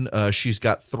 911. She's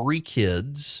got 3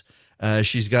 kids.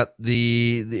 She's got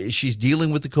she's dealing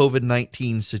with the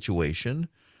COVID-19 situation,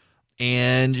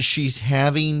 and she's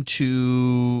having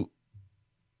to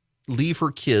leave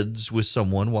her kids with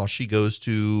someone while she goes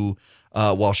to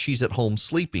while she's at home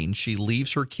sleeping. She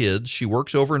leaves her kids. She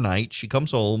works overnight. She comes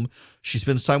home. She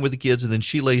spends time with the kids, and then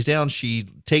she lays down. She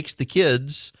takes the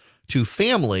kids to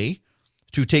family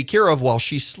to take care of while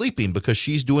she's sleeping because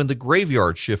she's doing the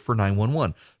graveyard shift for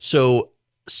 911. So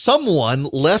someone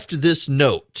left this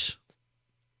note.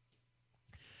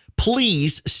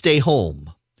 Please stay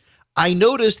home. I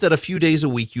noticed that a few days a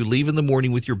week you leave in the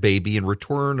morning with your baby and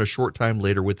return a short time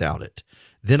later without it.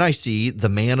 Then I see the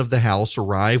man of the house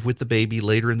arrive with the baby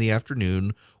later in the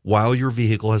afternoon while your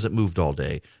vehicle hasn't moved all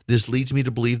day. This leads me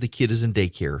to believe the kid is in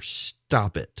daycare.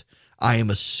 Stop it. I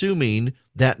am assuming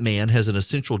that man has an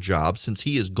essential job since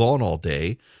he is gone all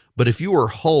day. But if you are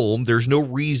home, there's no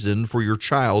reason for your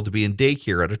child to be in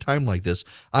daycare at a time like this.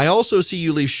 I also see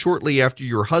you leave shortly after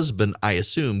your husband, I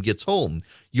assume, gets home.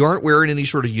 You aren't wearing any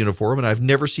sort of uniform, and I've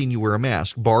never seen you wear a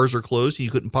mask. Bars are closed, and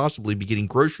you couldn't possibly be getting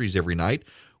groceries every night.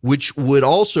 which would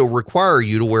also require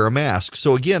you to wear a mask.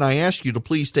 So again, I ask you to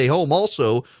please stay home.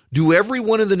 Also, do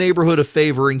everyone in the neighborhood a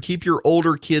favor and keep your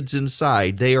older kids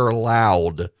inside. They are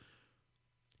loud.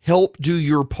 Help do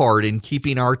your part in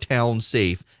keeping our town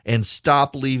safe and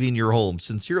stop leaving your home.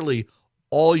 Sincerely,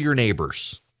 all your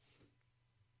neighbors.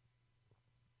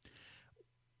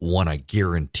 One, I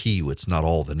guarantee you it's not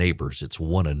all the neighbors. It's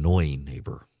one annoying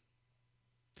neighbor.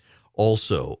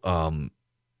 Also,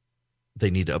 they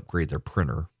need to upgrade their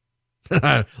printer.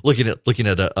 looking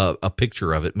at a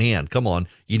picture of it, man, come on.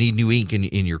 You need new ink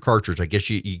in your cartridge. I guess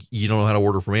you don't know how to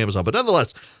order from Amazon. But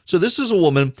nonetheless, so this is a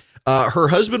woman. Her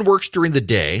husband works during the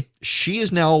day. She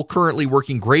is now currently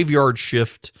working graveyard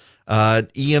shift,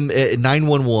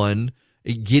 911,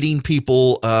 getting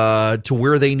people to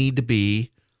where they need to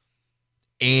be.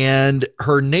 And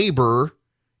her neighbor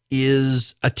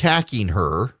is attacking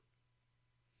her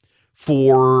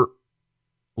for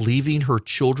leaving her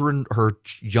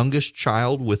youngest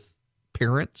child with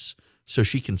parents so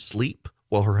she can sleep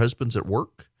while her husband's at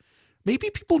work.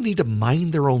 Maybe people need to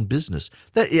mind their own business.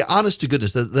 That, honest to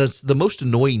goodness, that's the most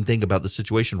annoying thing about the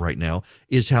situation right now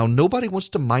is how nobody wants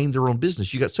to mind their own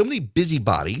business. You got so many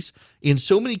busybodies in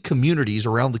so many communities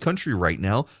around the country right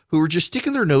now who are just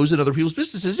sticking their nose in other people's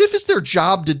business as if it's their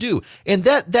job to do. And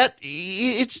that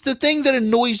it's the thing that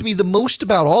annoys me the most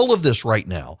about all of this right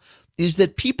now. Is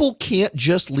that people can't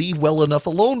just leave well enough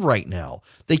alone right now.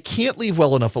 They can't leave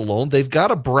well enough alone. They've got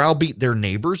to browbeat their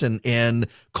neighbors and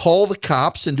call the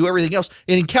cops and do everything else.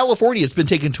 And in California, it's been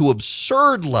taken to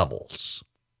absurd levels.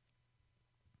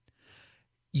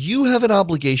 You have an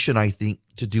obligation, I think,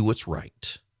 to do what's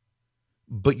right.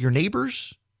 But your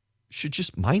neighbors should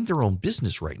just mind their own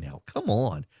business right now. Come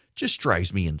on. Just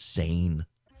drives me insane.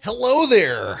 Hello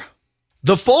there.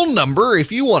 The phone number,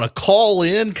 if you want to call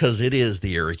in, because it is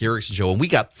the Eric Erickson Show, and we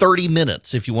got 30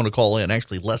 minutes if you want to call in,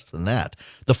 actually less than that.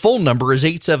 The phone number is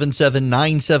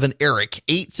 877-97-ERIC,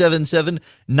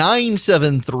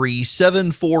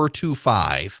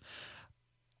 877-973-7425.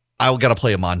 I've got to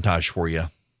play a montage for you.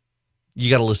 You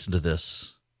got to listen to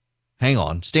this. Hang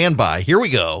on. Stand by. Here we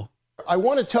go. I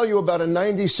want to tell you about a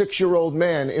 96-year-old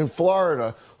man in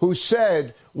Florida who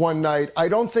said one night, I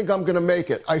don't think I'm going to make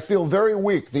it. I feel very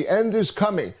weak. The end is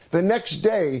coming. The next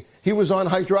day, he was on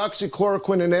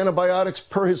hydroxychloroquine and antibiotics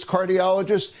per his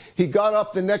cardiologist. He got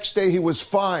up the next day. He was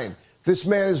fine. This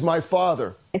man is my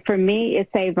father. For me, it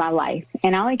saved my life.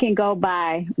 And I only can go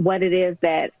by what it is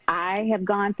that I have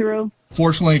gone through.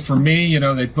 Fortunately for me,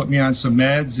 they put me on some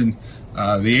meds, and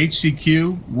the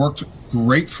HCQ worked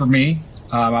great for me.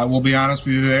 I will be honest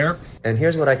with you there. And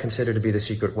here's what I consider to be the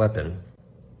secret weapon.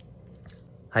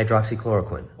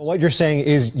 Hydroxychloroquine. Well, what you're saying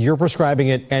is you're prescribing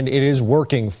it and it is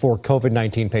working for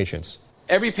COVID-19 patients.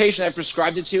 Every patient I've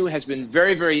prescribed it to has been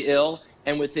very, very ill,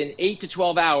 and within 8 to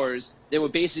 12 hours, they were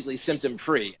basically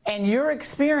symptom-free. And your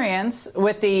experience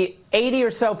with the 80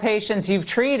 or so patients you've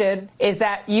treated is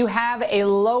that you have a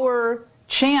lower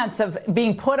chance of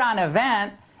being put on a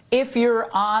vent if you're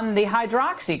on the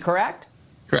hydroxy, correct?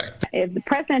 Correct. If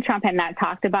President Trump had not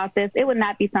talked about this, it would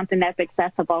not be something that's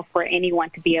accessible for anyone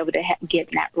to be able to get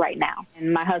that right now.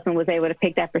 And my husband was able to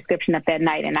pick that prescription up that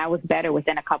night, and I was better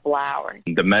within a couple of hours.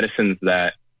 The medicines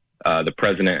that the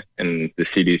president and the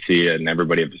CDC and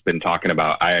everybody have been talking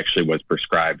about, I actually was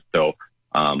prescribed. So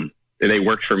they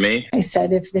worked for me. I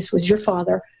said, if this was your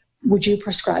father, would you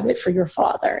prescribe it for your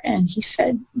father? And he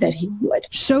said that he would.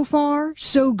 So far,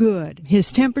 so good.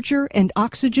 His temperature and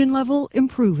oxygen level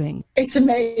improving. It's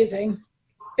amazing.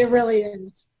 It really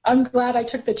is. I'm glad I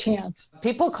took the chance.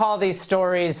 People call these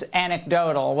stories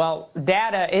anecdotal. Well,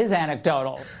 data is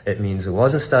anecdotal. It means it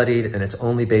wasn't studied and it's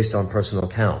only based on personal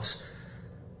accounts.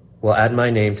 Well, add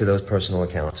my name to those personal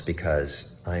accounts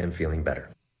because I am feeling better.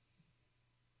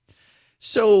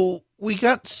 So we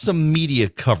got some media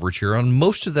coverage here, and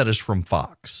most of that is from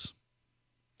Fox.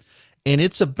 And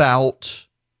it's about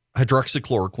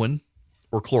hydroxychloroquine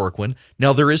or chloroquine.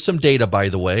 Now, there is some data, by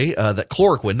the way, that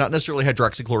chloroquine, not necessarily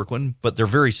hydroxychloroquine, but they're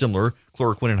very similar,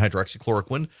 chloroquine and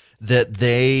hydroxychloroquine, that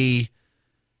they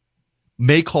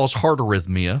may cause heart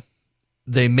arrhythmia.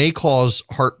 They may cause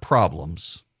heart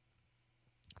problems.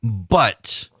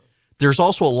 But there's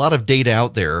also a lot of data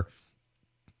out there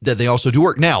that they also do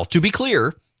work. Now, to be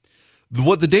clear,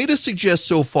 what the data suggests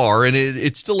so far, and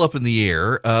it's still up in the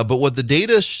air, but what the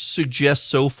data suggests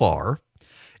so far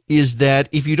is that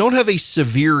if you don't have a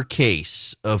severe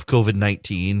case of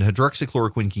COVID-19,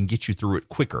 hydroxychloroquine can get you through it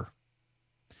quicker.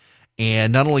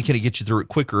 And not only can it get you through it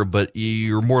quicker, but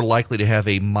you're more likely to have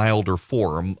a milder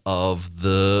form of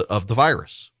the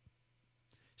virus.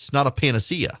 It's not a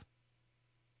panacea,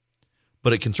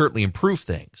 but it can certainly improve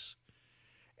things.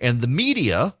 And the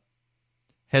media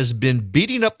has been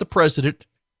beating up the president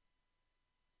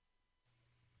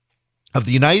of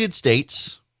the United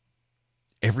States.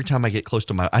 Every time I get close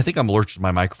to I think I'm allergic to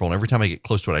my microphone. Every time I get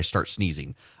close to it, I start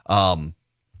sneezing.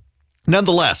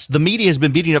 Nonetheless, the media has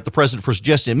been beating up the president for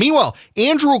suggesting it. Meanwhile,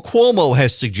 Andrew Cuomo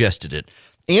has suggested it.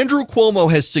 Andrew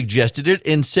Cuomo has suggested it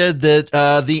and said that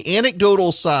the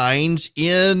anecdotal signs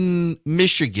in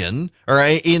Michigan, or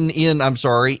in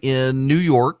New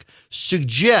York,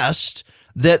 suggest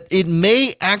that it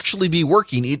may actually be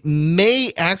working. It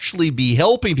may actually be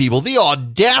helping people. The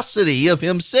audacity of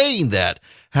him saying that.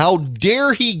 How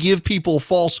dare he give people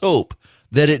false hope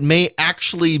that it may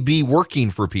actually be working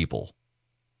for people?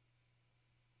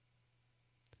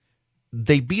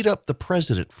 They beat up the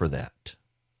president for that.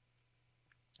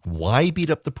 Why beat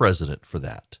up the president for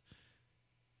that?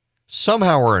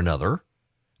 Somehow or another,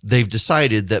 they've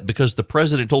decided that because the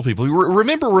president told people,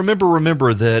 remember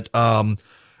that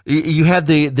you had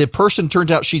the person, turns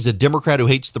out she's a Democrat who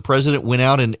hates the president, went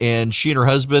out and she and her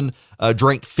husband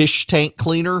drank fish tank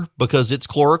cleaner because it's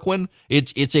chloroquine.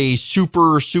 It's a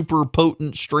super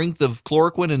potent strength of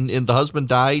chloroquine, and the husband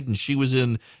died and she was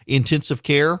in intensive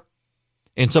care.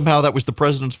 And somehow that was the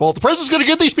president's fault. The president's going to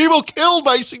get these people killed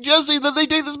by suggesting that they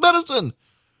take this medicine.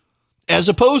 As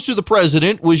opposed to the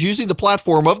president was using the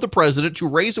platform of the president to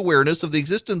raise awareness of the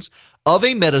existence of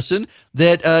a medicine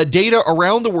that data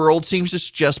around the world seems to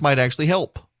suggest might actually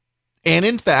help. And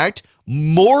in fact,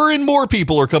 more and more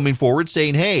people are coming forward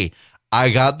saying, hey, I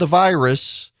got the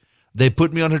virus. They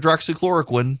put me on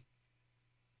hydroxychloroquine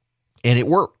and it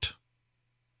worked.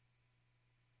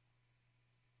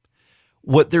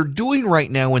 What they're doing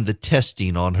right now in the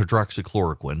testing on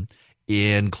hydroxychloroquine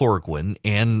and chloroquine,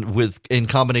 and in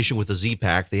combination with the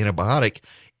Z-Pak, the antibiotic,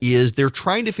 is they're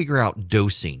trying to figure out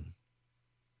dosing.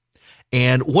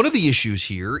 And one of the issues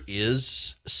here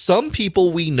is some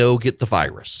people we know get the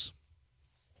virus,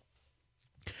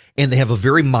 and they have a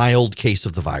very mild case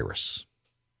of the virus.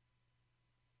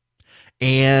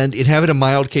 And in having a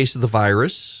mild case of the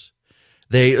virus,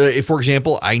 they, for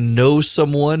example, I know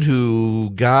someone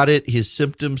who got it. His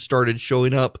symptoms started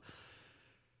showing up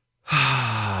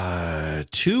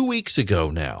 2 weeks ago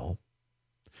now.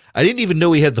 I didn't even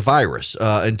know he had the virus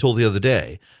until the other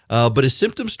day. But his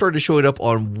symptoms started showing up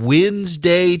on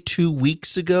Wednesday 2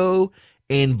 weeks ago.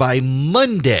 And by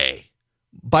Monday,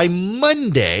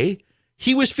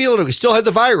 he was feeling it. He still had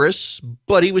the virus,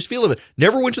 but he was feeling it.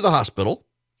 Never went to the hospital.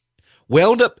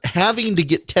 Wound up having to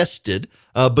get tested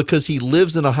because he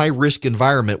lives in a high-risk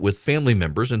environment with family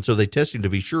members, and so they tested him to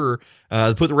be sure.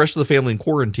 Put the rest of the family in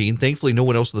quarantine. Thankfully, no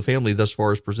one else in the family thus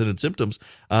far has presented symptoms.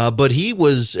 But he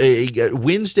was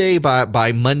Wednesday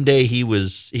by Monday he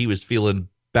was feeling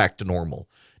back to normal.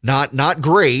 Not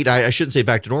great. I shouldn't say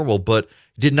back to normal, but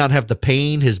did not have the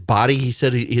pain. His body, he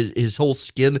said, his whole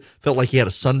skin felt like he had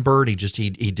a sunburn. He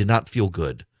did not feel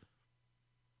good.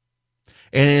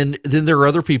 And then there are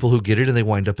other people who get it and they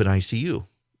wind up in ICU.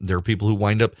 There are people who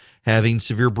wind up having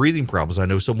severe breathing problems. I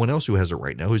know someone else who has it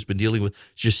right now who's been dealing with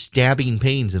just stabbing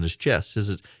pains in his chest.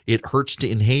 Says it hurts to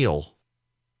inhale.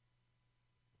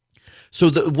 So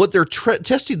what they're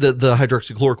testing the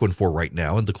hydroxychloroquine for right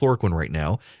now, and the chloroquine right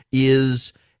now,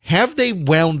 is have they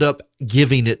wound up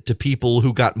giving it to people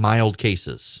who got mild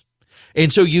cases?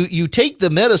 And so you take the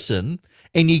medicine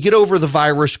and you get over the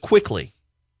virus quickly.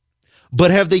 But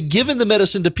have they given the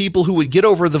medicine to people who would get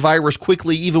over the virus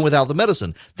quickly even without the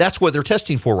medicine? That's what they're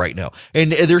testing for right now.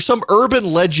 And there's some urban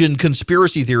legend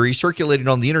conspiracy theory circulating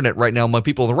on the internet right now among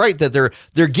people on the right that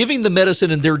they're giving the medicine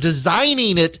and they're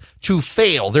designing it to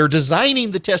fail. They're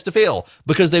designing the test to fail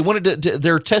because they wanted to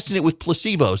they're testing it with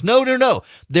placebos. No.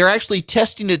 They're actually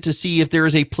testing it to see if there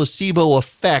is a placebo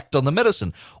effect on the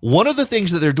medicine. One of the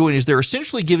things that they're doing is they're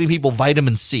essentially giving people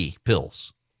vitamin C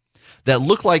pills that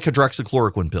look like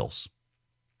hydroxychloroquine pills.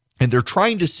 And they're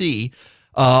trying to see,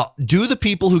 do the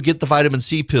people who get the vitamin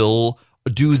C pill,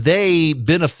 do they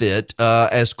benefit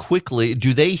as quickly?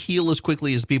 Do they heal as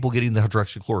quickly as people getting the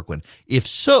hydroxychloroquine? If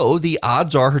so, the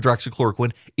odds are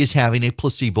hydroxychloroquine is having a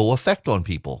placebo effect on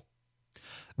people.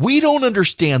 We don't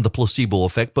understand the placebo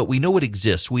effect, but we know it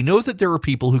exists. We know that there are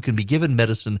people who can be given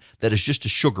medicine that is just a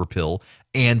sugar pill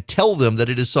and tell them that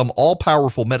it is some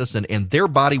all-powerful medicine and their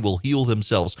body will heal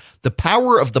themselves. The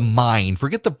power of the mind,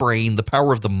 forget the brain, the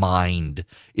power of the mind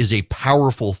is a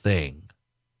powerful thing.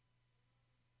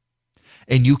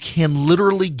 And you can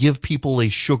literally give people a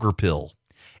sugar pill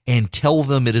and tell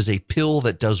them it is a pill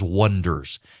that does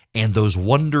wonders, and those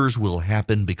wonders will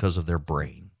happen because of their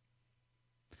brain.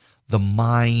 The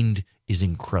mind is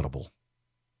incredible.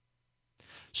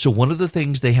 So one of the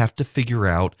things they have to figure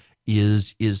out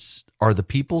is are the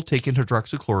people taking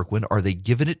hydroxychloroquine, are they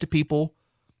giving it to people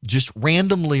Just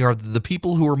randomly, are the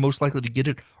people who are most likely to get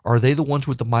it, are they the ones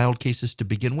with the mild cases to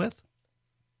begin with?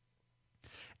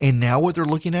 And now what they're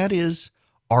looking at is,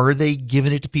 are they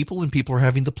giving it to people and people are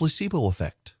having the placebo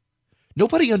effect?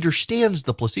 Nobody understands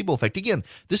the placebo effect. Again,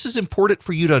 this is important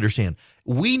for you to understand.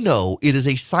 We know it is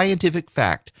a scientific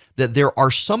fact that there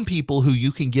are some people who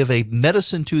you can give a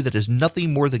medicine to that is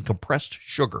nothing more than compressed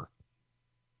sugar.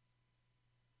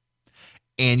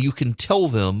 And you can tell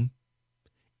them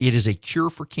it is a cure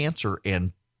for cancer,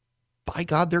 and by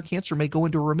God, their cancer may go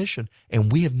into remission.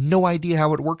 And we have no idea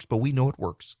how it works, but we know it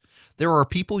works. There are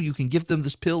people you can give them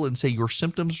this pill and say your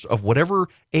symptoms of whatever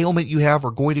ailment you have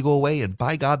are going to go away, and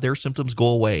by God, their symptoms go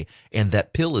away. And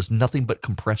that pill is nothing but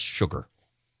compressed sugar.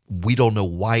 We don't know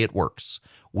why it works.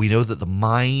 We know that the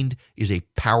mind is a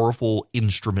powerful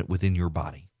instrument within your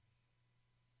body.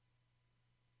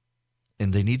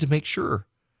 And they need to make sure,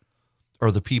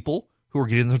 are the people who are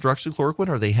getting the hydroxychloroquine,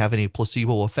 are they having a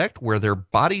placebo effect where their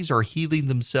bodies are healing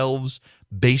themselves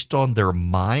based on their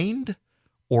mind,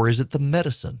 or is it the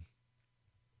medicine?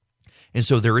 And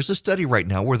so there is a study right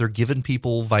now where they're giving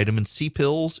people vitamin C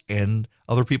pills and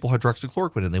other people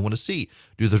hydroxychloroquine, and they want to see,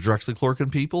 do the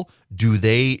hydroxychloroquine people,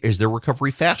 is their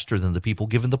recovery faster than the people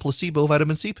given the placebo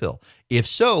vitamin C pill? If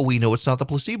so, we know it's not the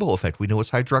placebo effect. We know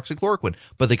it's hydroxychloroquine,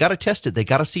 but they got to test it. They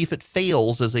got to see if it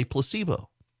fails as a placebo.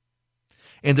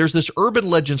 And there's this urban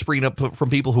legend springing up from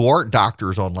people who aren't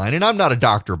doctors online. And I'm not a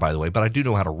doctor, by the way, but I do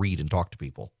know how to read and talk to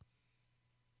people.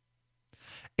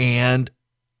 And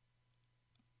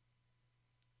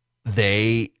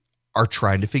they are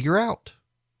trying to figure out,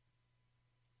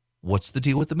 what's the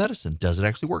deal with the medicine? Does it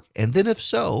actually work? And then if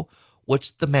so, what's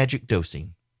the magic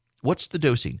dosing? What's the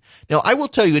dosing? Now, I will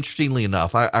tell you, interestingly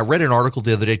enough, I read an article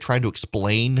the other day trying to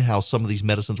explain how some of these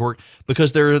medicines work,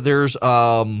 because there's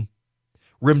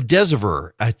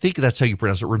remdesivir, I think that's how you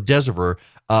pronounce it, remdesivir.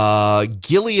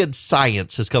 Gilead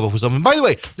Science has come up with something. And by the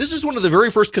way, this is one of the very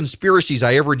first conspiracies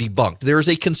I ever debunked. There's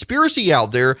a conspiracy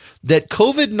out there that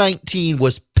COVID-19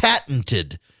 was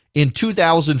patented in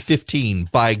 2015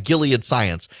 by Gilead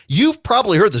Science. You've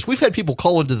probably heard this. We've had people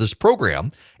call into this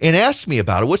program and ask me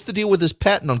about it. What's the deal with this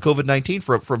patent on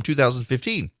COVID-19 from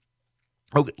 2015?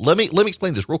 Okay, let me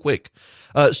explain this real quick.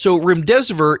 So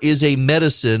remdesivir is a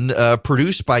medicine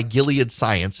produced by Gilead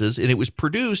Sciences, and it was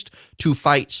produced to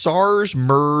fight SARS,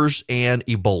 MERS, and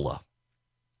Ebola.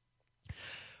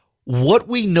 What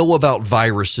we know about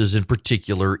viruses in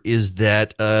particular is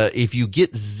that if you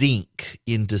get zinc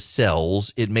into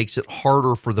cells, it makes it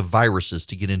harder for the viruses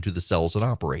to get into the cells and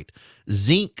operate.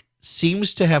 Zinc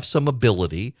seems to have some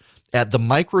ability at the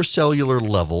microcellular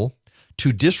level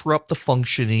to disrupt the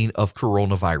functioning of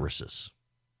coronaviruses.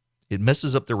 It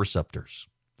messes up their receptors.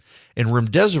 And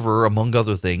remdesivir, among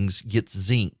other things, gets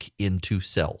zinc into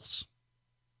cells.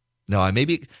 Now,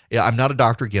 I'm not a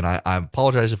doctor. Again, I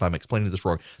apologize if I'm explaining this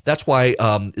wrong. That's why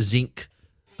zinc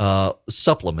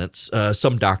supplements,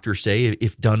 some doctors say,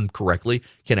 if done correctly,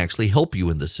 can actually help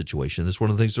you in this situation. That's one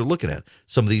of the things they're looking at.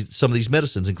 Some of these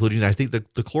medicines, including, I think, the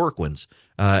chloroquines,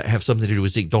 have something to do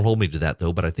with zinc. Don't hold me to that,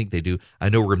 though, but I think they do. I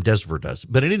know remdesivir does.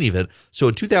 But in any event, so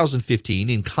in 2015,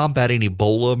 in combating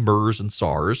Ebola, MERS, and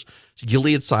SARS,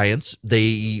 Gilead Science,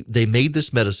 they made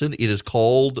this medicine. It is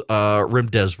called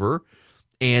remdesivir,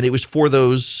 and it was for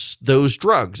those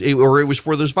drugs, it was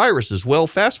for those viruses. Well,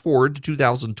 fast forward to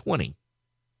 2020.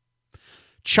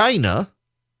 China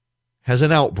has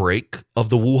an outbreak of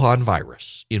the Wuhan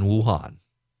virus in Wuhan.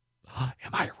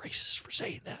 Am I a racist for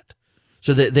saying that?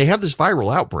 So they have this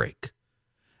viral outbreak,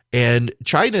 and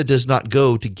China does not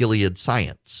go to Gilead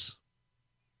Science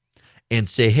and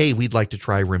say, hey, we'd like to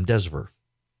try remdesivir.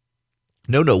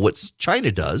 No, what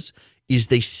China does is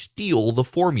they steal the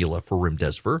formula for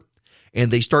remdesivir, and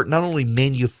they start not only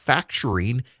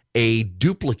manufacturing a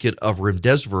duplicate of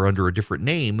remdesivir under a different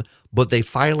name, but they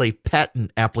file a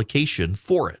patent application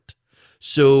for it.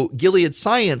 So Gilead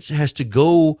Science has to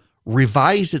go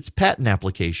revise its patent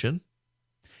application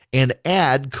and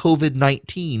add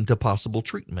COVID-19 to possible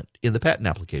treatment in the patent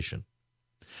application.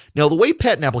 Now, the way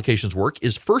patent applications work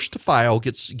is first to file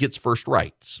gets first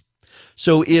rights.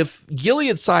 So if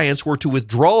Gilead Science were to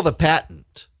withdraw the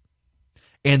patent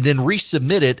and then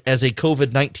resubmit it as a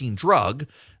COVID-19 drug,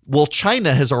 well,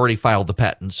 China has already filed the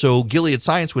patent, so Gilead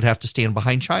Science would have to stand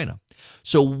behind China.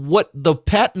 So what the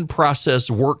patent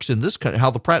process works in this country, how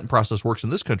the patent process works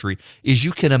in this country, is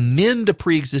you can amend a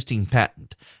pre-existing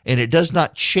patent, and it does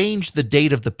not change the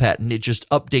date of the patent. It just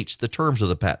updates the terms of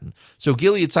the patent. So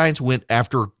Gilead Science went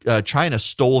after China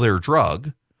stole their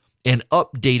drug and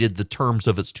updated the terms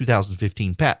of its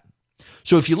 2015 patent.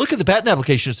 So if you look at the patent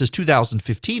application, it says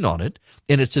 2015 on it,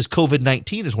 and it says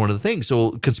COVID-19 is one of the things.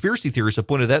 So conspiracy theorists have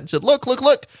pointed at that and said, look,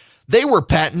 they were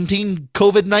patenting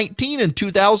COVID-19 in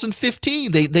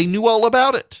 2015. They knew all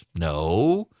about it.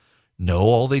 No,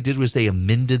 all they did was they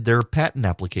amended their patent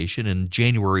application in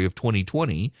January of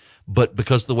 2020. But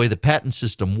because of the way the patent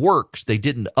system works, they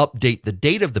didn't update the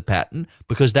date of the patent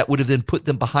because that would have then put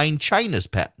them behind China's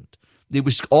patent. It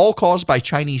was all caused by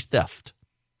Chinese theft,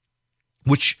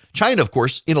 which China, of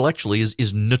course, intellectually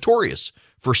is notorious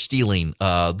for stealing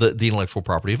the intellectual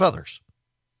property of others.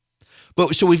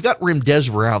 But so we've got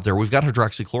remdesivir out there, we've got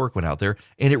hydroxychloroquine out there,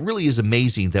 and it really is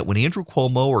amazing that when Andrew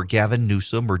Cuomo or Gavin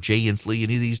Newsom or Jay Inslee,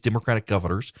 any of these Democratic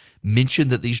governors, mention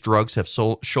that these drugs have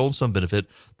shown some benefit,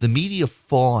 the media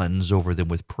fawns over them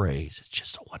with praise. It's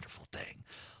just a wonderful thing.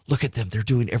 Look at them. They're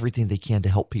doing everything they can to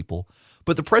help people.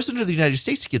 But the president of the United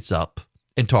States gets up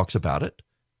and talks about it,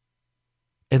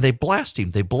 and they blast him.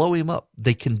 They blow him up.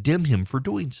 They condemn him for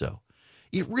doing so.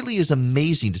 It really is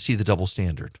amazing to see the double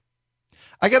standard.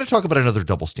 I got to talk about another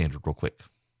double standard real quick.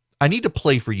 I need to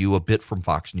play for you a bit from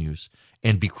Fox News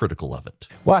and be critical of it.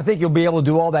 Well, I think you'll be able to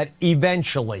do all that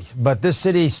eventually, but this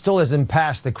city still isn't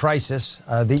past the crisis.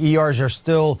 The ERs are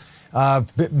still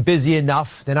busy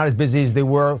enough. They're not as busy as they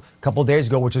were a couple of days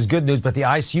ago, which is good news, but the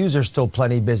ICUs are still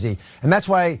plenty busy. And that's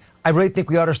why I really think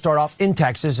we ought to start off in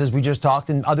Texas, as we just talked,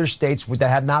 and other states that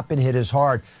have not been hit as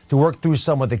hard to work through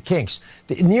some of the kinks.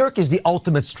 New York is the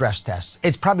ultimate stress test.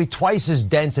 It's probably twice as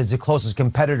dense as the closest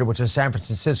competitor, which is San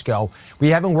Francisco. We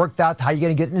haven't worked out how you're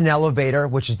going to get in an elevator,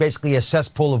 which is basically a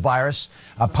cesspool of virus.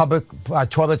 Public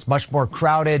toilets much more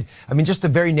crowded. I mean, just the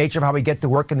very nature of how we get to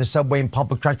work in the subway and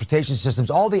public transportation systems.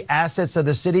 All the assets of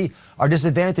the city are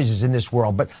disadvantages in this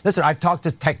world. But listen, I've talked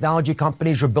to technology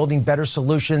companies who are building better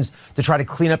solutions to try to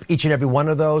clean up each and every one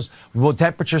of those. Well,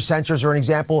 temperature sensors are an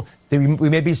example. We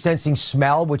may be sensing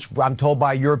smell, which I'm told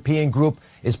by a European group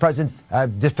is present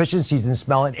deficiencies in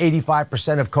smell in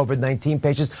 85% of COVID-19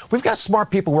 patients. We've got smart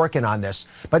people working on this,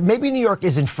 but maybe New York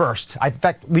isn't first. In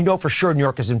fact, we know for sure New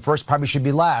York isn't first, probably should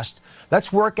be last.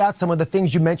 Let's work out some of the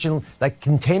things you mentioned, like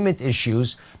containment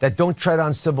issues that don't tread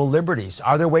on civil liberties.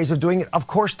 Are there ways of doing it? Of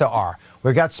course there are.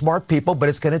 We've got smart people, but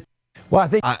it's going to, well, I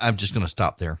think I'm just going to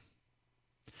stop there.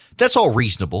 That's all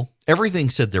reasonable. Everything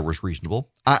said there was reasonable.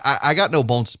 I got no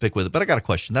bones to pick with it, but I got a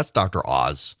question. That's Dr.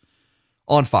 Oz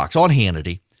on Fox, on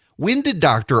Hannity. When did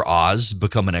Dr. Oz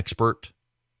become an expert?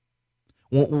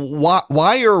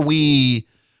 Why are we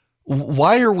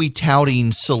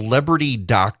touting celebrity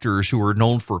doctors who are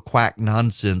known for quack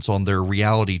nonsense on their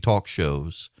reality talk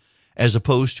shows as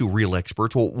opposed to real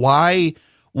experts? Well, why?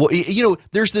 Well, you know,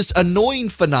 there's this annoying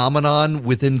phenomenon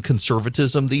within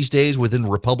conservatism these days, within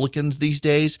Republicans these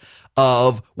days,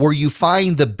 of where you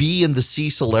find the B and the C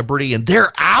celebrity and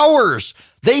they're ours.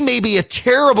 They may be a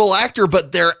terrible actor,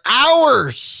 but they're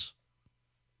ours.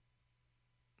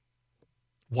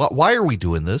 Why are we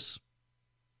doing this?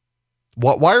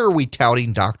 Why are we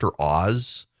touting Dr.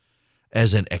 Oz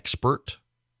as an expert?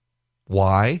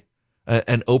 Why?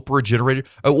 An Oprah generator.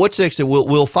 What's next?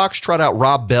 Will Fox trot out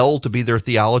Rob Bell to be their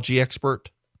theology expert?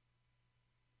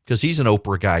 Because he's an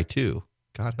Oprah guy too.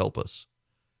 God help us.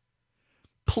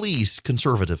 Please,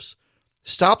 conservatives,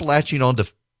 stop latching on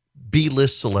to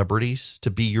B-list celebrities to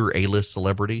be your A-list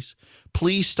celebrities.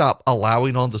 Please stop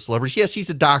allowing on the celebrities. Yes, he's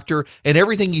a doctor and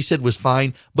everything he said was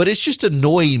fine, but it's just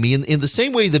annoying me. In the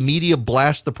same way the media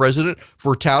blasts the president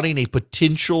for touting a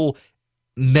potential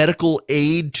medical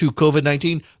aid to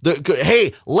COVID-19.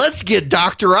 Hey, let's get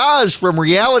Dr. Oz from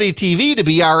reality TV to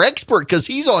be our expert because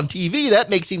he's on TV. That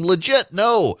makes him legit.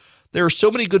 No, there are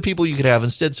so many good people you could have.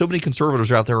 Instead, so many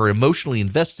conservatives out there are emotionally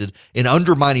invested in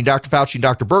undermining Dr. Fauci and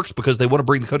Dr. Birx because they want to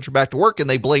bring the country back to work and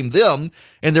they blame them.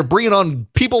 And they're bringing on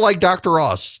people like Dr.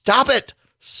 Oz. Stop it.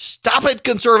 Stop it,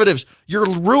 conservatives. You're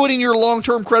ruining your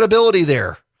long-term credibility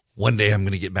there. One day I'm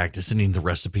going to get back to sending the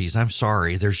recipes. I'm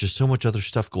sorry. There's just so much other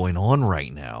stuff going on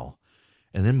right now.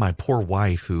 And then my poor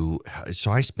wife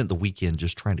so I spent the weekend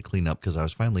just trying to clean up because I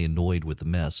was finally annoyed with the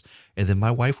mess. And then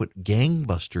my wife went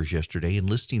gangbusters yesterday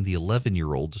enlisting the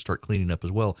 11-year-old to start cleaning up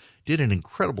as well. Did an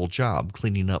incredible job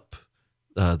cleaning up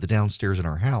the downstairs in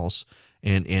our house.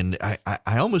 And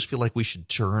I almost feel like we should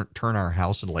turn our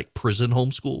house into like prison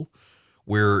homeschool,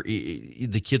 where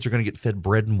the kids are going to get fed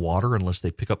bread and water unless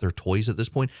they pick up their toys at this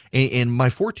point. And my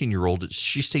 14-year-old,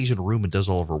 she stays in a room and does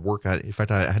all of her work. In fact,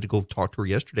 I had to go talk to her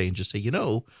yesterday and just say, you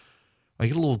know, I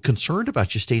get a little concerned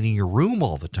about you staying in your room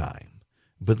all the time.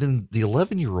 But then the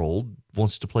 11-year-old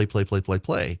wants to play,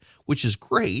 which is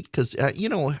great because, you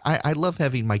know, I love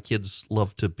having my kids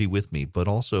love to be with me, but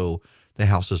also the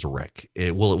house is a wreck.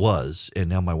 It was, and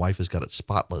now my wife has got it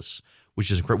spotless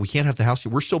which is incredible. We can't have the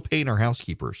housekeeper. We're still paying our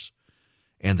housekeepers,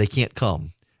 and they can't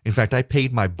come. In fact, I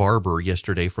paid my barber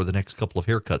yesterday for the next couple of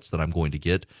haircuts that I'm going to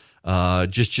get.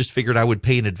 Just figured I would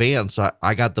pay in advance.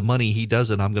 I got the money. He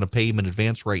doesn't. I'm going to pay him in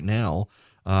advance right now.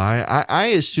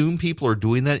 I assume people are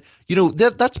doing that.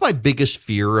 That's my biggest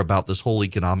fear about this whole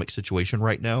economic situation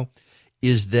right now,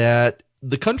 is that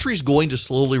the country's going to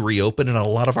slowly reopen, and a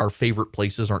lot of our favorite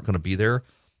places aren't going to be there.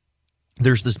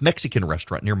 There's this Mexican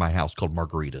restaurant near my house called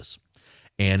Margarita's,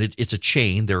 and it's a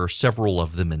chain. There are several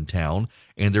of them in town,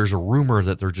 and there's a rumor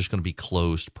that they're just going to be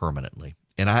closed permanently.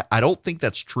 And I don't think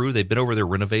that's true. They've been over there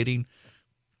renovating,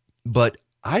 but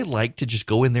I like to just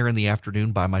go in there in the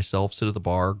afternoon by myself, sit at the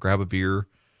bar, grab a beer,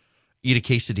 eat a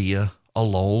quesadilla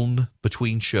alone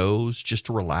between shows just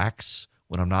to relax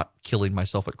when I'm not killing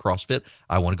myself at CrossFit.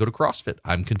 I want to go to CrossFit.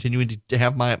 I'm continuing to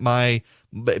have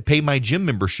pay my gym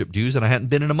membership dues, and I hadn't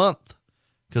been in a month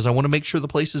because I want to make sure the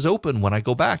place is open when I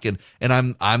go back. And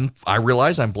I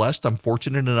realize I'm blessed. I'm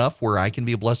fortunate enough where I can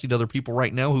be a blessing to other people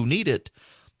right now who need it.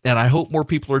 And I hope more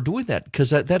people are doing that, because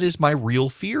that is my real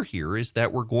fear here, is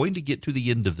that we're going to get to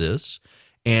the end of this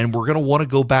and we're going to want to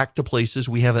go back to places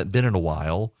we haven't been in a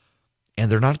while, and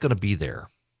they're not going to be there.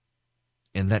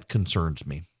 And that concerns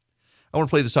me. I want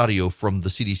to play this audio from the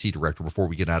CDC director before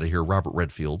we get out of here, Robert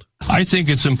Redfield. I think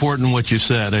it's important what you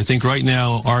said. I think right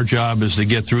now our job is to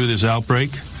get through this outbreak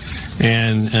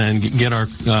and get our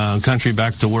country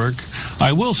back to work.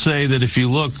 I will say that if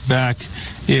you look back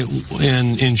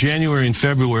in January and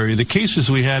February, the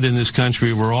cases we had in this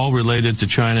country were all related to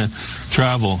China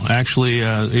travel. Actually,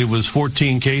 it was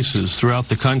 14 cases throughout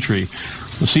the country.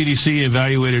 The CDC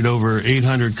evaluated over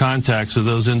 800 contacts of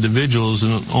those individuals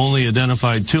and only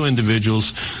identified 2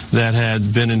 individuals that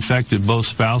had been infected, both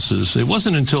spouses. It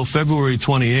wasn't until February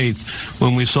 28th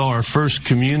when we saw our first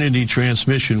community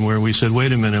transmission where we said,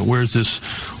 wait a minute, where's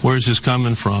this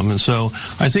coming from? And so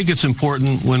I think it's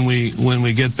important when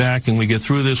we get back and we get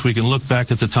through this, we can look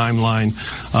back at the timeline.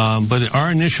 But our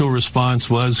initial response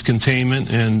was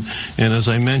containment. And as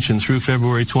I mentioned, through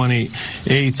February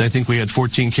 28th, I think we had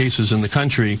 14 cases in the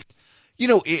country.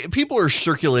 People are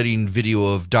circulating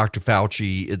video of Dr.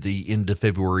 Fauci at the end of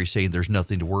February saying there's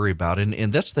nothing to worry about.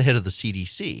 And that's the head of the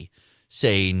CDC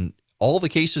saying all the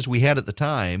cases we had at the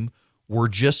time were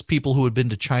just people who had been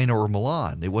to China or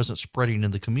Milan. It wasn't spreading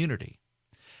in the community.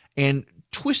 And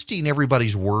twisting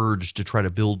everybody's words to try to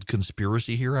build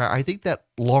conspiracy here, I think that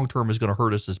long term is going to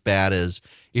hurt us as bad as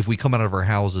if we come out of our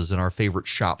houses and our favorite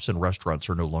shops and restaurants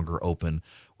are no longer open.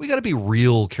 We got to be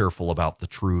real careful about the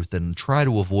truth and try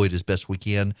to avoid as best we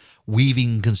can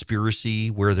weaving conspiracy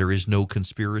where there is no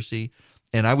conspiracy.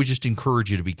 And I would just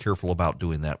encourage you to be careful about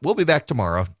doing that. We'll be back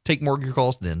tomorrow. Take more of your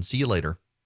calls then. See you later.